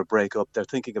of a kind of a breakup. They're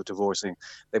thinking of divorcing.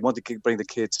 They want to bring the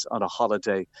kids on a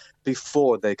holiday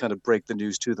before they kind of break the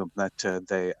news to them that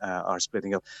they are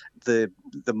splitting up. The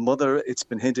mother, it's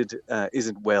been hinted,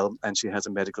 isn't well, and she has a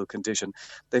medical condition.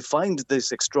 They find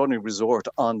this extraordinary resort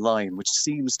online, which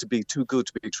seems to be too good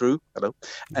to be true. Hello,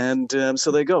 and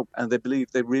so they go, and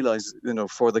they realize,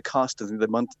 for the cost of the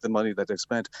money that they've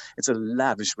spent, it's a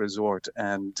lavish resort,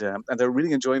 and they're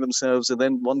really enjoying themselves. And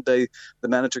then one day, the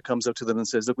manager comes up to them and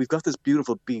says, "Look, we've got this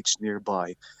beautiful beach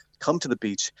nearby. Come to the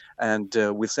beach, and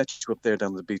we'll set you up there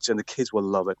down the beach, and the kids will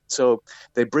love it." So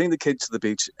they bring the kids to the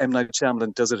beach. M. Night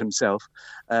Shyamalan does it himself.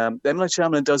 M. Night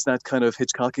Shyamalan does that kind of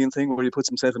Hitchcockian thing where he puts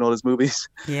himself in all his movies.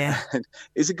 Yeah. And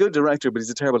he's a good director, but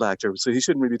he's a terrible actor, so he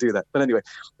shouldn't really do that. But anyway,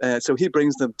 so he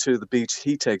brings them to the beach.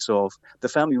 He takes off. The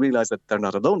family realize that they're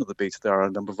not alone on the beach. There are a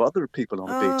number of other people on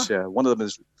the beach. One of them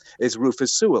is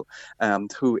Rufus Sewell,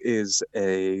 who is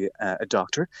a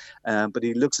doctor, but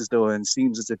he looks as though and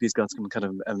seems as if he's got some kind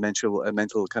of a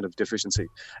mental kind of deficiency.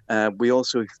 We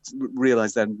also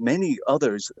realize that many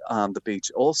others on the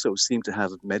beach also seem to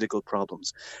have medical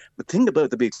problems. The thing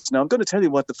about the beach, now I'm going to tell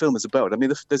you what the film is about.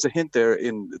 There's a hint there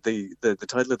in the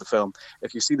title of the film.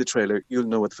 If you see the trailer, you'll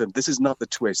know what the film. This is not the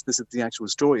twist. This is the actual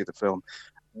story of the film.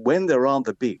 When they're on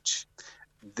the beach,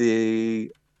 the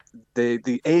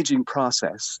aging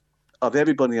process of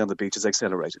everybody on the beach is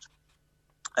accelerated.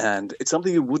 And it's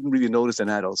something you wouldn't really notice in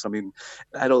adults.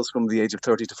 Adults from the age of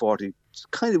 30 to 40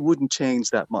 kind of wouldn't change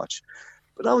that much.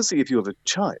 But obviously, if you have a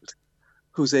child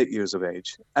who's 8 years of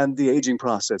age and the aging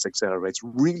process accelerates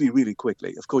really, really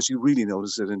quickly, of course, you really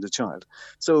notice it in the child.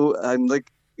 So I'm like,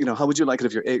 how would you like it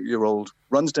if your 8-year-old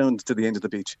runs down to the end of the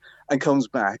beach and comes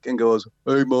back and goes,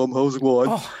 "Hey, Mom, how's it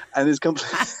going?" And it's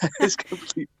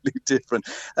completely different.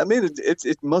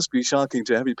 It must be shocking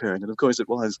to every parent. And of course it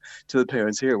was to the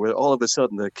parents here, where all of a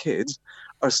sudden their kids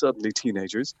are suddenly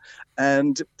teenagers.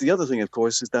 And the other thing, of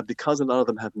course, is that because a lot of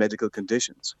them have medical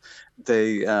conditions,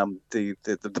 the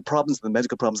problems, the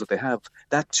medical problems that they have,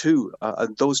 that too,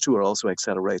 those two are also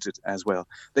accelerated as well.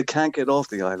 They can't get off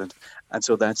the island, and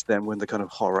so that's then when the kind of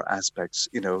horror aspects,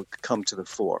 come to the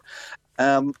fore.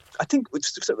 I think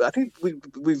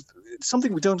we've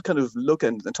something we don't kind of look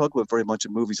and talk about very much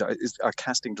in movies is our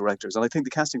casting directors, and I think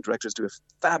the casting directors do a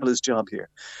fabulous job here,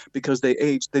 because they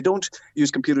don't use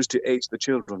computers to age the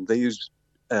children. They use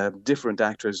different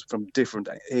actors from different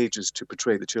ages to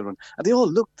portray the children, and they all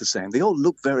look the same. They all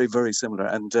look very, very similar,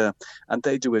 and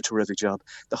they do a terrific job.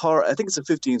 The horror, I think it's a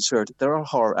 15 cert. There are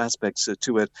horror aspects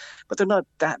to it, but they're not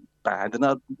that bad. They're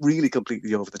not really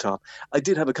completely over the top. I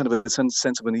did have a kind of a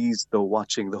sense of unease though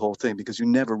watching the whole thing, because you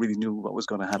never really knew what was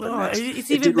going to happen next.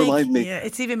 It did remind me.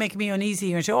 It's even making me uneasy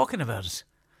here talking about it.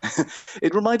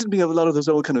 It reminded me of a lot of those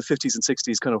old kind of 50s and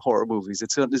 60s kind of horror movies.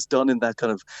 It's done in that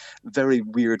kind of very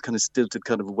weird, kind of stilted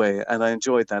kind of way, and I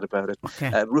enjoyed that about it.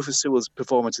 Okay. Rufus Sewell's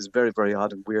performance is very, very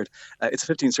odd and weird. It's a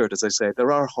 15 cert, as I say.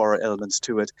 There are horror elements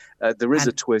to it. There is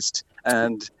a twist,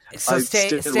 and so I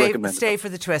stay for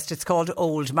the twist. It's called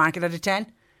Old. Mark it out of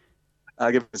 10.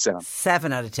 I'll give it a 7.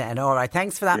 7 out of 10. All right.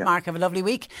 Thanks for that, Mark. Have a lovely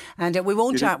week. And we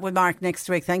won't chat with Mark next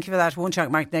week. Thank you for that. We won't chat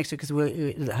with Mark next week because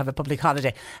we'll have a public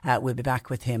holiday. We'll be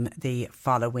back with him the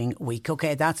following week.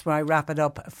 Okay, that's where I wrap it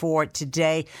up for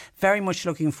today. Very much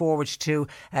looking forward to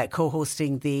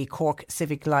co-hosting the Cork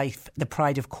Civic Life, the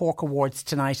Pride of Cork Awards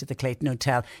tonight at the Clayton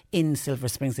Hotel in Silver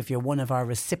Springs. If you're one of our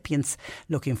recipients,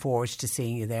 looking forward to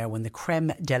seeing you there when the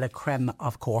creme de la creme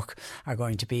of Cork are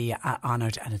going to be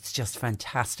honoured. And it's just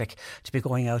fantastic to be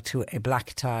going out to a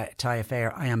black tie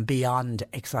affair. I am beyond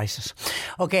excited.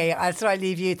 Okay, so I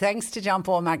leave you. Thanks to John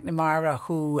Paul McNamara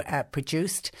who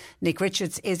produced. Nick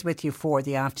Richards is with you for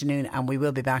the afternoon, and we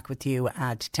will be back with you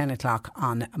at 10 o'clock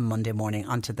on Monday morning.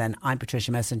 Until then, I'm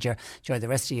Patricia Messenger. Enjoy the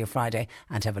rest of your Friday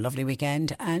and have a lovely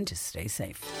weekend and stay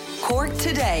safe. Cork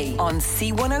Today on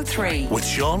C103. With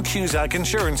Sean Cusack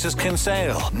Insurance's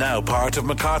Kinsale, now part of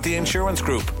McCarthy Insurance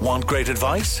Group. Want great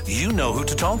advice? You know who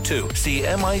to talk to. See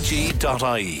MIG.ie.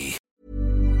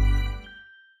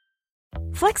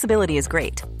 Flexibility is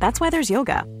great. That's why there's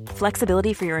yoga.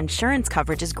 Flexibility for your insurance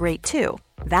coverage is great too.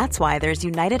 That's why there's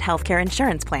United Healthcare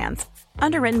Insurance Plans.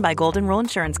 Underwritten by Golden Rule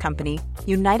Insurance Company,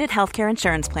 United Healthcare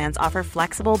Insurance Plans offer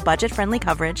flexible, budget-friendly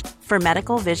coverage for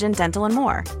medical, vision, dental, and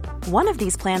more. One of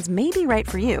these plans may be right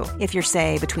for you if you're,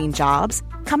 say, between jobs,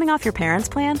 coming off your parents'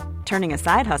 plan, turning a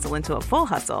side hustle into a full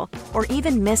hustle, or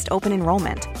even missed open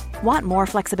enrollment. Want more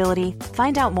flexibility?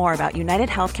 Find out more about United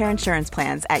Healthcare Insurance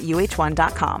Plans at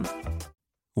uh1.com.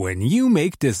 When you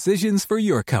make decisions for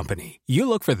your company, you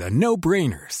look for the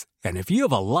no-brainers. And if you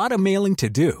have a lot of mailing to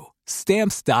do,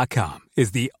 Stamps.com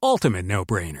is the ultimate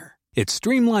no-brainer. It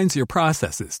streamlines your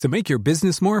processes to make your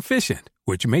business more efficient,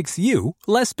 which makes you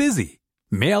less busy.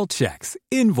 Mail checks,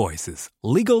 invoices,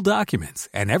 legal documents,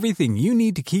 and everything you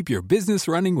need to keep your business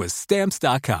running with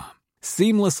Stamps.com.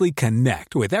 Seamlessly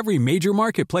connect with every major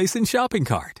marketplace and shopping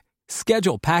cart.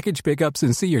 Schedule package pickups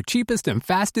and see your cheapest and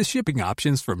fastest shipping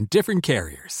options from different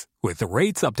carriers, with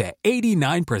rates up to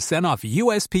 89% off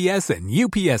USPS and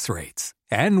UPS rates.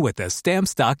 And with the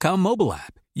Stamps.com mobile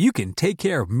app, you can take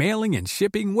care of mailing and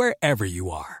shipping wherever you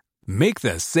are. Make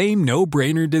the same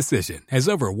no-brainer decision as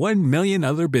over 1 million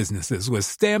other businesses with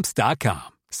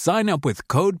Stamps.com. Sign up with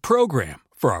code PROGRAM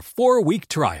for a 4-week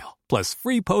trial, plus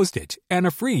free postage and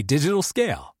a free digital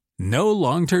scale. No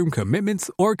long-term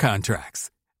commitments or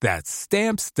contracts. That's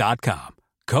Stamps.com.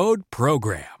 Code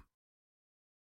PROGRAM.